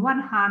that, on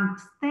one hand,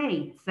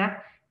 states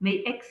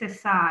may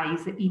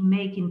exercise in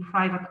making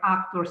private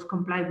actors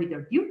comply with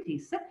their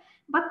duties,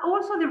 but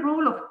also the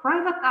role of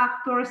private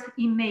actors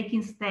in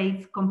making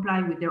states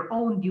comply with their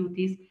own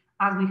duties,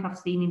 as we have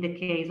seen in the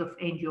case of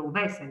NGO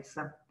vessels.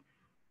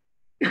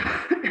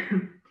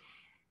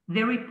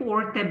 The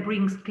report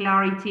brings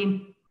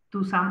clarity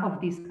to some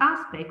of these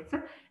aspects,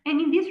 and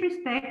in this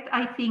respect,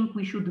 I think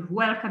we should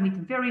welcome it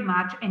very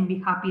much and be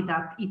happy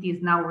that it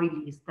is now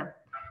released.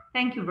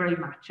 Thank you very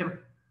much.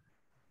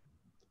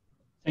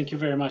 Thank you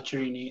very much,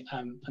 Irini,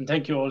 and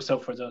thank you also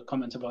for the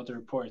comment about the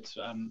report.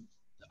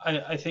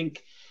 I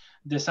think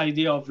this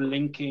idea of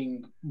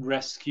linking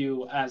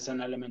rescue as an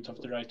element of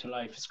the right to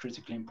life is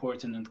critically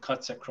important and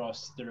cuts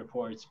across the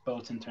reports,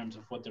 both in terms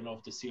of what the law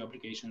of the sea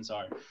obligations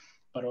are,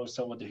 but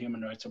also what the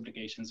human rights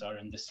obligations are.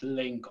 And this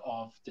link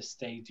of the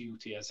state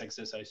duty as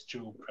exercised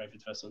through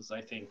private vessels,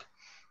 I think,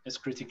 is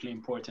critically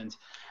important.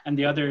 And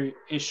the other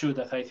issue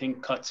that I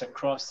think cuts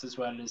across as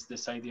well is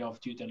this idea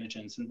of due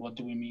diligence and what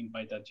do we mean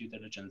by that due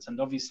diligence. And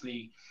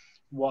obviously,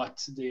 what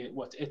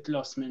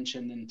ITLOS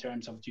mentioned in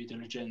terms of due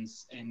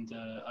diligence in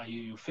the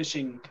IUU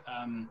fishing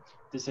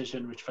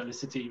decision, which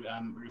Felicity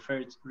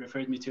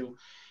referred me to,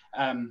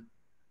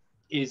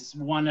 is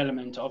one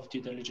element of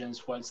due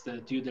diligence, whilst the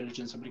due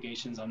diligence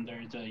obligations under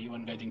the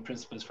UN Guiding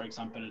Principles, for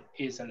example,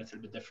 is a little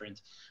bit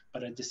different.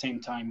 But at the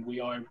same time, we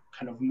are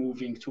kind of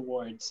moving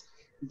towards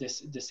the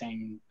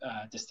same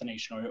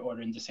destination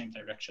or in the same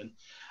direction.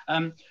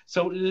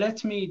 So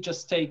let me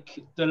just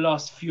take the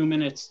last few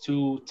minutes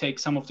to take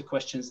some of the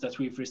questions that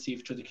we've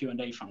received through the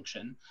Q&A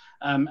function.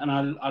 And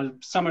I'll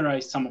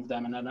summarize some of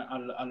them, and then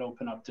I'll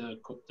open up the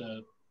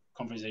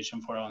conversation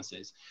for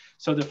answers.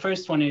 So the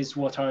first one is,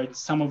 what are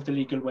some of the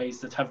legal ways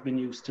that have been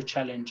used to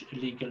challenge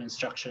illegal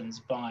instructions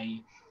by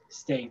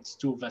states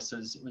to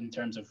vessels in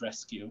terms of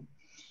rescue?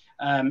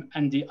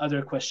 And the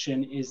other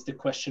question is the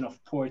question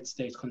of port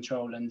state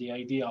control and the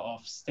idea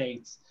of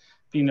states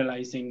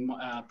penalizing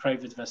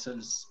private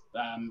vessels,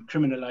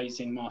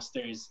 criminalizing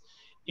masters,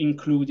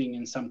 including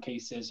in some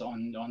cases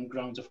on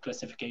grounds of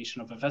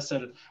classification of a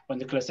vessel, when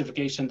the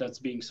classification that's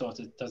being sought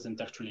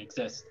doesn't actually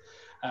exist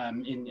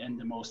in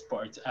the most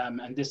part.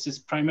 And this is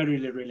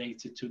primarily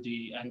related to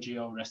the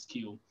NGO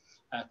rescue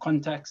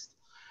context.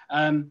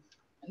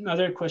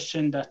 Another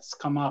question that's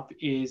come up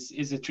is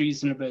it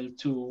reasonable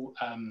to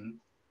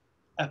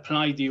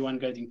apply the UN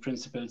Guiding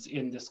Principles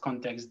in this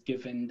context,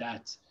 given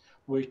that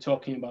we're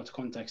talking about a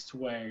context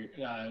where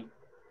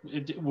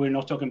we're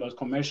not talking about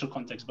commercial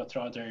context, but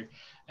rather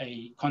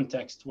a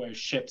context where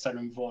ships are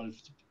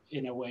involved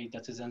in a way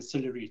that is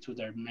ancillary to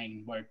their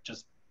main work,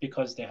 just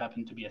because they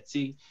happen to be at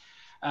sea.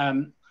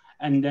 And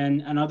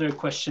then another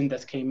question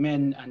that came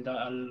in, and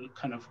I'll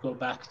kind of go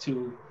back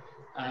to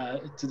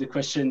the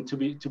question to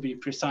be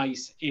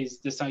precise, is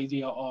this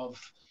idea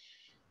of,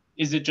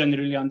 is it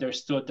generally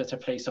understood that a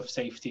place of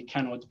safety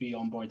cannot be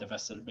on board a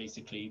vessel,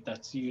 basically,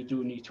 that you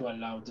do need to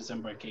allow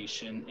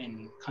disembarkation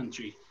in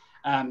country?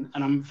 And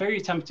I'm very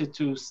tempted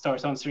to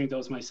start answering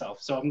those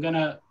myself. So I'm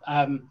gonna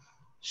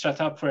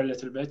shut up for a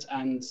little bit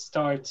and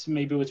start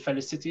maybe with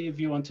Felicity, if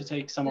you want to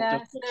take some of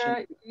those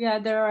questions.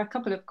 There are a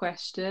couple of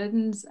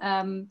questions.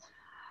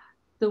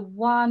 The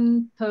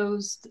one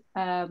posed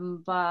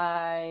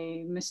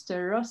by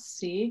Mr.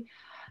 Rossi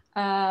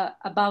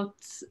about,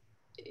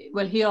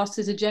 well, he asked,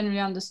 is it generally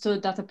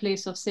understood that a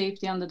place of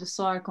safety under the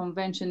SAR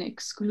Convention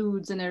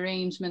excludes an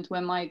arrangement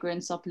where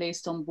migrants are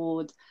placed on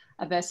board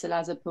a vessel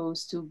as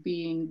opposed to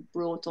being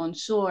brought on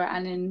shore?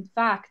 And in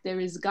fact, there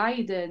is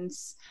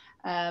guidance.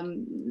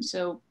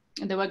 So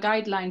there were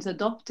guidelines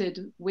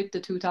adopted with the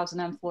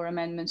 2004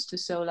 amendments to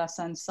SOLAS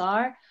and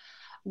SAR,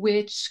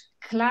 which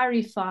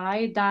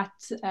clarify that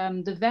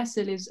the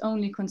vessel is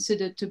only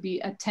considered to be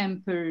a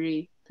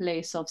temporary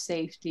place of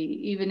safety,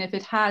 even if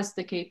it has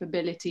the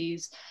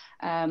capabilities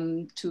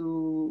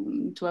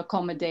to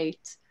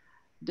accommodate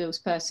those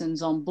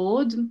persons on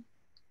board,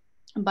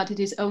 but it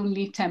is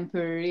only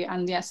temporary,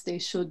 and yes, they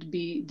should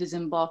be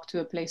disembarked to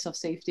a place of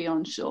safety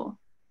on shore.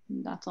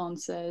 That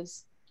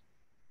answers,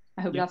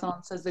 I hope that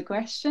answers the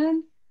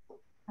question.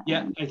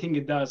 Yeah, I think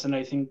it does. And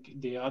I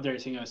think the other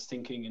thing I was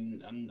thinking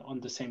and on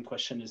the same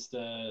question is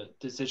the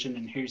decision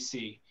in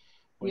Hirsi,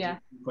 where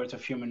the Court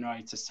of Human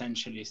Rights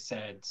essentially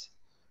said,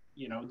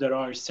 you know, there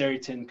are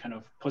certain kind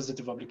of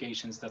positive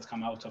obligations that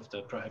come out of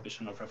the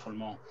prohibition of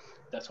refoulement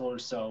that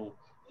also,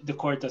 the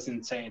court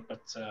doesn't say it,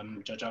 but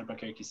Judge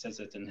Albuquerque says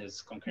it in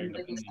his concurring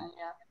opinion.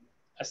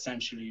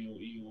 Essentially,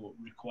 you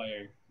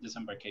require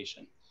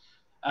disembarkation.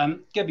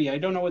 Gabby, I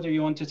don't know whether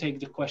you want to take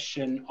the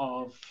question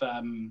of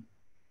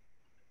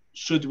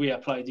should we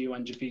apply the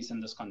UNGPs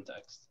in this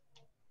context?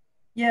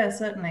 Yeah,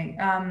 certainly.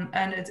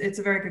 And it's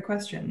a very good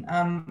question.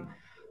 The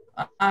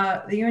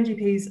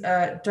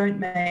UNGPs don't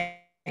make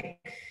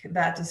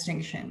that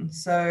distinction.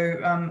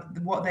 So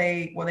what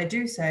they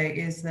do say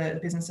is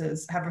that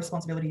businesses have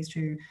responsibilities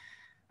to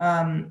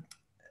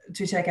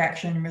take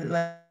action in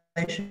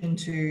relation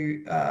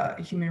to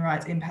human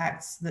rights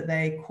impacts that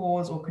they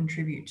cause or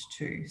contribute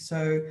to.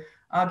 So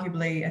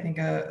arguably, I think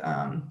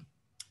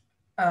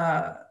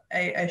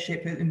a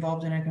ship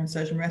involved in a kind of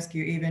search and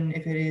rescue, even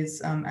if it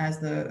is, as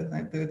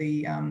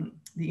the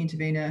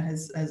intervener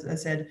has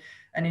said,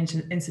 an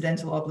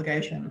incidental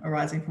obligation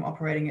arising from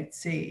operating at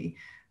sea,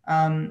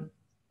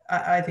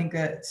 I think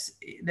that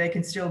they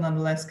can still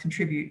nonetheless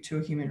contribute to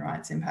a human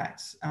rights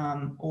impact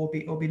or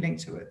be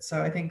linked to it.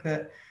 So I think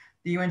that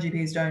the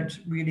UNGPs don't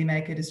really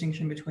make a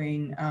distinction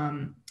between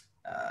an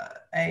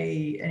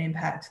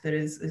impact that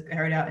is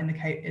carried out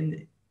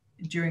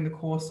during the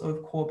course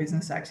of core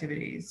business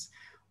activities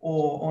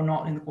or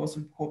not in the course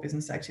of core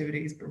business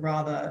activities, but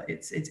rather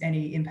it's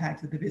any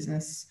impact that the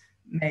business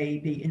may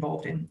be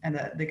involved in, and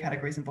that the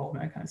categories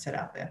involvement are kind of set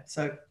out there.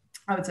 So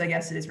I would say,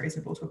 yes, it is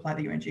reasonable to apply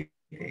the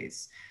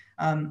UNGPs.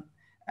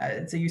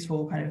 It's a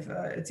useful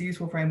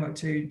framework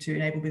to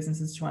enable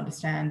businesses to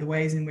understand the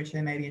ways in which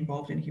they may be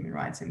involved in human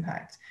rights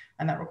impact.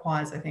 And that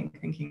requires, I think,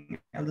 thinking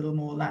a little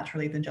more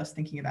laterally than just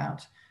thinking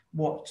about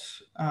what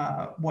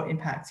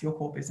impacts your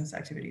core business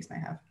activities may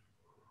have.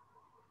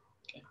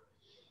 Okay.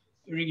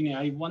 Irene,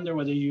 I wonder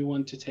whether you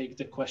want to take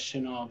the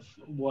question of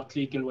what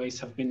legal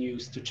ways have been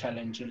used to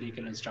challenge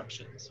illegal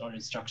instructions or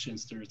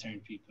instructions to return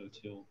people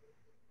to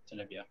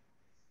Libya.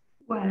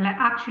 Well,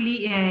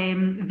 actually,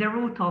 the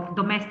route of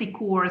domestic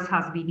course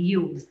has been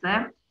used,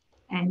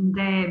 and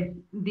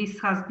this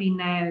has been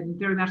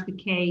very much the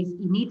case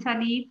in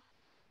Italy.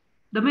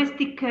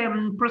 Domestic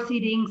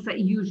proceedings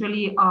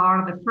usually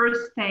are the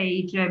first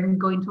stage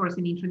going towards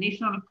an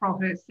international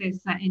process,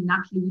 and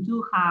actually we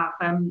do have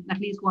at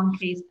least one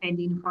case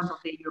pending in front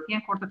of the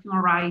European Court of Human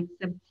Rights.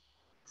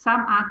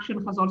 Some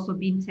action has also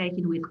been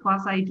taken with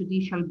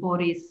quasi-judicial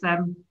bodies,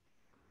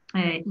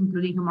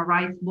 including human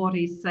rights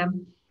bodies.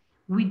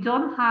 We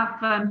don't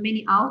have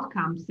many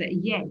outcomes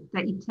yet.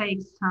 It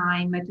takes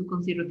time to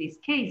consider these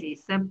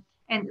cases.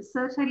 And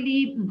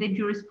certainly the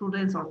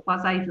jurisprudence or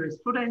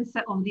quasi-jurisprudence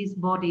of these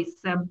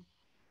bodies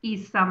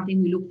is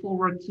something we look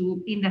forward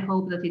to in the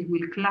hope that it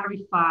will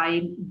clarify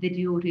the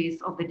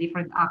duties of the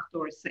different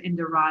actors and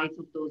the rights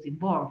of those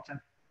involved.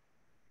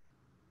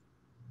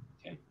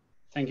 Okay,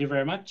 thank you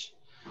very much.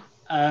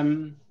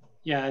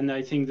 Yeah, and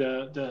I think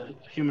the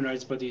human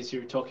rights bodies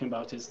you're talking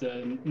about is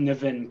the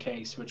Nevin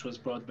case, which was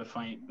brought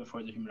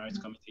before the Human Rights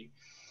Committee.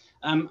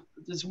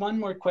 There's one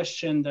more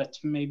question that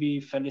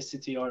maybe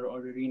Felicity or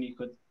Irene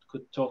could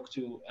talk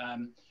to,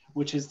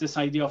 which is this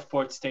idea of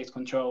port state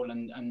control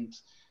and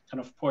kind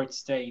of port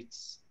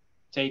states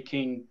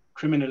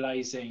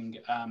criminalizing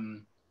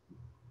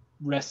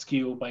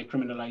rescue by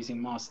criminalizing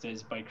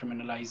masters, by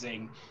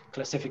criminalizing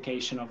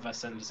classification of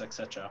vessels,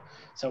 etc.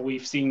 So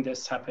we've seen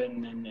this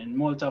happen in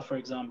Malta, for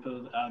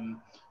example.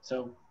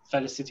 So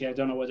Felicity, I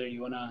don't know whether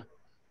you want to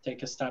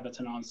take a stab at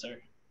an answer.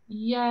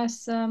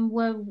 Yes,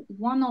 well,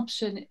 one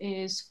option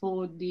is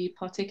for the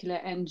particular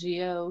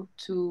NGO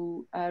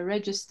to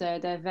register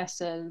their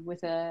vessel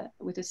with a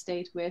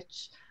state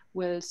which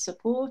will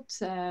support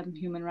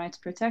human rights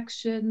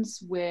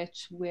protections,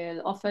 which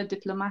will offer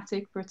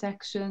diplomatic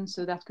protection.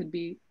 So that could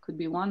be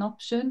one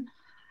option.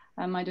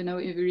 I don't know,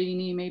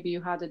 Irene, maybe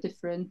you had a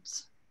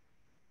different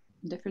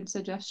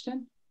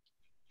suggestion.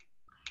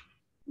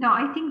 No,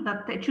 I think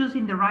that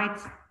choosing the right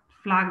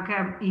flag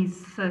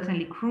is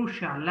certainly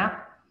crucial.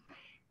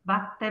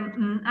 But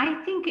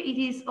I think it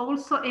is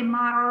also a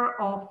matter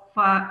of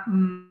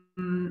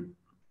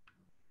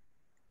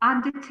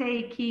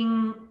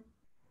taking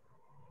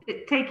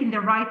the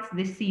right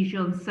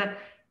decisions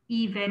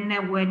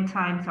even when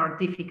times are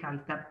difficult.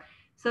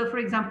 So, for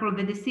example,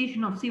 the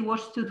decision of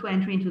Sea-Watch 2 to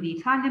enter into the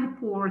Italian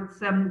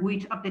ports,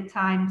 which at the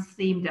time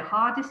seemed a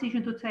hard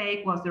decision to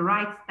take, was the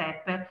right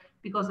step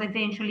because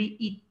eventually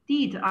it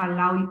did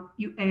allow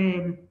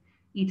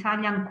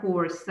Italian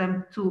courts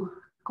to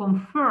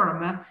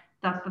confirm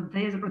that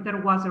there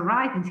was a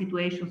right in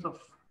situations of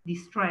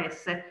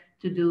distress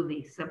to do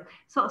this.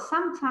 So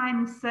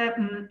sometimes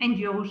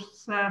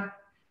NGOs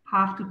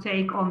have to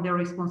take on the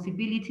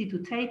responsibility to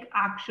take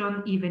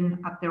action even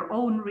at their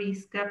own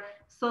risk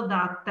so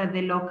that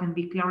the law can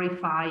be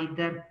clarified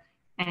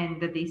and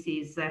this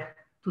is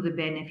to the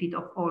benefit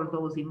of all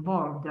those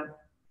involved.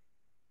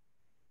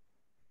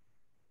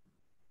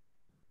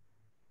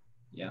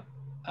 Yeah,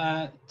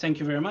 thank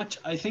you very much.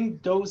 I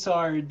think those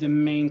are the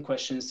main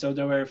questions. So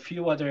there were a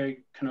few other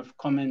kind of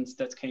comments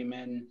that came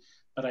in,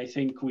 but I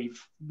think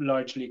we've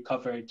largely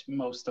covered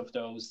most of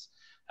those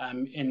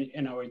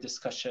in our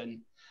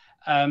discussion.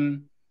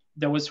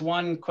 There was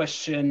one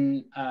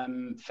question,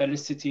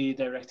 Felicity,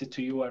 directed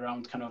to you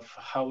around kind of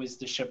how is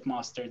the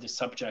shipmaster the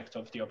subject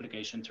of the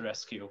obligation to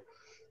rescue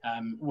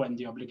when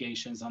the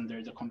obligations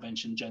under the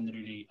convention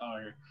generally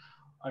are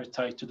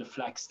tied to the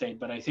flag state.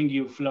 But I think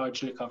you've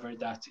largely covered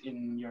that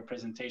in your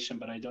presentation,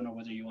 but I don't know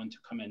whether you want to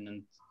come in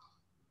and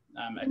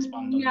expand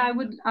on that. Yeah,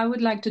 I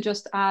would like to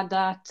just add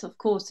that, of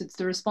course, it's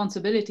the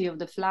responsibility of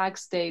the flag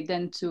state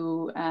then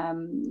to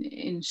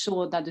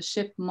ensure that the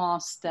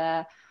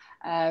shipmaster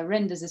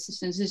renders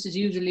assistance. This is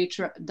usually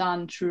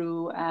done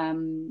through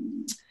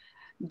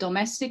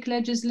domestic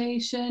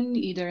legislation,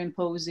 either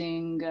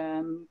imposing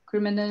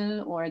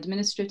criminal or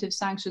administrative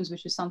sanctions,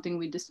 which is something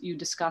you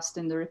discussed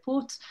in the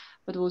report,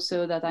 but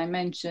also that I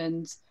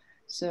mentioned.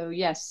 So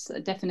yes,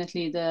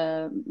 definitely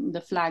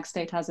the flag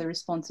state has a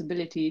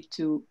responsibility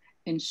to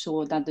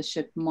ensure that the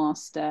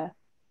shipmaster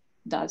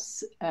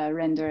does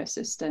render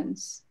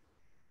assistance.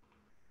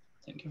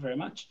 Thank you very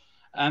much.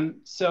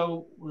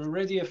 So we're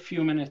already a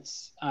few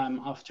minutes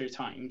after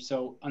time.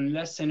 So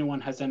unless anyone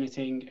has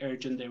anything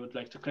urgent they would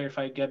like to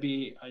clarify,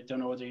 Gabby, I don't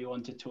know whether you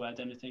wanted to add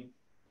anything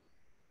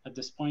at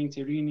this point.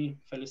 Irene,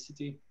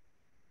 Felicity?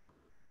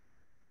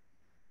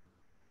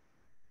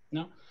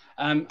 No?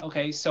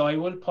 Okay, so I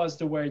will pass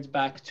the word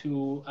back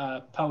to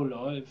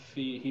Paulo if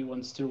he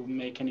wants to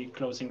make any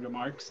closing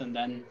remarks, and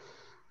then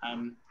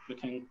we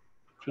can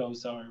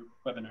close our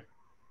webinar.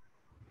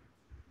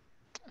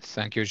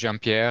 Thank you,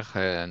 Jean-Pierre,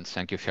 and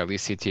thank you,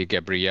 Felicity,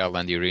 Gabrielle,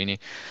 and Irene.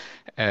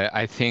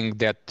 I think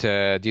that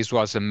this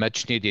was a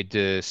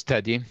much-needed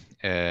study,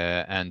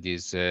 and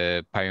this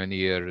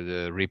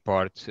pioneer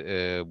report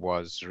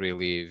was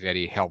really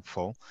very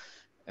helpful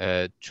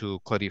to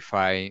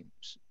clarify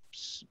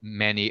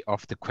many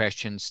of the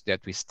questions that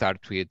we start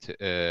with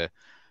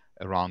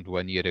around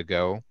 1 year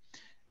ago.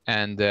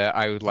 And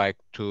I would like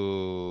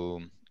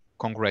to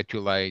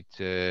congratulate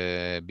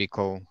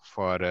BIICL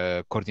for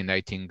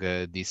coordinating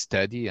this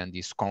study and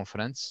this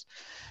conference.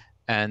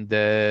 And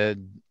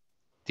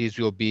this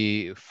will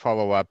be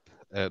follow up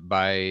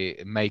by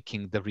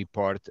making the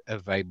report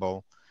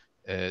available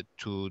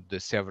to the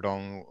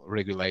several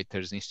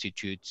regulators,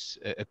 institutes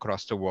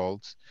across the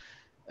world,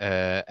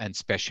 and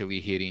especially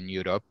here in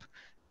Europe,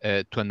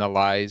 to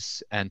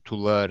analyze and to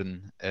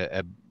learn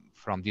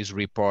from these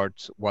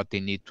reports what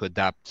they need to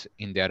adapt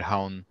in their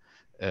own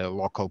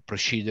local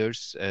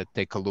procedures,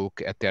 take a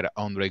look at their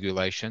own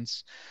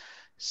regulations.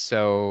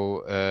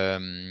 So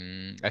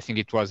I think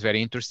it was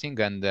very interesting,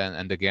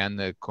 and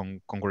again,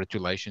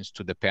 congratulations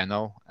to the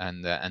panel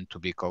and to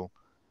BIICL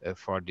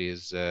for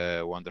this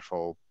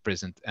wonderful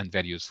and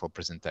very useful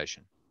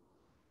presentation.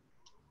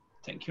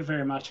 Thank you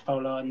very much,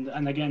 Paulo.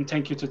 And again,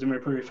 thank you to the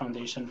Mirpuri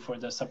Foundation for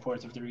the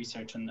support of the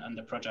research and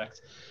the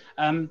project.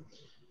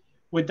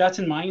 With that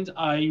in mind,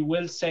 I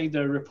will say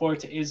the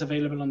report is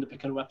available on the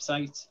BIICL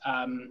website.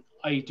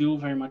 I do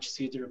very much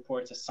see the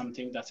report as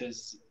something that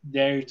is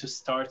there to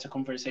start a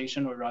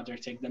conversation, or rather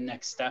take the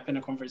next step in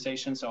a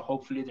conversation. So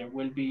hopefully there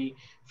will be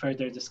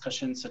further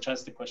discussions, such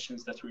as the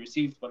questions that we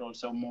received, but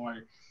also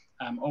more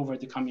over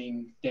the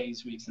coming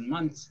days, weeks, and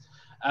months.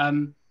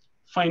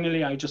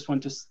 Finally, I just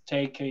want to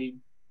take a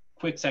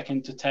quick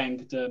second to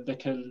thank the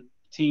BIICL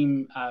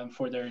team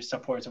for their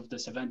support of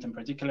this event in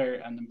particular,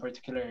 and in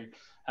particular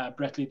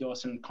Brettley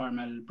Dawson,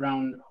 Carmel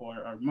Brown, who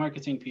are our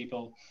marketing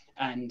people,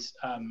 and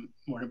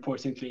more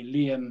importantly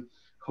Liam,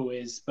 who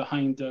is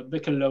behind the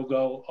BIICL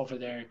logo over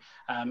there,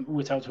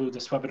 without who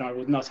this webinar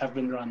would not have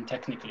been run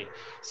technically.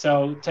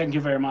 So thank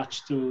you very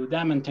much to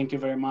them, and thank you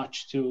very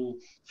much to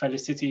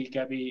Felicity,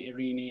 Gabby,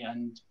 Irini,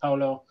 and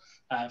Paulo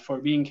for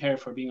being here,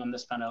 for being on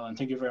this panel, and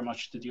thank you very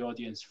much to the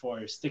audience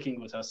for sticking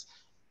with us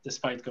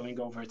despite going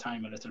over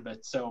time a little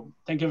bit. So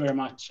thank you very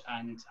much,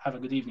 and have a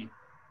good evening.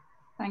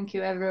 Thank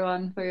you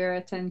everyone for your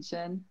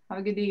attention. Have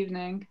a good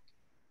evening.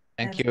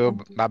 Thank you.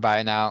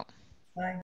 Bye-bye now. Bye.